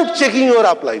without checking your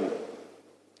upline.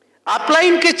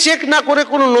 আপলাইনকে check না করে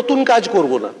কোনো নতুন কাজ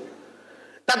করব না।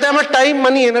 তাতে আমার টাইম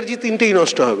মানি এনার্জি তিনটেই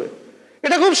নষ্ট হবে।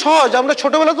 এটা খুব সহজ, আমরা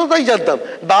ছোটবেলা তো তাই জানতাম।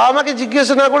 বাবা মাকে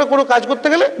জিজ্ঞাসা না করে কোনো কাজ করতে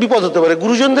গেলে বিপদ হতে পারে,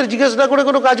 গুরুজনদের জিজ্ঞাসা না করে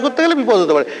কোনো কাজ করতে গেলে বিপদ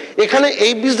হতে পারে। এখানে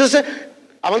এই বিজনেসে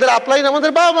আমাদের আপলাইন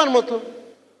আমাদের বাবা মার মতো,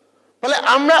 ফলে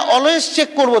আমরা অলওয়েজ চেক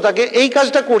করবো তাকে, এই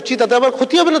কাজটা করছি তাতে আমার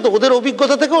ক্ষতি হবে না তো, ওদের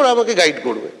অভিজ্ঞতা থেকে ওরা আমাকে গাইড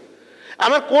করবে।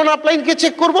 আমার কোন আপলাইনকে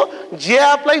চেক করব? যে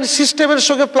আপলাইন সিস্টেমের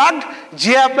সঙ্গে প্লাগড,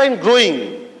 যে আপলাইন গ্রোয়িং।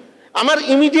 আমার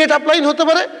ইমিডিয়েট আপলাইন হতে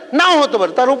পারে, নাও হতে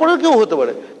পারে, তার উপরেও কেউ হতে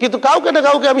পারে, কিন্তু কাউকে না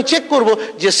কাউকে আমি চেক করব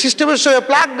যে সিস্টেমের সঙ্গে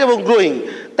প্লাগড এবং গ্রোয়িং।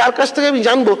 তার কাছ থেকে আমি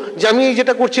জানবো যে আমি এই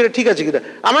যেটা করছি এটা ঠিক আছে কিনা।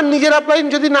 আমার নিজের আপলাইন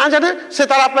যদি না জানে, সে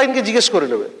তার আপলাইনকে জিজ্ঞেস করে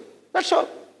নেবে। That's all.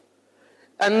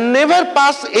 And never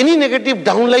pass any negative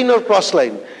downline or cross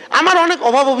line. আমার অনেক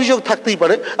অভাব অভিযোগ থাকতেই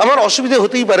পারে, আমার অসুবিধা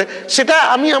হতেই পারে, সেটা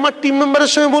আমি আমার টিম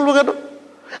মেম্বারের সঙ্গে বলবো কেন?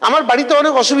 আমার বাড়িতে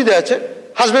অনেক অসুবিধা আছে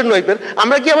হাজব্যান্ড ওয়াইফের,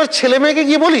 আমরা কি আমার ছেলে মেয়েকে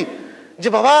গিয়ে বলি যে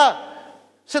বাবা,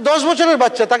 সে 10 বছরের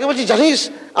বাচ্চা, তাকে বলছি জানিস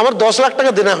আমার 10 লাখ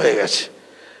টাকা দেনা হয়ে গেছে?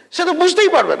 সে তো বুঝতেই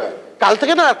পারবে না, কাল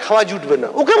থেকে না আর খাওয়া জুটবে না।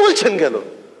 ওকে বলছেন কেন?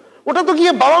 ওটা তো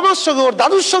গিয়ে বাবা মার সঙ্গে, ওর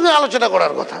দাদুর সঙ্গে আলোচনা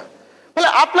করার কথা। ফলে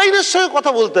আপলাইনের সঙ্গে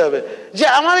কথা বলতে হবে যে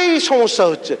আমার এই সমস্যা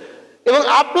হচ্ছে, এবং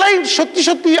আপলাইন সত্যি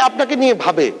সত্যি আপনাকে নিয়ে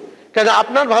ভাবে, কেন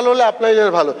আপনার ভালো হলে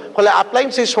আপলাইনের ভালো, ফলে আপলাইন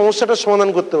সেই সমস্যাটা সমাধান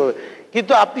করতে পারবে।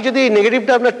 কিন্তু আপনি যদি এই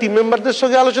নেগেটিভটা আপনার টিম মেম্বারদের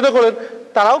সঙ্গে আলোচনা করেন,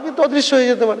 তারাও কিন্তু অদৃশ্য হয়ে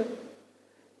যেতে পারে।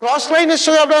 ক্রস লাইনের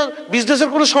সঙ্গে আপনার বিজনেসের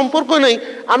কোনো সম্পর্ক নেই।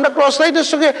 আমরা ক্রস লাইনের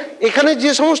সঙ্গে, এখানে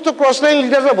যে সমস্ত ক্রস লাইন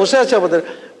লিডাররা বসে আছে আমাদের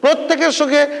প্রত্যেকের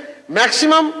সঙ্গে,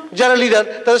 ম্যাক্সিমাম যারা লিডার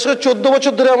তাদের সঙ্গে 14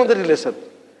 বছর ধরে আমাদের রিলেশন,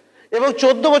 এবং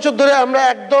 14 বছর ধরে আমরা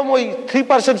একদম ওই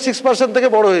 3% 6% থেকে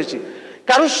বড় হয়েছি।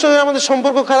 কারোর সঙ্গে আমাদের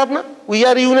সম্পর্ক খারাপ না, উই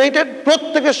আর ইউনাইটেড,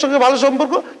 প্রত্যেকের সঙ্গে ভালো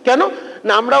সম্পর্ক। কেন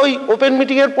না, আমরা ওই ওপেন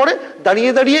মিটিংয়ের পরে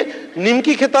দাঁড়িয়ে দাঁড়িয়ে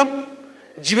নিমকি খেতাম,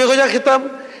 জিভে গজা খেতাম,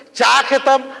 চা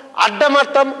খেতাম, আড্ডা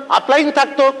মারতাম, আপলাইন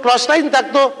থাকতো, ক্রস লাইন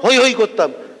থাকতো, হই হই করতাম।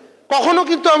 কখনো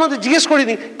কিন্তু আমাদের জিজ্ঞেস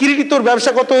করিনি কিরিটি তোর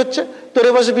ব্যবসা কত হচ্ছে, তোর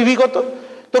এবছর পিভি কত,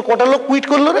 তোর কটা লোক কুইট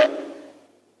করলো রে,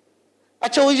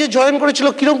 আচ্ছা ওই যে জয়েন করেছিল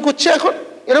কিরম করছে এখন,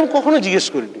 এরকম কখনো জিজ্ঞেস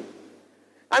করিনি।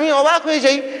 আমি অবাক হয়ে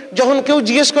যাই যখন কেউ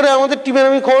জিজ্ঞেস করে, আমাদের টিমের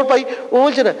আমি খবর পাই, ও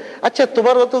বলছে না আচ্ছা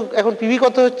তোমার কত এখন পিভি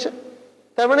কত হচ্ছে।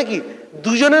 তার মানে কি,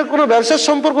 দুজনের কোনো ব্যবসার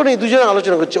সম্পর্ক নেই, দুজনে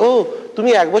আলোচনা করছে। ও তুমি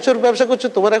 1 বছর ব্যবসা করছো,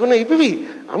 তোমার এখন এই পিভি,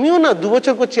 আমিও না 2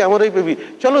 বছর করছি, আমার এই পিভি,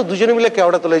 চলো দুজনে মিলে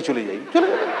কেওড়া তলায় চলে যাই। চলে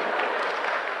গেল,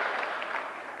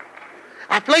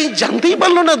 আপলাই জানতেই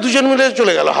পারলো না, দুজন মিলে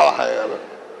চলে গেল, হাওয়া হয়ে গেল।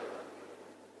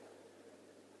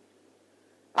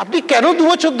 আপনি কেন 2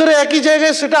 বছর ধরে একই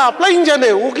জায়গায়, সেটা আপলাইন জানে,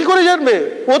 ও কি করে জানবে?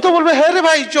 ও তো বলবে হ্যাঁ রে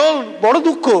ভাই চল, বড়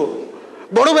দুঃখ,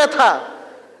 বড় ব্যথা,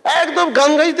 একদম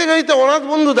গান গাইতে গাইতে অনাথ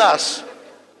বন্ধু দাস,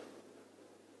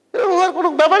 এরকম হওয়ার কোনো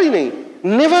ব্যাপারই নেই।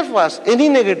 Never pass any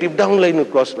negative down line O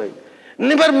cross line,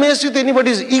 never mess with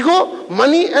anybody's ego,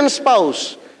 money and spouse.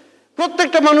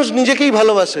 প্রত্যেকটা মানুষ নিজেকেই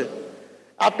ভালোবাসে,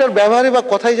 আপনার ব্যবহারে বা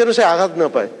কথায় যেন সে আঘাত না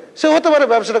পায়। সে হতে পারে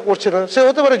ব্যবসাটা করছে না, সে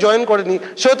হতে পারে জয়েন করেনি,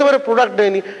 সে হতে পারে প্রোডাক্ট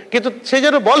নেয়নি, কিন্তু সে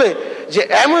যেন বলে যে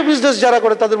অ্যামওয়ে বিজনেস যারা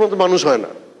করে তাদের মতো মানুষ হয় না।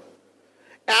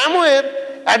 অ্যামওয়ের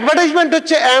অ্যাডভার্টাইজমেন্ট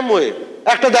হচ্ছে অ্যামওয়ে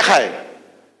একটা দেখায়,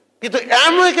 কিন্তু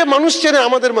অ্যামওয়েকে মানুষ চেনে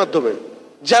আমাদের মাধ্যমে,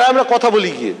 যারা আমরা কথা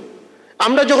বলি গিয়ে।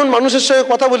 আমরা যখন মানুষের সঙ্গে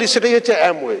কথা বলি সেটাই হচ্ছে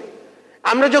অ্যামওয়ে,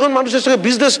 আমরা যখন মানুষের সঙ্গে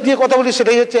বিজনেস নিয়ে কথা বলি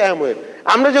সেটাই হচ্ছে অ্যামওয়ে,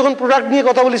 আমরা যখন প্রোডাক্ট নিয়ে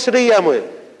কথা বলি সেটাই অ্যামওয়ে।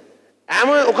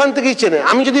 অ্যামওয়ে ওখান থেকেই চেনে।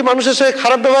 আমি যদি মানুষের সঙ্গে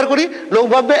খারাপ ব্যবহার করি, লোক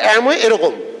ভাববে অ্যামওয়ে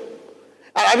এরকম,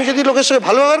 আর আমি যদি লোকের সঙ্গে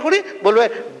ভালো ব্যবহার করি, বলবে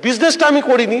বিজনেসটা আমি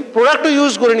করিনি, প্রোডাক্টও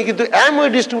ইউজ করিনি, কিন্তু Amway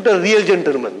distributor real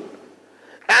gentleman,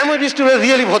 Amway distributor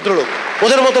really ভদ্রলোক,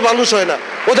 ওদের মতো মানুষ হয় না,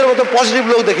 ওদের মতো পজিটিভ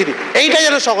লোক দেখিনি, এইটাই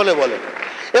যেন সকলে বলে।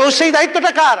 এবং সেই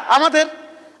দায়িত্বটা কার? আমাদের।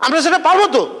 আমরা সেটা পারবো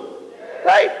তো,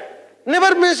 right?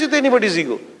 Never mess with anybody's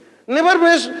ego, never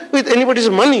mess with anybody's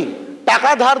মানি।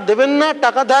 টাকা ধার দেবেন না,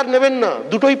 টাকা ধার নেবেন না,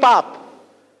 দুটোই পাপ।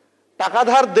 টাকা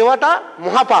ধার দেওয়াটা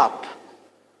মহাপাপ,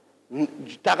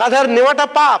 টাকা ধার নেওয়াটা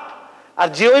পাপ, আর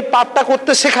যে ওই পাপটা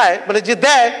করতে শেখায়, মানে যে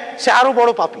দেয়, সে আরো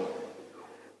বড় পাপী।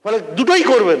 ফলে দুটোই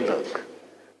করবেন না।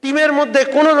 টিমের মধ্যে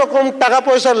কোনো রকম টাকা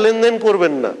পয়সার লেনদেন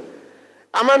করবেন না।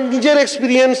 আমার নিজের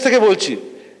এক্সপিরিয়েন্স থেকে বলছি,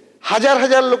 হাজার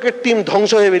হাজার লোকের টিম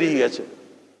ধ্বংস হয়ে বেরিয়ে গেছে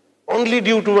only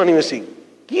due to money messing.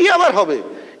 কি আবার হবে?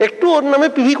 একটু ওর নামে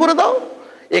পিভি করে দাও,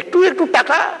 একটু একটু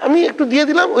টাকা আমি একটু দিয়ে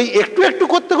দিলাম, ওই একটু একটু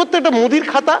করতে করতে একটা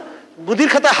মুদির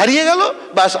খাতা হারিয়ে গেল,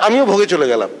 বাস আমিও ভোগে চলে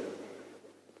গেলাম।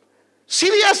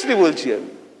 সিরিয়াসলি বলছি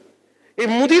আমি, এই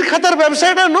মুদির খাতার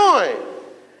ব্যবসাটা নয়,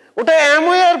 ওটা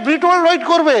অ্যামওয়ে আর ব্রিটওয়ার্ল্ড রাইট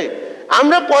করবে।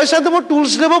 আমরা পয়সা দেবো,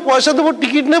 টুলস নেবো, পয়সা দেবো,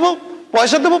 টিকিট নেবো,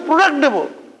 পয়সা দেবো, প্রোডাক্ট নেবো।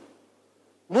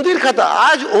 মুদির খাতা,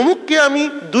 আজ অমুককে আমি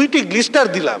 2টি গ্লিস্টার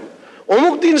দিলাম,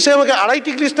 অমুক দিন সে আমাকে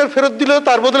 2.5টি গ্লিস্টার ফেরত দিল,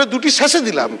 তার বদলে 2টি শেষে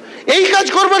দিলাম। এই কাজ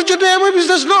করবার জন্য অ্যামওয়ে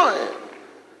বিজনেস নয়।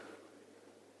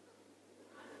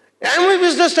 অ্যামওয়ে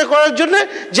বিজনেসটা করার জন্য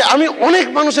যে আমি অনেক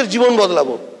মানুষের জীবন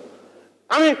বদলাবো,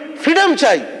 আমি ফ্রিডম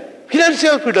চাই,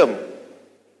 ফিনান্সিয়াল ফ্রিডম।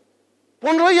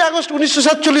 15ই আগস্ট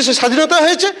 1947 স্বাধীনতা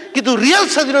হয়েছে, কিন্তু রিয়েল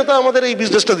স্বাধীনতা আমাদের এই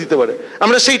বিজনেসটা দিতে পারে,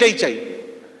 আমরা সেইটাই চাই,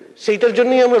 সেইটার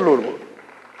জন্যই আমরা লড়বো।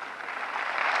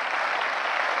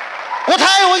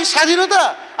 কোথায় ওই স্বাধীনতা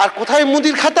আর কোথায়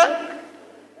মুদির খাতা?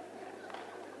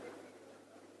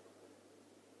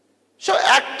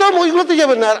 একদম ওইগুলোতে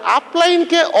যাবেন না। আর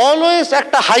আপলাইনকে অলওয়েজ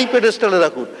একটা হাই পেডেস্টালে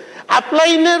রাখুন।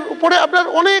 আপলাইনের উপরে আপনার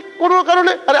অনেক কোনো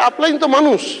কারণে, আরে আপলাইন তো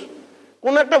মানুষ,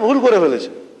 কোনো একটা ভুল করে ফেলেছে,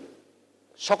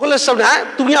 সকলের সামনে হ্যাঁ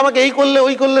তুমি আমাকে এই করলে,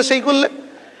 ওই করলে, সেই করলে,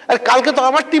 আর কালকে তো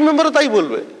আমার টিম মেম্বারও তাই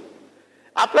বলবে।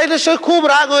 আপলাইনের সঙ্গে খুব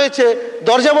রাগ হয়েছে,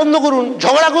 দরজা বন্ধ করুন,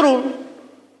 ঝগড়া করুন,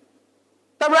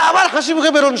 তারপরে আবার হাসি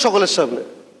মুখে বেরোন সকলের সামনে,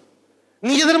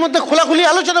 নিজেদের মধ্যে খোলাখুলি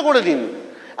আলোচনা করে দিন,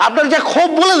 আপনার যা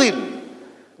ক্ষোভ বলে দিন,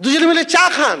 দুজনে মিলে চা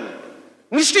খান,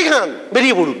 মিষ্টি খান,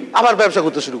 বেরিয়ে পড়ুন, আবার ব্যবসা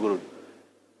করতে শুরু করুন।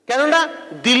 কেননা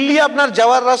দিল্লি আপনার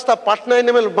যাওয়ার রাস্তা, পাটনায়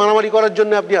নেমে মারামারি করার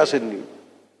জন্য আপনি আসেননি।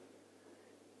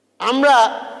 আমরা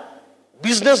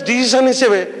বিজনেস ডিসিশন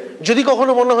হিসেবে যদি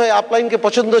কখনো মনে হয় আপলাইনকে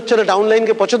পছন্দ হচ্ছে না,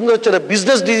 ডাউনলাইনকে পছন্দ হচ্ছে না,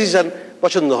 বিজনেস ডিসিশন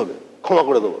পছন্দ হবে, ক্ষমা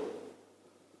করে দেবো।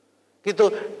 কিন্তু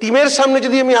টিমের সামনে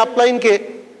যদি আমি আপলাইনকে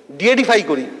ডিএডিফাই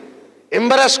করি,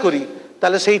 এম্বারাস করি,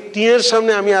 তাহলে সেই টিমের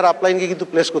সামনে আমি আর আপলাইনকে কিন্তু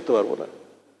প্লেস করতে পারবো না।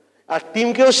 আর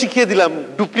টিমকেও শিখিয়ে দিলাম,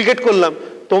 ডুপ্লিকেট করলাম,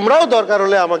 তোমরাও দরকার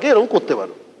হলে আমাকে এরকম করতে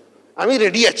পারো, আমি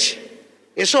রেডি আছি,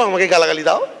 এসো আমাকে গালাগালি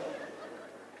দাও,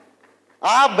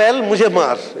 বেল মুঝে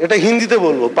মার, এটা হিন্দিতে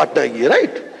বলবো পাটনায় গিয়ে,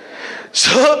 রাইট?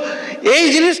 সো এই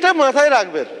জিনিসটা মাথায়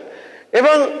রাখবেন।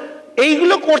 এবং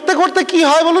এইগুলো করতে করতে কি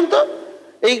হয় বলুন তো,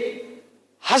 এই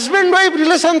হাজব্যান্ড ওয়াইফ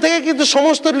রিলেশন থেকে কিন্তু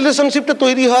সমস্ত রিলেশনশিপটা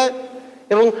তৈরি হয়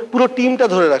এবং পুরো টিমটা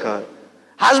ধরে রাখা হয়।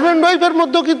 হাজব্যান্ড ওয়াইফের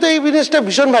মধ্যেও কিন্তু এই জিনিসটা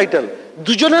ভীষণ ভাইটাল।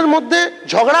 দুজনের মধ্যে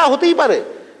ঝগড়া হতেই পারে,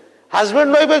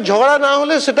 হাজব্যান্ড ওয়াইফের ঝগড়া না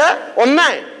হলে সেটা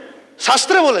অন্যায়,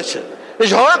 শাস্ত্রে বলেছে এই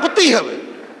ঝগড়া করতেই হবে,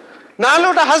 না হলে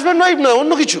ওটা হাজব্যান্ড ওয়াইফ নয়,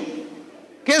 অন্য কিছু,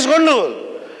 কেস গন্ডগোল।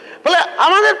 বলে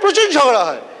আমাদের প্রচুর ঝগড়া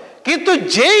হয়, কিন্তু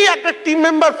যেই একটা টিম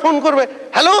মেম্বার ফোন করবে,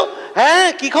 হ্যালো হ্যাঁ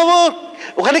কি খবর,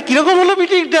 ওখানে কিরকম হলো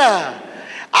মিটিংটা,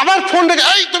 আবার ফোন রেখে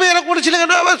এই তুমি এরকম করেছিলে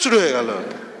কেন, আবার শুরু হয়ে গেল।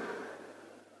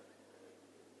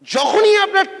 যখনই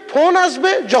আপনার ফোন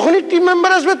আসবে, যখনই টিম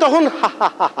মেম্বার আসবে, তখন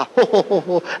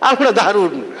আমরা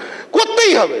দারুণ,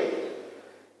 করতেই হবে,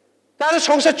 তাহলে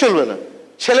সংসার চলবে না।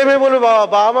 ছেলে মেয়ে বলবে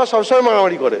বাবা মা সবসময়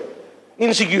মারামারি করে,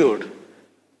 ইনসিকিউর।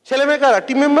 ছেলে মেয়ে কারা?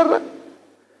 টিম মেম্বাররা।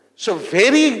 সো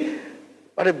ভেরি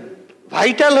মানে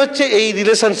ভাইটাল হচ্ছে এই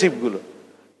রিলেশনশিপগুলো।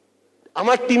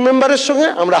 আমার টিম মেম্বারের সঙ্গে,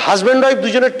 আমরা হাজব্যান্ড ওয়াইফ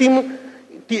দুজনের টিম,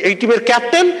 এই টিমের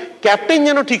ক্যাপ্টেন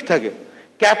যেন ঠিক থাকে।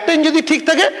 ক্যাপ্টেন যদি ঠিক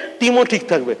থাকে, টিমও ঠিক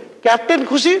থাকবে। ক্যাপ্টেন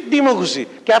খুশি, টিমও খুশি।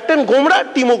 ক্যাপ্টেন গোমড়া,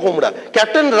 টিমও গোমড়া।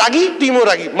 ক্যাপ্টেন রাগী, টিমও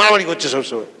রাগী, মারামারি করছে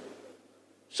সবসময়।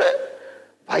 সে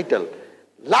ভাইটাল।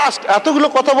 লাস্ট এতগুলো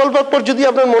কথা বলবার পর যদি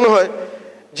আপনার মনে হয়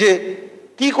যে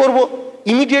কি করব,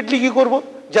 ইমিডিয়েটলি কি করব,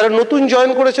 যারা নতুন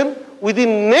জয়েন করেছেন, within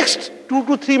next 2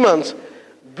 to 3 months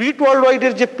bit world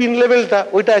ওয়াইডের যে পিন লেভেলটা,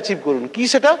 ওইটা অ্যাচিভ করুন। কি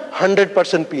সেটা?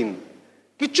 100% পিন।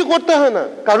 কিচ্ছু করতে হয় না,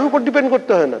 কারোর উপর ডিপেন্ড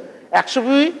করতে হয় না। 100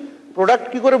 পিবি প্রোডাক্ট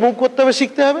কি করে মুভ করতে হবে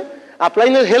শিখতে হবে,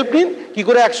 আপলাইনের হেল্প নিন, কি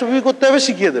করে 100 পিবি করতে হবে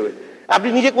শিখিয়ে দেবে, আপনি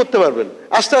নিজে করতে পারবেন।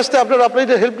 আস্তে আস্তে আপনার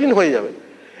আপলাইনের হেল্প নিন হয়ে যাবে।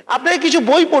 আপনাকে কিছু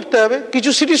বই পড়তে হবে, কিছু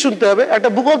সিডি শুনতে হবে, একটা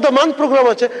book of the month programme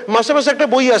আছে, মাসে মাসে একটা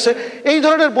বই আসে, এই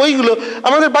ধরনের বইগুলো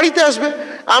আমাদের বাড়িতে আসবে,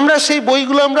 আমরা সেই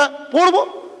বইগুলো আমরা পড়বো,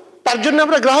 তার জন্য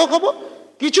আমরা গ্রাহক হব।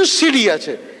 কিছু সিডি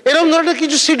আছে, এরকম ধরনের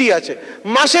কিছু সিডি আছে,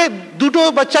 মাসে 2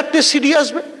 বা 4টে সিডি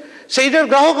আসবে, সেইটার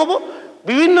গ্রাহক হব।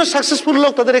 বিভিন্ন সাকসেসফুল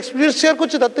লোক তাদের এক্সপিরিয়েন্স শেয়ার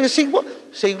করছে, তার থেকে শিখবো,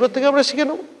 সেইগুলোর থেকে আমরা শিখে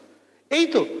নেবো। এই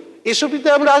তো এসপিতে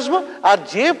আমরা আসবো, আর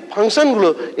যে ফাংশনগুলো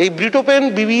এই ব্রিটোপেন,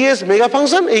 বিবিএস, মেগা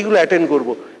ফাংশন, এইগুলো অ্যাটেন্ড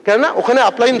করবো, কেননা ওখানে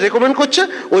আপলাইন রেকমেন্ড করছে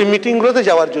ওই মিটিংগুলোতে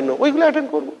যাওয়ার জন্য, ওইগুলো অ্যাটেন্ড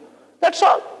করবো। That's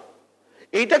all.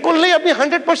 এইটা করলেই আপনি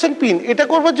 100% পিন। এটা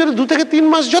করবার জন্য 2 থেকে 3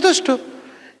 মাস যথেষ্ট।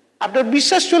 আপনার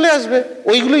বিশ্বাস চলে আসবে,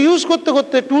 ওইগুলো ইউজ করতে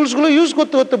করতে, টুলসগুলো ইউজ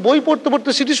করতে করতে, বই পড়তে পড়তে,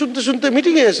 সিটি শুনতে শুনতে,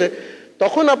 মিটিংয়ে এসে,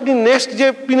 তখন আপনি নেক্সট যে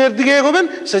পিনের দিকে এগোবেন,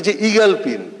 সে যে ইগল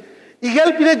পিন। ইগল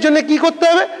পিনের জন্য কি করতে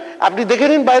হবে, আপনি দেখে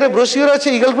নিন, বাইরে ব্রোশিওর আছে,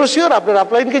 ইগল ব্রোশিওর, আপনার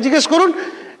আপলাইনকে জিজ্ঞেস করুন।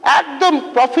 একদম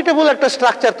প্রফিটেবল একটা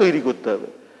স্ট্রাকচার তৈরি করতে হবে।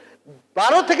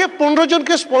 12 থেকে 15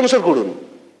 জনকে স্পন্সর করুন।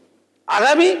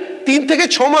 আগামী 3 থেকে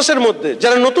 6 মাসের মধ্যে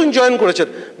যারা নতুন জয়েন করেছেন,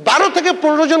 12 থেকে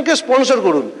 15 জনকে স্পন্সর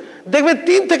করুন। দেখবেন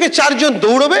 3 থেকে 4 জন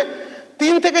দৌড়বে,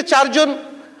 3 থেকে 4 জন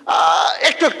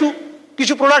একটু একটু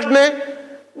কিছু প্রোডাক্ট নেয়,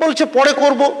 বলছে পরে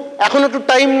করব, এখন একটু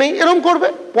টাইম নেই, এরকম করবে,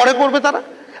 পরে করবে তারা।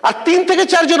 আর 3 থেকে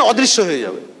 4 জন অদৃশ্য হয়ে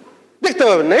যাবে, দেখতে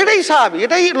পাবেন না। এটাই স্বাভাবিক,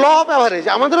 এটাই ল অফ অ্যাভারেজ।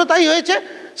 আমাদেরও তাই হয়েছে,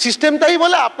 সিস্টেম তাই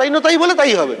বলে, আপলাইনও তাই বলে,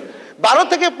 তাই হবে। 12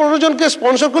 থেকে 15 জনকে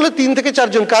স্পন্সর করলে 3 থেকে 4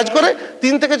 জন কাজ করে,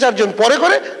 3 থেকে 4 জন পরে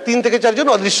করে, 3 থেকে 4 জন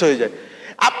অদৃশ্য হয়ে যায়।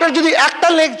 আপনার যদি একটা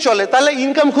লেগ চলে তাহলে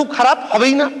ইনকাম খুব খারাপ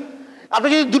হবেই না। আপনার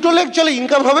যদি 2টো লেগ চলে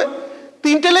ইনকাম হবে,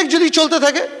 3টে লেগ যদি চলতে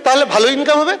থাকে তাহলে ভালো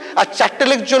ইনকাম হবে, আর 4টে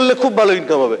লেগ চললে খুব ভালো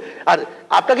ইনকাম হবে। আর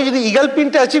আপনাকে যদি ইগল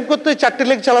পিনটা অ্যাচিভ করতে হয় 4টে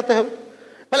লেগ চালাতে হবে।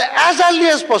 তাহলে অ্যাজ আর্লি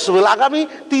অ্যাজ পসিবল আগামী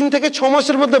 3 থেকে 6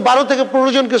 মাসের মধ্যে 12 থেকে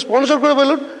 15 জনকে স্পন্সর করে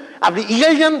ফেলুন। আপনি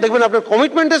ইগল যান, দেখবেন আপনার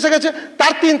কমিটমেন্ট এসে গেছে,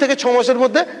 তার 3 থেকে 6 মাসের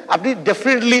মধ্যে আপনি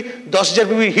ডেফিনেটলি 10,000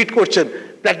 পিপি হিট করছেন,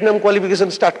 প্ল্যাটিনাম কোয়ালিফিকেশন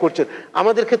স্টার্ট করছেন।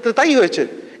 আমাদের ক্ষেত্রে তাই হয়েছে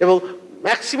এবং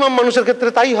ম্যাক্সিমাম মানুষের ক্ষেত্রে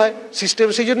তাই হয়। সিস্টেম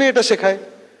সেই জন্যই এটা শেখায়।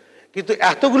 কিন্তু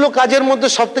এতগুলো কাজের মধ্যে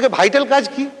সব থেকে ভাইটাল কাজ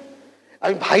কি?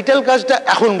 আমি ভাইটাল কাজটা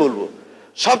এখন বলবো।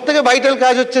 সব থেকে ভাইটাল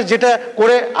কাজ হচ্ছে যেটা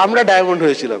করে আমরা ডায়মন্ড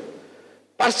হয়েছিলাম,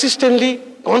 পারসিস্টেন্টলি,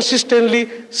 কনসিস্টেন্টলি,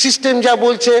 সিস্টেম যা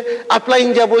বলছে, আপলাইং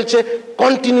যা বলছে,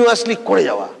 কন্টিনিউয়াসলি করে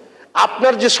যাওয়া।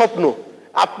 আপনার যে স্বপ্ন,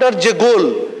 আপনার যে গোল,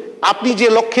 আপনি যে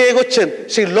লক্ষ্যে এগোচ্ছেন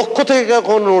সেই লক্ষ্য থেকে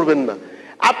কখনো নড়বেন না।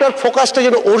 আপনার ফোকাসটা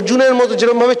যেন অর্জুনের মতো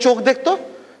যেরকমভাবে চোখ দেখতো,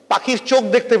 পাখির চোখ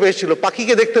দেখতে পেয়েছিল,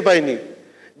 পাখিকে দেখতে পায়নি,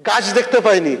 গাছ দেখতে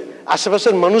পায়নি,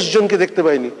 আশেপাশের মানুষজনকে দেখতে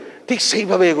পায়নি, ঠিক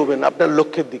সেইভাবে এগোবেন আপনার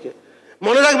লক্ষ্যের দিকে।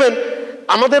 মনে রাখবেন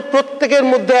আমাদের প্রত্যেকের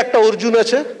মধ্যে একটা অর্জুন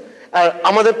আছে, আর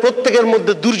আমাদের প্রত্যেকের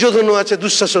মধ্যে দুর্যোধনও আছে,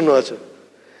 দুঃশাসনও আছে।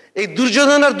 এই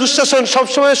দুর্যোধন আর দুঃশাসন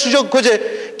সবসময় সুযোগ খোঁজে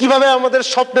কিভাবে আমাদের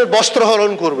স্বপ্নের বস্ত্র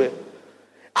হরণ করবে।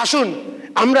 আসুন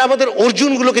আমরা আমাদের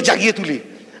অর্জুনগুলোকে জাগিয়ে তুলি,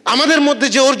 আমাদের মধ্যে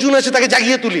যে অর্জুন আছে তাকে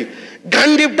জাগিয়ে তুলি,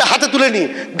 গান্ডীবটা হাতে তুলে নিই।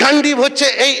 গান্ডীব হচ্ছে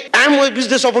এই অ্যামওয়ে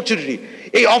বিজনেস অপরচুনিটি।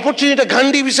 এই অপরচুনিটিটা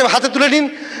গান্ডীব হিসেবে হাতে তুলে নিন।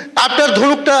 আপনার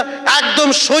ধনুকটা একদম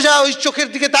সোজা ওই চোখের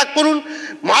দিকে তাক করুন,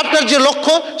 আপনার যে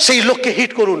লক্ষ্য সেই লক্ষ্যে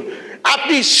হিট করুন।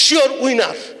 আপনি শিওর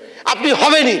উইনার, আপনি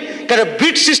হবেনই, কারণ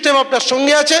বিট সিস্টেম আপনার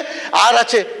সঙ্গে আছে, আর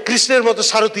আছে কৃষ্ণের মতো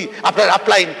সারথি আপনার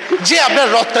আপলাইন, যে আপনার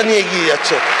রথটা নিয়ে এগিয়ে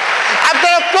যাচ্ছে।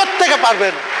 আপনারা প্রত্যেকে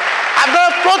পারবেন, আপনারা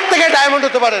প্রত্যেকে ডায়মন্ড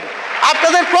হতে পারেন।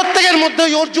 আপনাদের প্রত্যেকের মধ্যে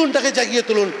ওই অর্জুনটাকে জাগিয়ে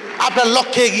তুলুন, আপনার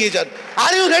লক্ষ্যে এগিয়ে যান।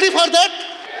 Are you ready for that?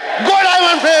 Go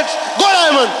diamond friends, go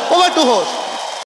diamond. Over two host.